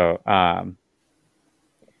 So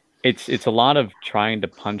it's a lot of trying to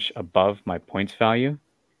punch above my points value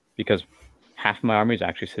because half of my army is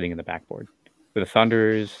actually sitting in the backboard. With the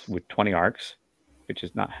Thunderers with 20 arcs, which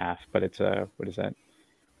is not half, but it's what is that?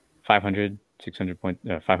 500, 600 points,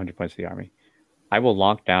 500 points of the army. I will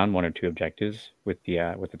lock down 1 or 2 objectives with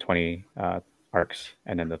the 20 arcs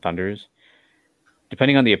and then the Thunderers.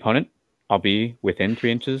 Depending on the opponent, I'll be within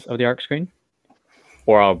 3 inches of the arc screen,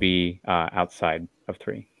 or I'll be outside of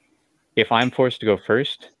 3. If I'm forced to go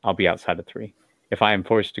first, I'll be outside of 3. If I am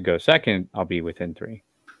forced to go second, I'll be within 3,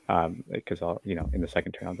 because I'll, in the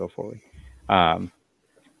second turn I'll go forward.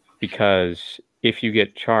 Because if you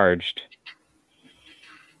get charged,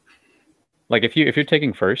 like if you're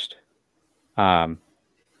taking first, sorry,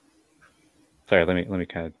 let me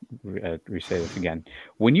kind of re-say this again.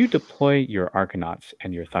 When you deploy your Arcanauts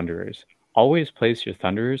and your Thunderers, always place your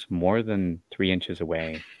Thunderers more than 3 inches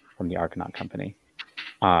away from the Arcanaut company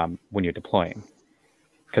when you're deploying.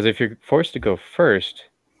 Because if you're forced to go first,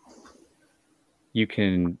 you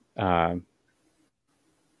can...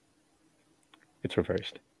 it's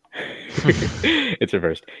reversed. It's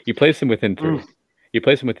reversed. You place them within 3. You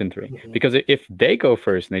place them within 3 because if they go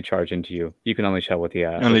first and they charge into you, you can unleash hell with the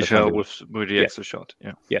with the extra shot.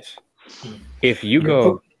 Yeah. Yes. If you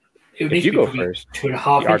go first,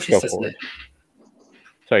 2.5 inches. Doesn't it?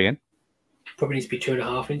 Sorry again. Probably needs to be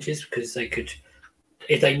 2.5 inches because they could,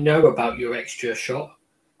 if they know about your extra shot,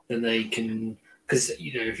 then they can. Because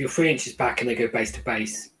if you're 3 inches back and they go base to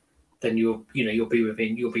base, then you'll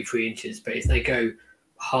be 3 inches. But if they go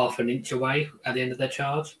half an inch away at the end of their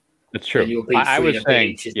charge. That's true. I was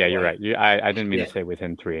saying, yeah, you're right. I didn't mean to say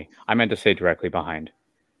within 3. I meant to say directly behind.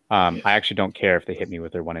 I actually don't care if they hit me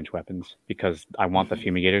with their 1-inch weapons because I want the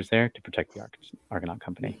fumigators there to protect the Argonaut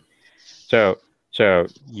Company. So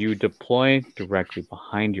you deploy directly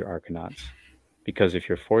behind your Argonauts because if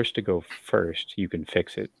you're forced to go first, you can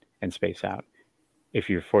fix it and space out. If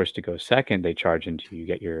you're forced to go second, they charge into you,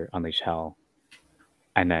 get your Unleash Hell,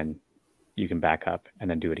 and then you can back up and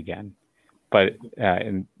then do it again. But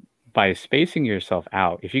by spacing yourself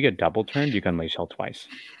out, if you get double turned, you can Unleash Hell twice.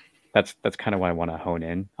 That's kind of what I want to hone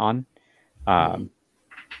in on. And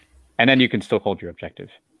then you can still hold your objective.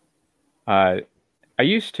 I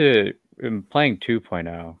used to, in playing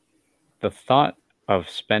 2.0, the thought of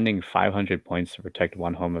spending 500 points to protect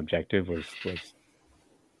one home objective was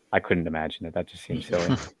I couldn't imagine it. That just seems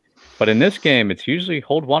silly. But in this game, it's usually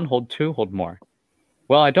hold 1, hold 2, hold more.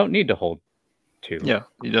 Well, I don't need to hold 2. Yeah,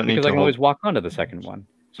 you don't need to because I can always walk onto the second one.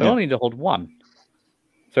 So I only need to hold 1.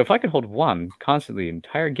 So if I can hold 1 constantly the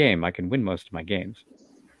entire game, I can win most of my games.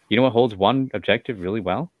 You know what holds 1 objective really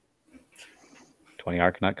well? 20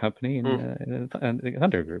 Argonaut Company and the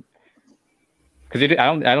Thunder Group. Because I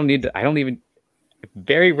don't even.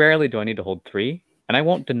 Very rarely do I need to hold 3, and I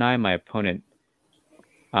won't deny my opponent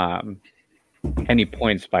any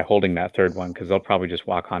points by holding that third one because they'll probably just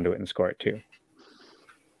walk onto it and score it too.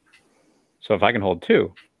 So if I can hold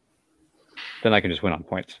 2, then I can just win on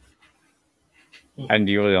points. And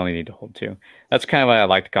you really only need to hold 2. That's kind of why I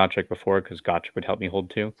liked Gotrek before, because Gotrek would help me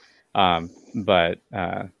hold 2. But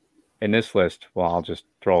in this list, well, I'll just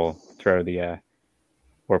throw the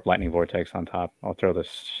Warp Lightning Vortex on top. I'll throw the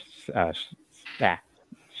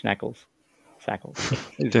Schnackles. Snackles.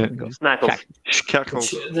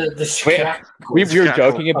 We were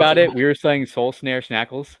joking about it. We were saying Soul Snare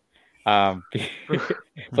Schnackles. So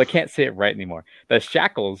I can't say it right anymore. The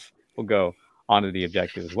Shackles will go onto the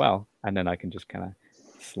objective as well, and then I can just kind of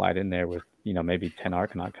slide in there with maybe 10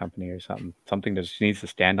 Argonaut Company or something that just needs to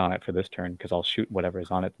stand on it for this turn because I'll shoot whatever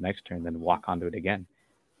is on it the next turn, then walk onto it again.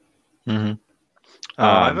 Mm-hmm.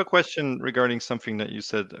 I have a question regarding something that you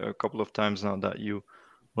said a couple of times now, that you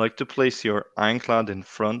like to place your Ironclad in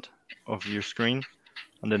front of your screen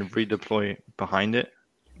and then redeploy behind it.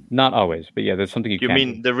 Not always, but yeah, there's something you can do. You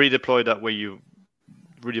mean the redeploy that way you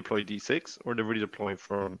redeploy D6 or the redeploy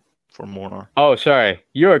for Mornar? Oh, sorry.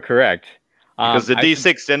 You are correct. Because the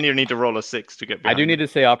D6, then you need to roll a 6 to get behind. I do need to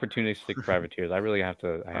say opportunistic privateers. I really have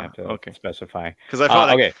to specify. Because I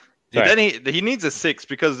thought then he needs a 6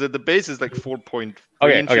 because the base is like 4.3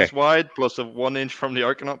 inches wide plus a 1 inch from the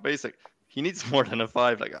Argonaut base. Like, he needs more than a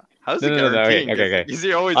 5. Like, how's he guaranteeing? Okay. Is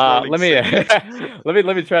he always rolling 6?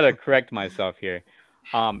 let me try to correct myself here.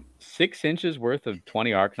 6 inches worth of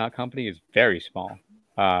 20 Argonaut Company is very small.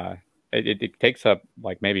 It takes up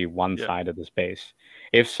like maybe one side of the space.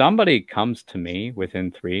 If somebody comes to me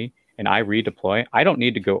within 3 and I redeploy, I don't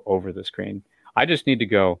need to go over the screen. I just need to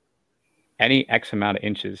go any X amount of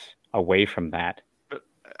inches away from that. But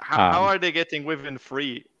how are they getting within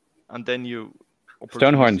 3 and then you...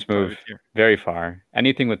 Stonehorns move very far.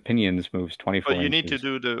 Anything with pinions moves 24 But you need to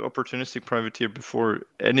do the opportunistic privateer before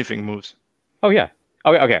anything moves. Oh, yeah.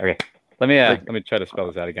 Okay. Let me try to spell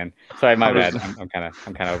this out again. Sorry, my bad. I'm kind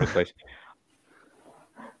of over the place.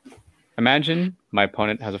 Imagine my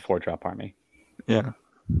opponent has a 4-drop army. Yeah.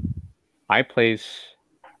 I place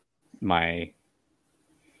my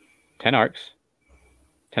 10 arcs,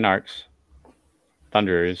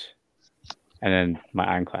 Thunderers, and then my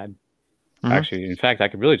Ironclad. Mm-hmm. Actually, in fact, I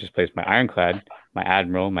could really just place my Ironclad, my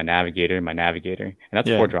Admiral, my Navigator, and that's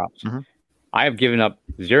 4 drops. Mm-hmm. I have given up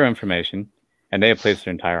 0 information, and they have placed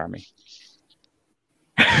their entire army.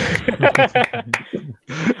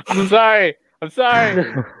 I'm sorry.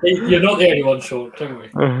 You're not the only one, Sean. Don't worry.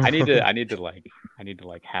 I need to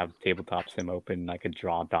have tabletop sim open. And I could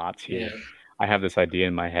draw dots here. Yeah. I have this idea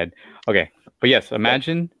in my head. Okay, but yes,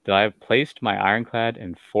 imagine that I have placed my Ironclad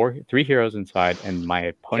and 3 heroes inside, and my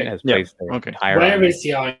opponent has placed their entire army. Where is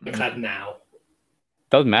the Ironclad now?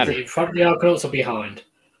 Doesn't matter. Is it in front of the Argonauts or behind?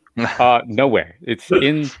 Nowhere. It's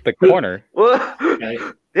in the corner. Okay.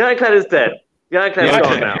 The Ironclad is dead. The Ironclad is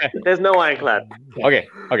gone now. There's no Ironclad. Okay.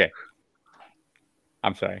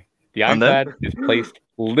 I'm sorry. The Ironclad is placed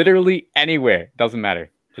literally anywhere. Doesn't matter.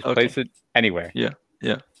 Just place it anywhere. Yeah.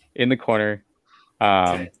 In the corner.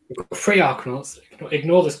 Okay. We've got 3 Arcanauts.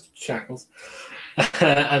 Ignore the shackles.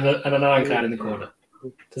 and an Ironclad in the corner.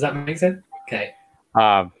 Does that make sense? Okay.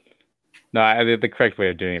 No, the correct way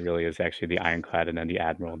of doing it really is actually the Ironclad and then the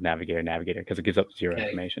Admiral, Navigator, because it gives up 0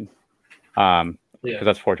 information. Because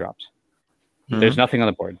that's 4 drops. There's nothing on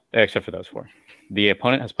the board except for those 4. The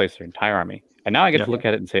opponent has placed their entire army. And now I get to look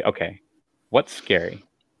at it and say, okay, what's scary?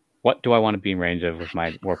 What do I want to be in range of with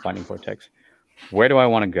my Warp Lightning Vortex? Where do I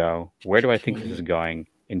want to go? Where do I think this is going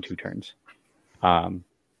in 2 turns?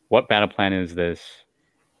 What battle plan is this?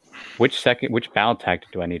 Which battle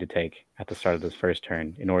tactic do I need to take at the start of this first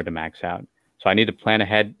turn in order to max out? So I need to plan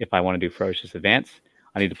ahead if I want to do Ferocious Advance.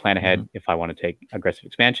 I need to plan ahead if I want to take Aggressive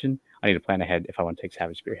Expansion. I need to plan ahead if I want to take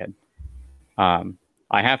Savage Spearhead.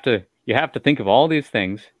 You have to think of all these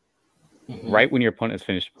things right when your opponent has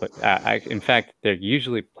finished. In fact, they're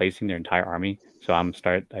usually placing their entire army. So I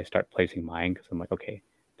start placing mine because I'm like, okay,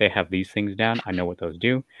 they have these things down. I know what those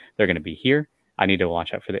do. They're going to be here. I need to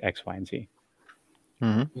watch out for the X, Y, and Z.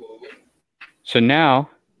 So now,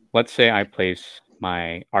 let's say I place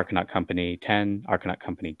my Arcanaut Company 10, Arcanaut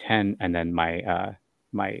Company 10, and then my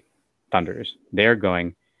my Thunderers. They're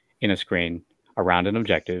going in a screen around an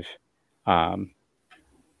objective,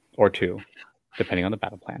 or 2, depending on the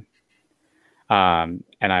battle plan.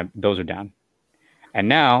 And those are down. And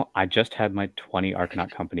now I just had my 20 Arcanaut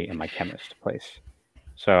Company and my Chemist place.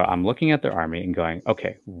 So I'm looking at their army and going,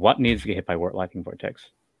 okay, what needs to get hit by Warp Lightning Vortex,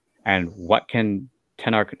 and what can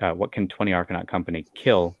 20 Arcanaut Company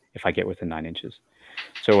kill if I get within 9 inches?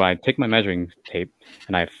 So I take my measuring tape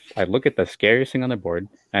and I look at the scariest thing on the board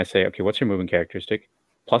and I say, okay, what's your movement characteristic?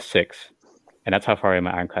 +6, and that's how far away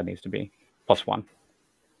my Ironclad needs to be. +1.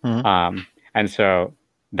 And so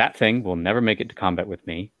that thing will never make it to combat with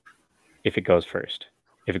me if it goes first.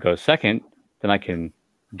 If it goes second, then I can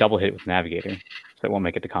double hit with Navigator, so it won't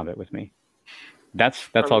make it to combat with me. That's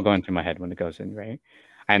all going through my head when it goes in, right?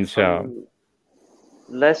 And so,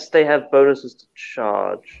 lest they have bonuses to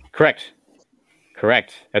charge. Correct.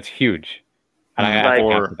 That's huge. And I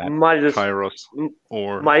or Kairos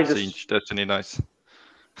or Siege Destiny Dice.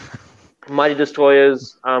 Mighty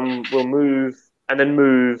Destroyers will move and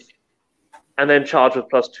then charge with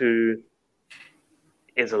 +2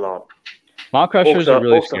 is a lot. Maw Crushers are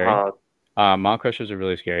really scary. Maw Crushers are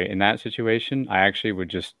really scary. In that situation, I actually would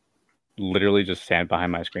just literally just stand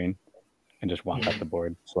behind my screen and just walk up the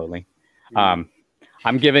board slowly.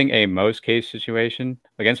 I'm giving a most case situation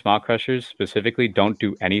against Maw Crushers specifically. Don't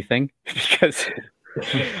do anything because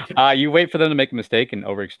you wait for them to make a mistake and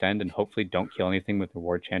overextend, and hopefully don't kill anything with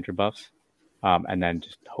reward chanter buffs, and then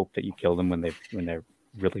just hope that you kill them when they're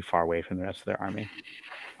really far away from the rest of their army.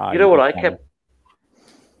 You know what I kept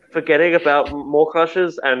forgetting about Maw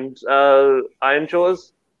Crushers and Iron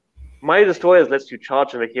Jaws? Mighty Destroyers lets you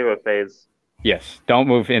charge in the hero phase. Yes, don't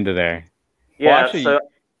move into there. Yeah, well,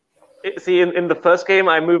 actually, in the first game,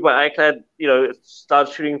 I moved my Ironclad,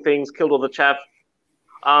 started shooting things, killed all the chaff.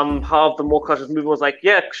 Half the Maw Crushers movement was like,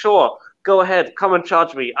 yeah, sure, go ahead, come and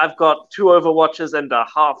charge me. I've got 2 Overwatches and a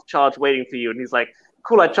half charge waiting for you. And he's like,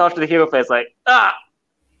 cool, I charged to the hero phase. Like,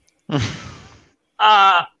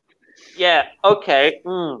 yeah, okay.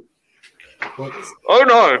 Oh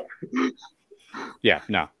no. Yeah,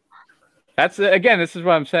 no. That's again. This is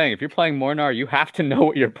what I'm saying. If you're playing Mornar, you have to know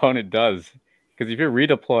what your opponent does. Because if you're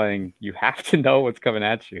redeploying, you have to know what's coming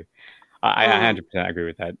at you. I 100% agree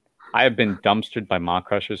with that. I have been dumpstered by Maw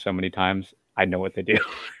Crushers so many times. I know what they do.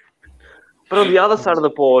 But on the other side of the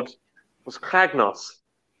board was Kragnos.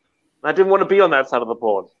 I didn't want to be on that side of the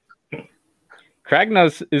board.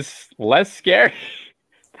 Kragnos is less scary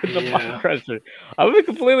than the Maw Crusher. I'm being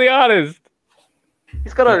completely honest.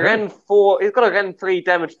 He's got a Ren 4. He's got a Ren 3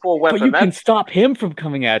 damage 4 weapon. But you can stop him from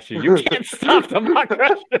coming at you. You can't stop the Maw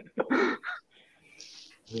Crusher.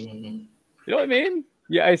 You know what I mean?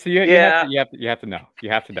 Yeah. So you have to know. You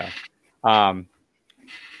have to know.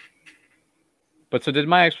 But so did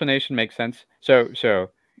my explanation make sense? So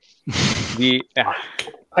the.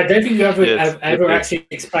 I don't think you ever actually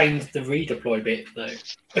explained the redeploy bit though.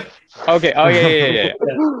 Okay. Oh yeah.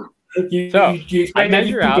 You explained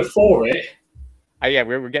everything before it.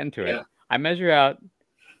 We're getting to it. Yeah. I measure out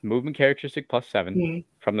movement characteristic +7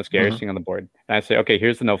 from the scariest thing on the board, and I say, okay,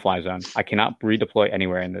 here's the no-fly zone. I cannot redeploy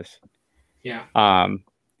anywhere in this. Yeah.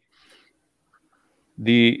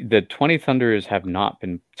 The 20 Thunderers have not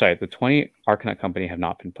been. Sorry, the 20 Arcanaut Company have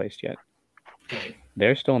not been placed yet. Okay.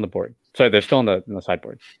 They're still on the board. Sorry, they're still on the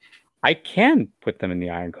sideboard. I can put them in the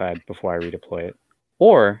Ironclad before I redeploy it,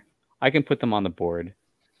 or I can put them on the board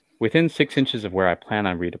within 6 inches of where I plan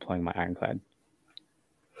on redeploying my Ironclad.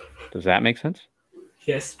 Does that make sense?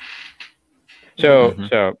 Yes. So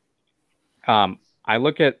I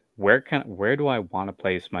look at where do I want to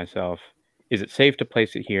place myself? Is it safe to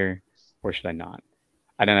place it here, or should I not?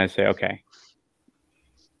 And then I say, okay,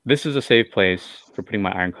 this is a safe place for putting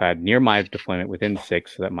my Ironclad near my deployment within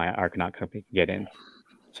 6 so that my Arcanaut company can get in.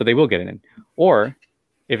 So they will get in. Or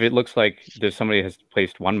if it looks like there's somebody has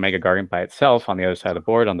placed one Mega Gargant by itself on the other side of the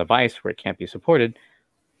board on the Vice where it can't be supported,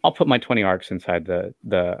 I'll put my 20 arcs inside the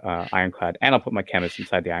Ironclad, and I'll put my Chemist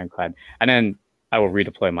inside the Ironclad, and then I will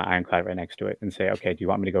redeploy my Ironclad right next to it and say, okay, do you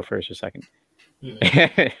want me to go first or second?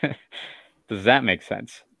 Mm-hmm. Does that make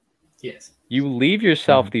sense? Yes. You leave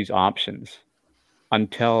yourself these options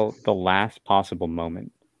until the last possible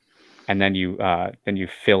moment, and then you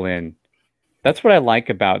fill in. That's what I like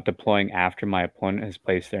about deploying after my opponent has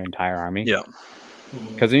placed their entire army. Yeah.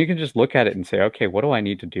 Because then you can just look at it and say, okay, what do I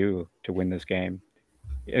need to do to win this game?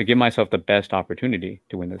 Give myself the best opportunity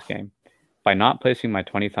to win this game. By not placing my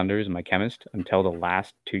 20 Thunders and my Chemist until the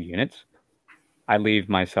last 2 units, I leave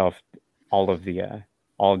myself all of the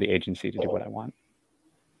agency to do what I want.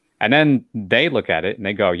 And then they look at it and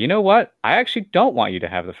they go, you know what? I actually don't want you to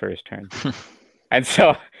have the first turn. And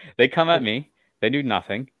so they come at me, they do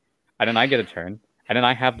nothing, and then I get a turn, and then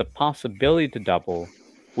I have the possibility to double,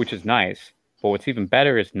 which is nice. But what's even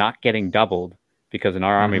better is not getting doubled, because in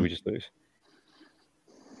our army we just lose.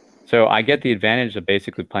 So I get the advantage of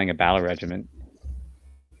basically playing a battle regiment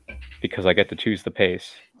because I get to choose the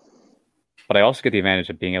pace. But I also get the advantage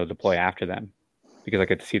of being able to deploy after them because I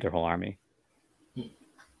get to see their whole army.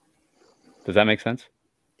 Does that make sense?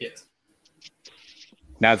 Yes.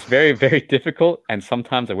 Now, it's very, very difficult, and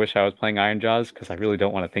sometimes I wish I was playing Iron Jaws because I really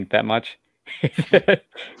don't want to think that much. It's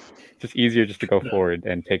just easier just to go forward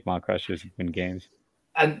and take Maw Crushers and win games.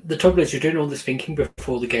 And the trouble is, you're doing all this thinking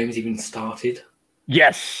before the game's even started.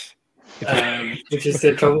 Yes! Which is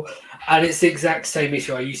the trouble. And it's the exact same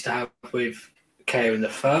issue I used to have with KO in the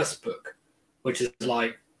first book, which is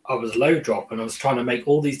like, I was low drop and I was trying to make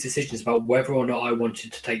all these decisions about whether or not I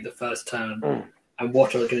wanted to take the first turn and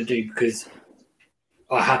what I was going to do, because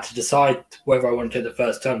I had to decide whether I wanted to take the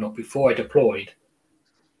first turn or not before I deployed,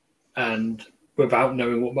 and without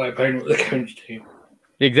knowing what my opponent was going to do.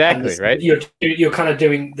 Exactly, right? You're kind of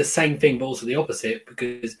doing the same thing, but also the opposite,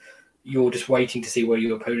 because you're just waiting to see where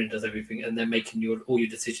your opponent does everything and then making all your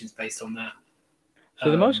decisions based on that.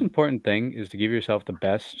 So the most important thing is to give yourself the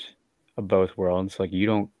best of both worlds. Like, you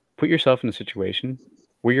don't put yourself in a situation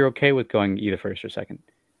where you're okay with going either first or second.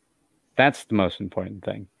 That's the most important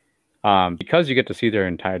thing. Because you get to see their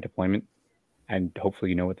entire deployment and hopefully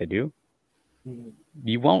you know what they do,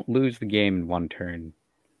 you won't lose the game in one turn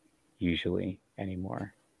usually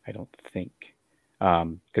anymore, I don't think,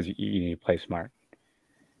 because you need to play smart.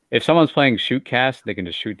 If someone's playing shoot cast, they can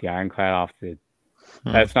just shoot the Ironclad off the...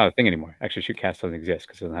 That's not a thing anymore. Actually, shoot cast doesn't exist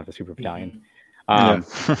because it doesn't have the super battalion.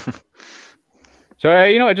 So,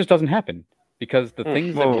 it just doesn't happen. Because the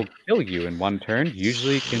things that will kill you in one turn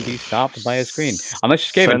usually can be stopped by a screen.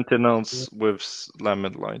 Unless you Skaven. Sentinels with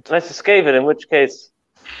Lambent Light. Unless you Skaven, in which case...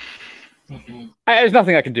 There's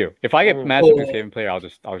nothing I can do. If I get matched with a Skaven player, I'll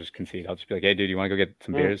just concede. I'll just be like, hey, dude, you want to go get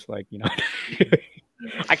some beers? Like,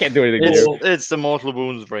 I can't do anything. It's the Mortal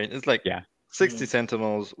Wounds brain. It's like 60 Mm-hmm.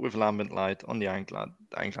 Sentinels with Lambent Light on the Ironclad.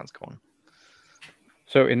 The Ironclad's gone.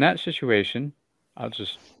 So in that situation, I'll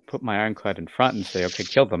just put my Ironclad in front and say, okay,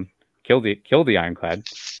 kill them. Kill the Ironclad.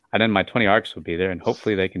 And then my 20 arcs will be there, and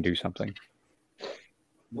hopefully they can do something.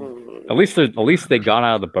 At least they got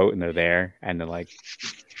out of the boat and they're there, and they're like,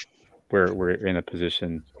 we're in a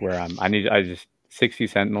position where I just 60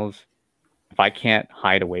 Sentinels. If I can't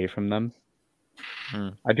hide away from them,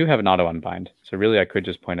 I do have an auto unbind, so really I could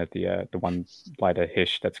just point at the one by the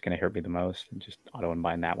Hish that's going to hurt me the most and just auto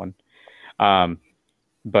unbind that one.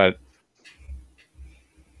 But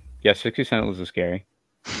yeah, 60 Sentinels is scary.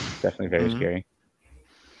 Definitely very scary.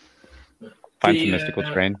 Find some mystical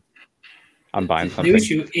strain. Unbind something. The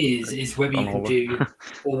issue is whether you can do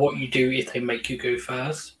or what you do if they make you go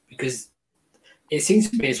first, because it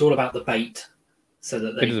seems to me it's all about the bait, so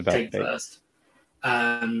that they take first.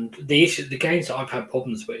 And the games that I've had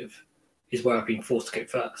problems with is where I've been forced to go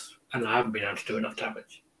first, and I haven't been able to do enough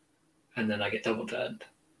damage, and then I get double turned.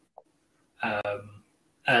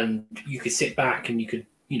 And you could sit back and you could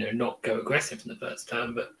not go aggressive in the first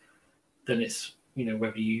turn, but then it's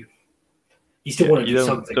whether you still want to do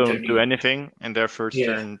something. Don't do anything, and their first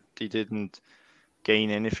turn they didn't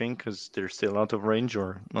gain anything because they're still out of range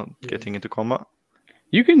or not getting into combat.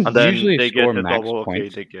 You can and then usually they score get the max double.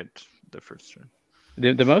 points. Okay, they get the first turn.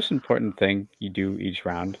 The most important thing you do each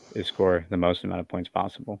round is score the most amount of points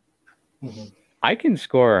possible. I can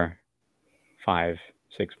score 5-6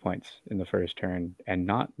 points in the first turn and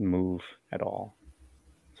not move at all.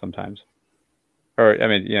 Sometimes, or I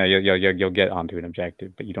mean, you'll get onto an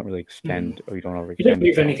objective, but you don't really extend or you don't overextend. You don't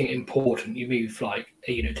move anything important. You move like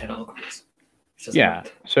 10 algorithms. Yeah.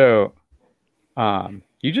 So,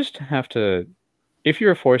 you just have to. If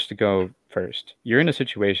you're forced to go first, you're in a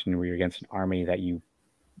situation where you're against an army that you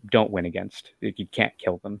don't win against. Like, you can't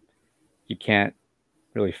kill them. You can't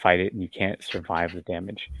really fight it, and you can't survive the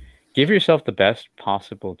damage. Give yourself the best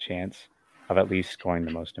possible chance of at least scoring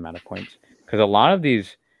the most amount of points. Because a lot of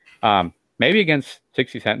these, maybe against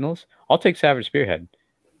 60 Sentinels, I'll take Savage Spearhead.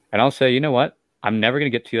 And I'll say, you know what? I'm never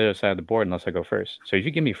going to get to the other side of the board unless I go first. So if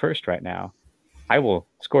you give me first right now, I will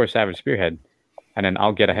score Savage Spearhead, and then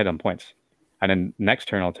I'll get ahead on points. And then next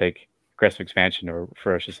turn, I'll take Aggressive Expansion or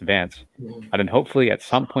Ferocious Advance. And then hopefully at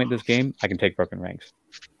some point in this game, I can take Broken Ranks.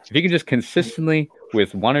 If you can just consistently,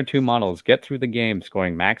 with 1 or 2 models, get through the game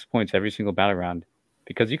scoring max points every single battle round,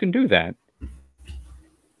 because you can do that,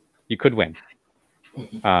 you could win.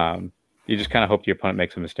 You just kind of hope your opponent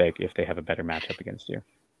makes a mistake if they have a better matchup against you.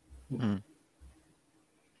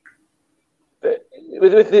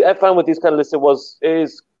 I found with these kind of lists, it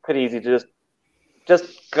is pretty easy to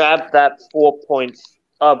just grab that 4 points,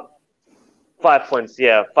 5 points,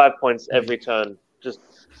 5 points every turn. Just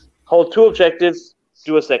hold 2 objectives,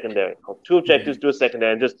 do a secondary. Hold 2 objectives, do a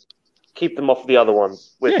secondary, and just keep them off the other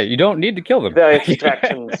ones. You don't need to kill them. Various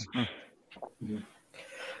distractions.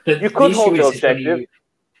 You could hold your objective,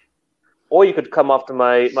 or you could come after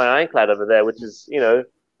my Ironclad over there, which is,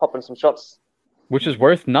 popping some shots. Which is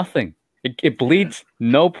worth nothing. It bleeds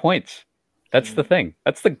no points. That's the thing.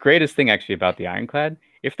 That's the greatest thing, actually, about the Ironclad.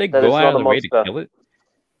 If they go out of the way to kill it,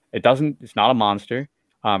 it's not a monster.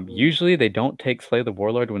 Usually they don't take Slay the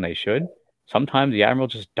Warlord when they should. Sometimes the Admiral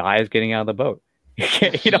just dies getting out of the boat.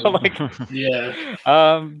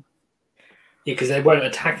 because they weren't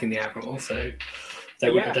attacking the Admiral, so they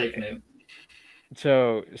wouldn't have taken him.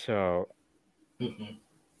 So the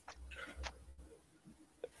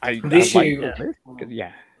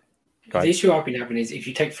issue I've been having is if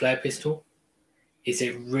you take Flare Pistol,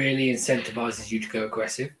 it really incentivizes you to go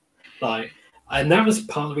aggressive. And that was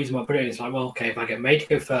part of the reason why I put it in. It's like, well, okay, if I get made to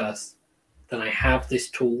go first, then I have this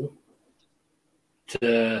tool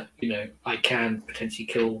to, I can potentially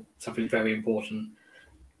kill something very important.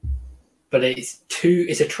 But it's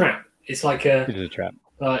a trap. It's like it is a trap.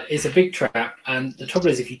 It's a big trap, and the trouble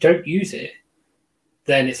is, if you don't use it,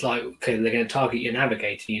 then it's like, okay, they're going to target your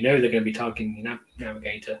navigator. They're going to be targeting your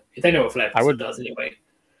navigator. If they know what Flare Pistol does anyway.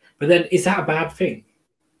 But then, is that a bad thing?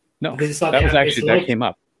 No, because it's like that came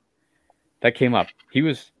up. That came up. He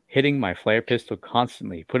was hitting my Flare Pistol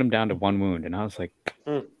constantly, put him down to 1 wound, and I was like,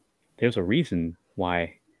 there's a reason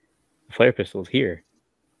why the Flare Pistol is here.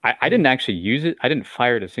 I didn't actually use it. I didn't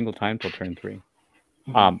fire it a single time till turn 3.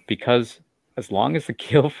 Because as long as the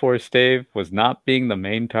Gale Force stave was not being the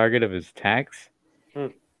main target of his attacks.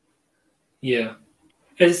 Yeah.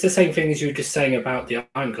 It's the same thing as you were just saying about the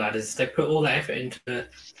Ironclad, is they put all that effort into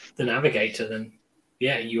the navigator, then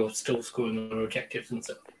you're still scoring on objectives and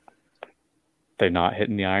stuff. They're not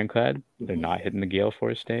hitting the Ironclad. They're not hitting the Gale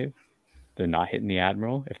Force stave. They're not hitting the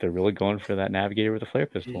Admiral if they're really going for that navigator with a Flare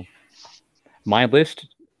Pistol. My list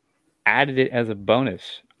added it as a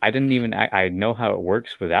bonus. I know how it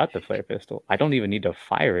works without the Flare Pistol. I don't even need to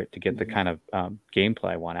fire it to get the kind of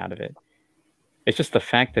gameplay I want out of it. It's just the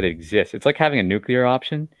fact that it exists. It's like having a nuclear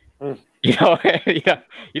option. You don't need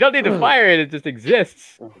to fire it. It just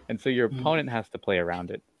exists. And so your opponent has to play around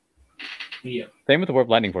it. Yeah. Same with the Warp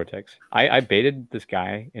Lightning Vortex. I baited this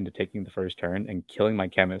guy into taking the first turn and killing my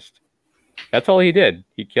chemist. That's all he did.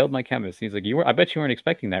 He killed my chemist. He's like, I bet you weren't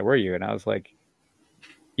expecting that, were you? And I was like,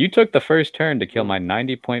 you took the first turn to kill my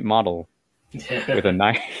 90-point model with a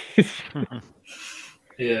knife.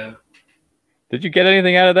 Yeah. Did you get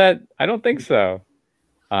anything out of that? I don't think so.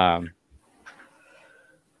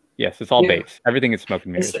 Yes, it's all baits. Everything is smoke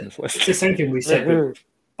and mirrors in this list. It's the same thing we said with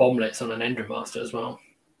bomblets on an Endrinmaster as well.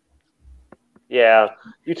 Yeah.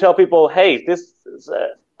 You tell people, hey, this is,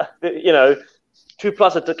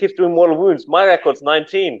 2+ it keeps doing mortal wounds. My record's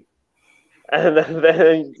 19. And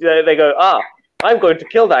then they go, I'm going to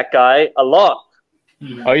kill that guy a lot.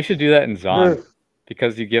 Oh, you should do that in Zon.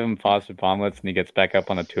 Because you give him phosphid bomblets and he gets back up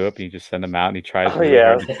on a tulip and you just send him out and he tries really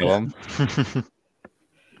hard to kill him.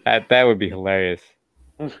 That would be hilarious.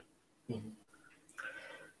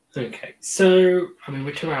 Okay, so,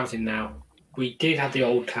 we're 2 hours in now. We did have the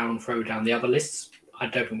Old Town throw down the other lists. I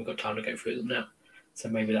don't think we've got time to go through them now. So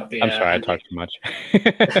maybe that'll be... I'm sorry, I talked too much.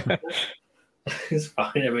 It's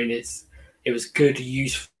fine. It was good,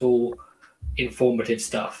 useful, informative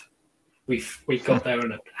stuff. we got there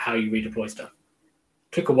on how you redeploy stuff.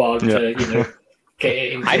 Took a while to get it into.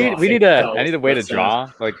 I need a way to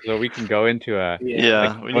draw, like, so we can go into a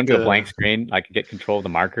go into a blank screen. I can get control of the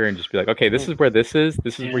marker and just be like, okay, this is where this is.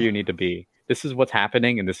 This is where you need to be. This is what's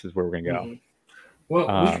happening, and this is where we're gonna go.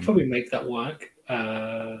 Well, we could probably make that work.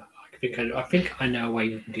 I think I know a way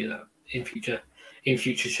we can do that in future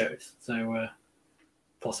shows. So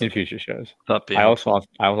possibly in future shows. I also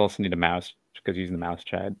need a mouse, because using the mouse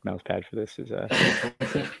pad for this is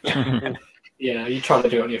yeah, you try to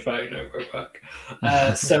do it on your phone, it won't work.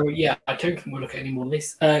 So yeah, I don't think we'll look at any more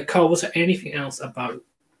lists. Carl, was there anything else about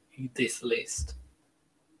this list?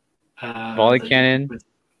 Volley cannon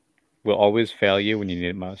will always fail you when you need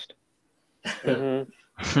it most.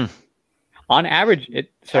 On average,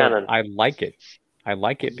 I like it. I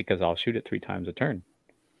like it because I'll shoot it 3 times a turn.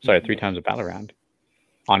 Sorry, 3 times a battle round.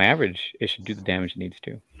 On average, it should do the damage it needs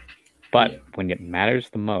to. But when it matters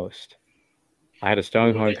the most, I had a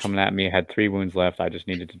Stonehorn coming at me. I had 3 wounds left. I just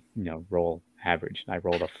needed to, roll average. And I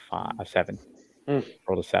rolled a 7.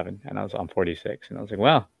 Rolled a 7, and I was on 46. And I was like,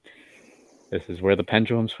 well, this is where the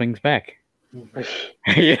pendulum swings back.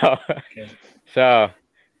 So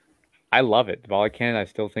I love it. Volley cannon, I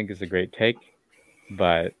still think is a great take,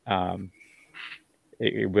 but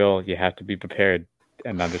you have to be prepared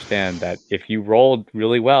and understand that if you rolled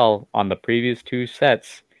really well on the previous 2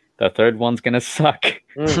 sets, the third one's gonna suck.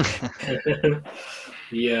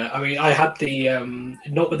 Yeah, I mean, I had the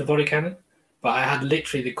not with the volley cannon, but I had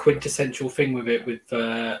literally the quintessential thing with it with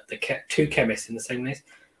the 2 chemists in the same list.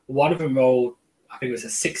 One of them rolled, I think it was a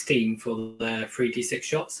 16 for the 3d6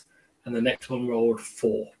 shots, and the next one rolled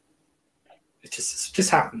 4. It just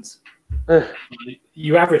happens.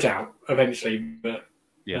 You average out eventually, but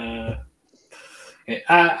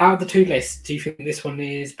out of the 2 lists, do you think this one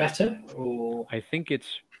is better? Or I think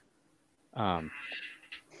it's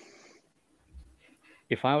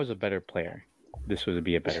if I was a better player, this would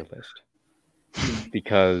be a better list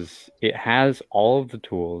because it has all of the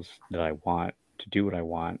tools that I want to do what I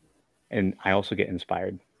want, and I also get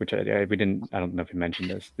inspired, which I don't know if you mentioned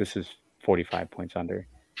this. This is 45 points under.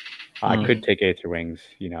 I could take Aether Wings,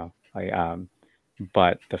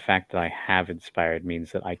 but the fact that I have inspired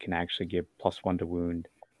means that I can actually give +1 to wound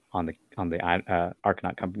on the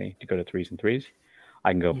Arcanaut Company to go to 3s and 3s.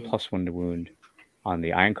 I can go +1 to wound on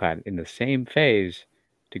the Ironclad in the same phase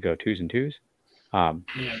to go 2s and 2s.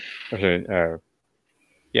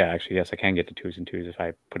 Actually, yes, I can get to 2s and 2s if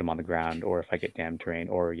I put them on the ground, or if I get damned terrain,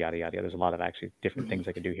 or yada yada yada. There's a lot of actually different things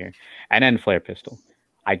I could do here, and then Flare Pistol.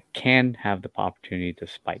 I can have the opportunity to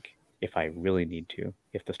spike if I really need to,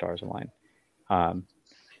 if the stars align.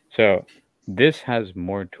 So this has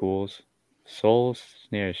more tools. Soul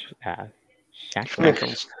Snare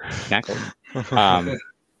Shackles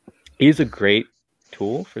is a great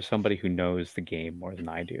tool for somebody who knows the game more than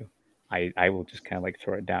I do. I will just kind of like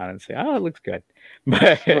throw it down and say, oh, it looks good.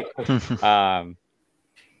 But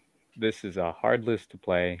this is a hard list to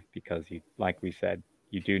play because, like we said,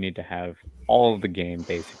 you do need to have all of the game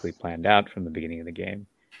basically planned out from the beginning of the game.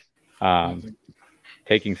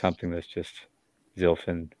 Taking something that's just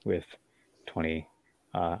Zilfin with 20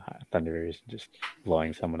 Thunderers, just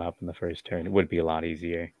blowing someone up in the first turn, it would be a lot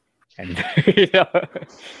easier. And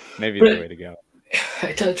maybe the way to go.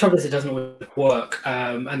 The trouble is, it doesn't always work.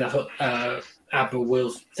 And that's what Admiral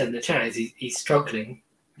Wills said in the chat, is he's struggling,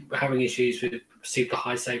 having issues with super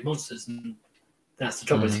high save monsters. And that's the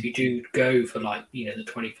trouble, is if you do go for the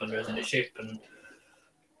 20 Thunderers in a ship, and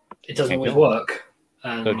it doesn't always work.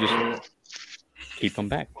 So just keep them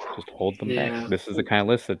back. Just hold them back. This is the kind of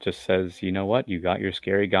list that just says, you know what? You got your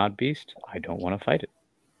scary god beast. I don't want to fight it.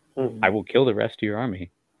 I will kill the rest of your army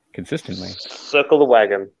consistently. Circle the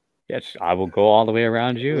wagon. Yes, I will go all the way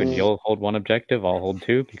around you, and you'll hold 1 objective. I'll hold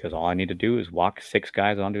 2, because all I need to do is walk 6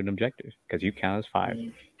 guys onto an objective, because you count as 5.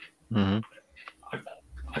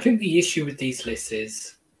 I think the issue with these lists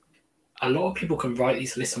is a lot of people can write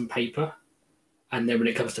these lists on paper, and then when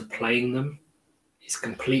it comes to playing them, it's a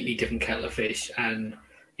completely different kettle of fish. And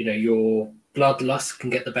your bloodlust can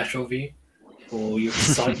get the better of you, or your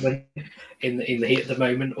excitement in the heat of the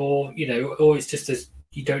moment, or it's just as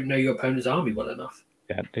you don't know your opponent's army well enough.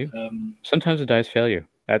 That too. Sometimes the dice fail you.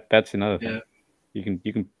 That's another thing. Yeah.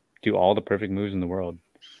 You can do all the perfect moves in the world,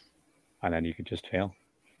 and then you can just fail.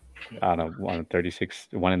 I don't know, 1 in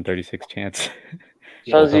 36 chance.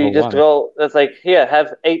 So you just roll. It's like, here,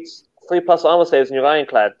 have 3+ armor saves in your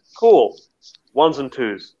Ironclad. Cool. 1s and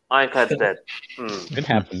 2s. Ironclad's dead. It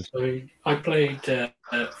happens. I played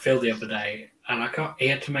Phil the other day, and he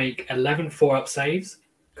had to make 11 4-up saves.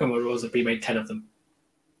 Come on, was it? He made 10 of them.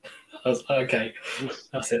 I was like, okay,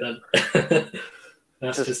 that's it then.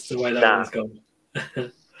 That's just the way that one's gone.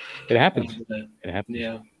 It happens. It happens.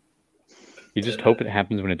 Yeah. You just hope it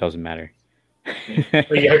happens when it doesn't matter. Yeah.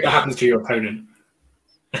 Well, you hope it happens to your opponent.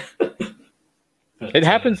 It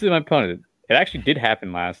happens to my opponent. It actually did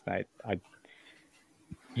happen last night.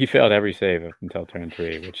 He failed every save up until turn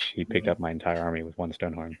 3, which he picked up my entire army with 1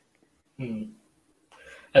 Stonehorn.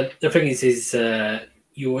 The thing is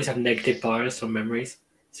you always have negative bias on memories.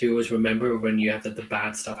 So you always remember when you have the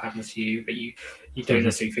bad stuff happens to you, but you don't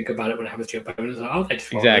necessarily think about it when it happens to your opponent. It's like, oh, they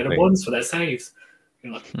just roll a ones for their saves.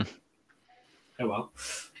 You're like, oh well.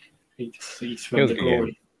 You just remember the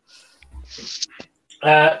glory.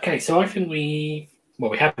 Okay, so I think we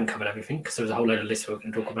haven't covered everything because there was a whole load of lists we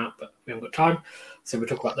can talk about, but we haven't got time. So we'll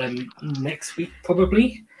talk about them next week,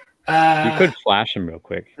 probably. You could flash them real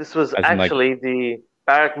quick. This was actually the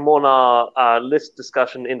Barak Mornar list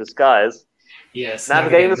discussion in disguise. Yes.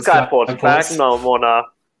 Navigating the Skyports. Barak Mornar.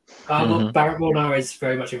 Look, Barak Mornar is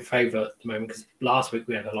very much in favour at the moment because last week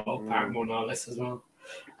we had a lot of Barak Mornar lists as well.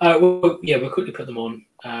 We'll quickly put them on.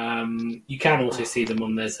 You can also see them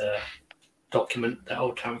on. There's a document that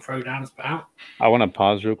Old Town Throwdown has put out. I want to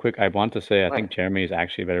pause real quick. I want to say I think Jeremy is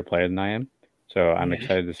actually a better player than I am. So I'm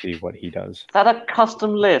excited to see what he does. Is that a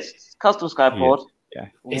custom list? Custom Skyport? Yeah.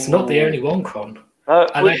 It's not the only one, Cron.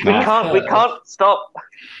 We can't stop.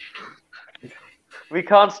 We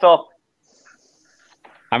can't stop.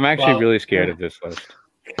 I'm actually really scared of this list.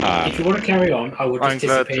 If you want to carry on, I would just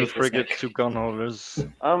disappear. Frigate 2 gunholders.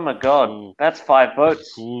 Oh my god, that's 5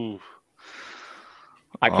 votes. Ooh.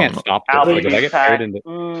 I can't stop this. Did I get carried into...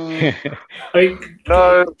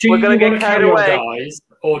 No, we're going to get carried away. Guys,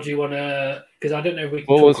 or do you want to... Because I don't know if we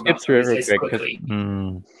can we'll skip through it real quick.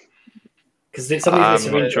 Because some of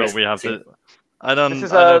these lists are sure we have to... I don't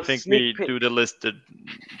think we do the listed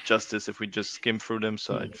justice if we just skim through them,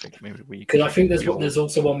 so I think maybe we... Because I think there's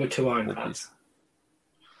also one with 2 ironclads.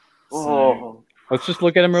 So... Let's just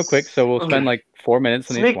look at them real quick, so we'll spend like 4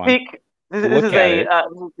 minutes on each one. Sneak peek. This is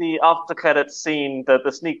the after credits scene,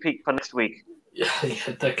 the sneak peek for next week. Yeah,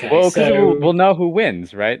 okay. Well, because we'll know who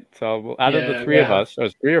wins, right? So out of the 3 of us,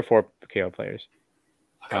 there's 3 or 4 KO players.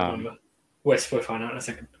 I can't remember. We'll find out in a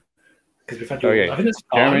second. Because we've had I think it's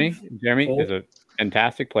Jeremy is a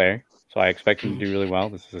fantastic player, so I expect him to do really well.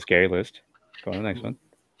 This is a scary list. Go on to the next one.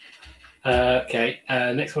 Okay,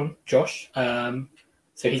 next one, Josh.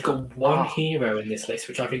 So he's got 1 hero in this list,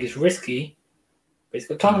 which I think is risky. But he's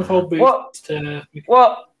got Titanfall boost.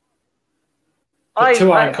 What?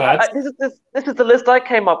 2 ironclads. This is the list I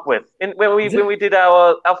came up with when we did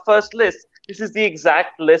our first list. This is the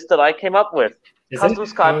exact list that I came up with. Custom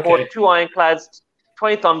Skyport, 2 ironclads,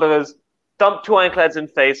 20 Thunderers, dump 2 ironclads in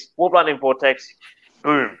face, Warp Lightning Vortex,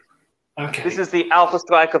 boom. Okay. This is the Alpha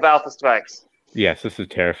Strike of Alpha Strikes. Yes, this is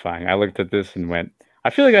terrifying. I looked at this and went, I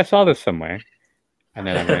feel like I saw this somewhere. And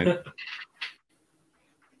then I went...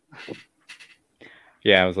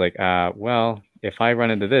 Yeah, I was like, well, if I run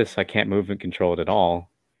into this, I can't move and control it at all.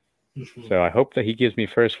 So I hope that he gives me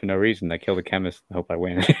first for no reason. I kill the chemist and hope I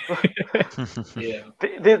win. Yeah.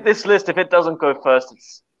 This list, if it doesn't go first,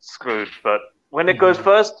 it's screwed. But when it goes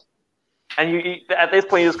first, and you at this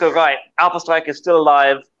point you just go, right, Alpha Strike is still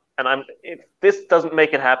alive, and if this doesn't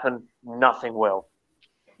make it happen, nothing will.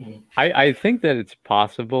 I think that it's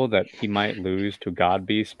possible that he might lose to God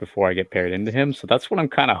Beast before I get paired into him, so that's what I'm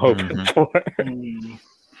kind of hoping for.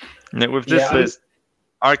 With this list,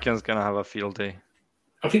 Arkan's going to have a field day.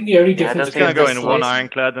 I think the only difference is he's going to go in 1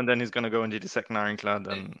 ironclad, and then he's going to go into the 2nd ironclad.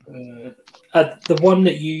 And the one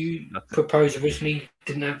that you proposed originally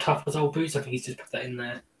didn't have tough as old boots. I think he's just put that in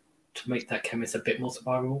there to make that chemist a bit more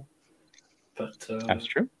survivable. But that's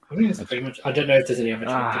true. I think that's pretty much. I don't know if there's any other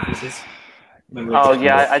differences.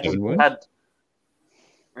 I just had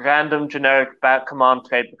random generic back command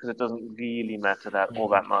trade because it doesn't really matter all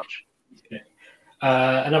that much. Okay.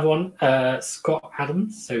 Another one, Scott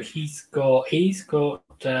Adams. So he's got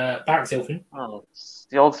Barak Sylvan. Oh, it's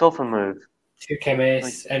the old Sylvan move. 2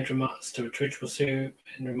 chemists, Endremaster, Triple Suit,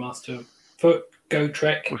 Endremaster, Foot, Go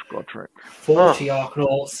Trek, 40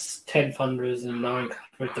 Arkanauts, 10 Thunderers, and 9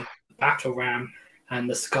 with the Battle Ram and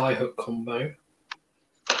the Skyhook combo.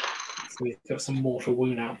 So we've got some mortal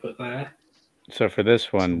wound output there. So for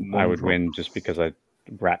this one, I would win just because I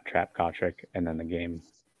rat trap Gotrek, and then the game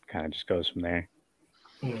kind of just goes from there.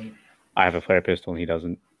 I have a flare pistol and he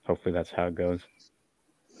doesn't. Hopefully that's how it goes.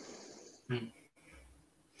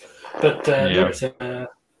 But it's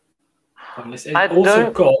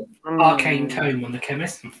also got Arcane Tome on the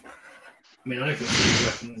chemist. I mean, I don't think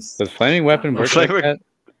weapons. Does Flaming Weapon work like that?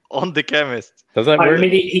 On the chemist. Does that work? I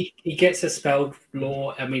mean, he gets a spelled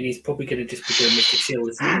law. I mean, he's probably going to just be doing Mystic Shield,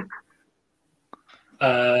 isn't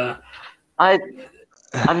he?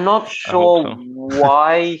 I'm not sure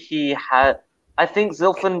why he had. I think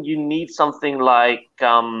Zilfin, you need something like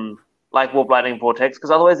Warp Lightning Vortex,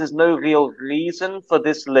 because otherwise there's no real reason for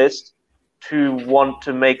this list to want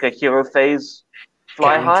to make a hero phase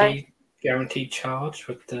fly high. Guaranteed charge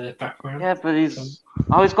with the background. Yeah, but he's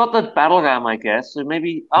got the battle ram, I guess. So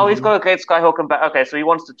maybe he's got a great Skyhawk and okay, so he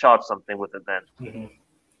wants to charge something with it then. Mm-hmm.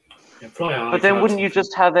 Yeah, fly high. But then wouldn't you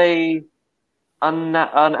just have an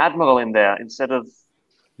admiral in there instead of?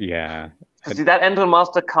 Yeah. Because that Endron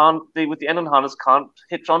Master with the Endron harness can't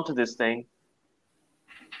hitch onto this thing.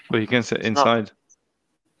 But you can sit inside.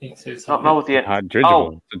 Not with the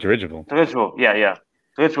dirigible. The dirigible. Dirigible, yeah.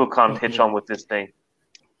 Dirigible can't hitch on with this thing.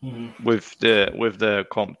 Mm-hmm. With the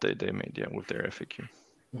comp they made, with their FAQ.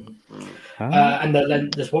 Mm-hmm. And then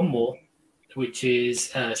there's one more, which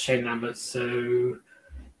is Shane Lambert. So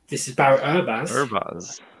this is Barrett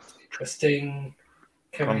Urbaz. Interesting.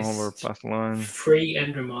 Chemist, battle line. 3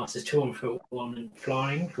 Endron Masters, 2 on foot, 1 in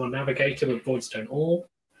flying, 1 Navigator with Voidstone Orb.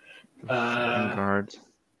 Vanguard.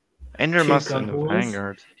 Endron Master in the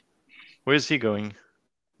Vanguard. Where's he going?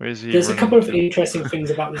 There's a couple of interesting things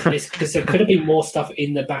about this list, because there could have been more stuff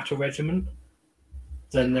in the battle regiment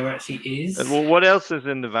than there actually is. Well, what else is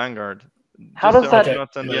in the Vanguard? How does that?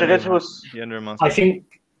 I think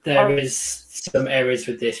there is some errors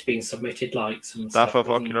with this being submitted, like some Staff of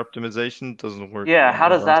Ocular Optimization doesn't work. Yeah, how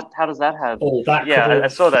does that have? Oh, that I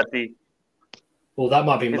saw that. Well, that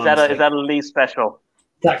might be. Is that a Lee special?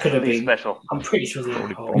 That could have been special. I'm pretty sure they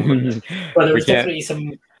were. But there was definitely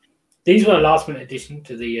some. These were a last-minute addition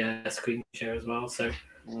to the screen share as well. So,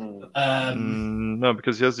 no,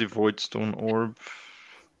 because he has the Voidstone Orb,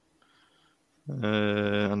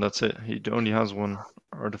 and that's it. He only has 1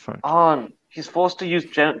 artifact. Oh, he's forced to use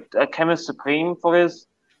Chemist Supreme for his.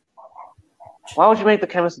 Why would you make the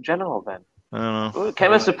Chemist General then? I don't know.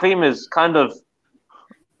 Chemist Supreme is kind of.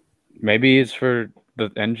 Maybe it's for the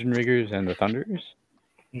Engine Riggers and the Thunderers.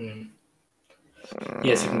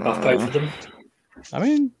 Yes, you can buff both of them. I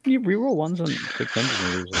mean, you reroll 1s on 6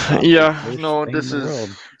 Engine Riggers. Yeah, no, this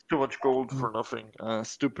is too much gold for nothing.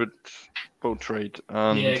 Stupid boat trade.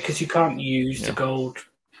 Yeah, because you can't use the gold.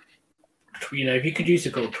 If you could use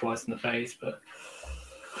the gold twice in the phase, but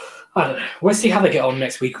I don't know. We'll see how they get on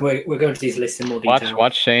next week. We're going to these lists in more detail.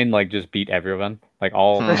 Watch Shane just beat everyone. This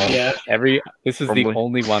is the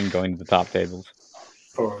only one going to the top tables.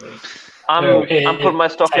 Probably. I'm putting my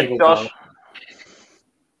stock in Josh.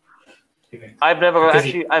 I've never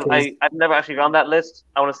actually run that list.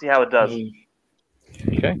 I want to see how it does.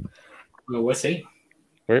 Okay. Well, we'll see.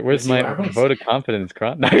 Where's my vote of confidence,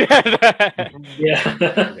 Kron?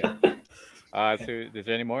 Yeah. So is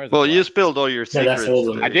there any more? Well, you spilled all your secrets. That's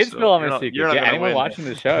all I did spill all my secrets. Anyone watching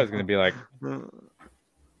the show is going to be like,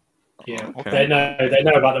 yeah, okay. They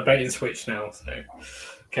know about the bait and switch now. So,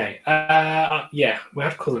 okay, we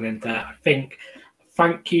have to call an end there. I think.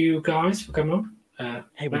 Thank you guys for coming on.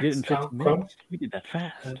 Hey, we did it in 15 minutes. We did that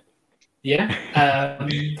fast.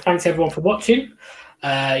 Thanks everyone for watching.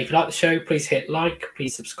 If you like the show, please hit like.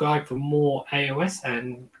 Please subscribe for more AOS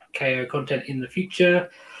and KO content in the future.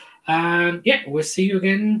 And we'll see you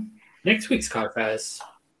again next week, Skyfares.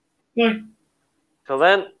 Bye. Till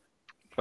then.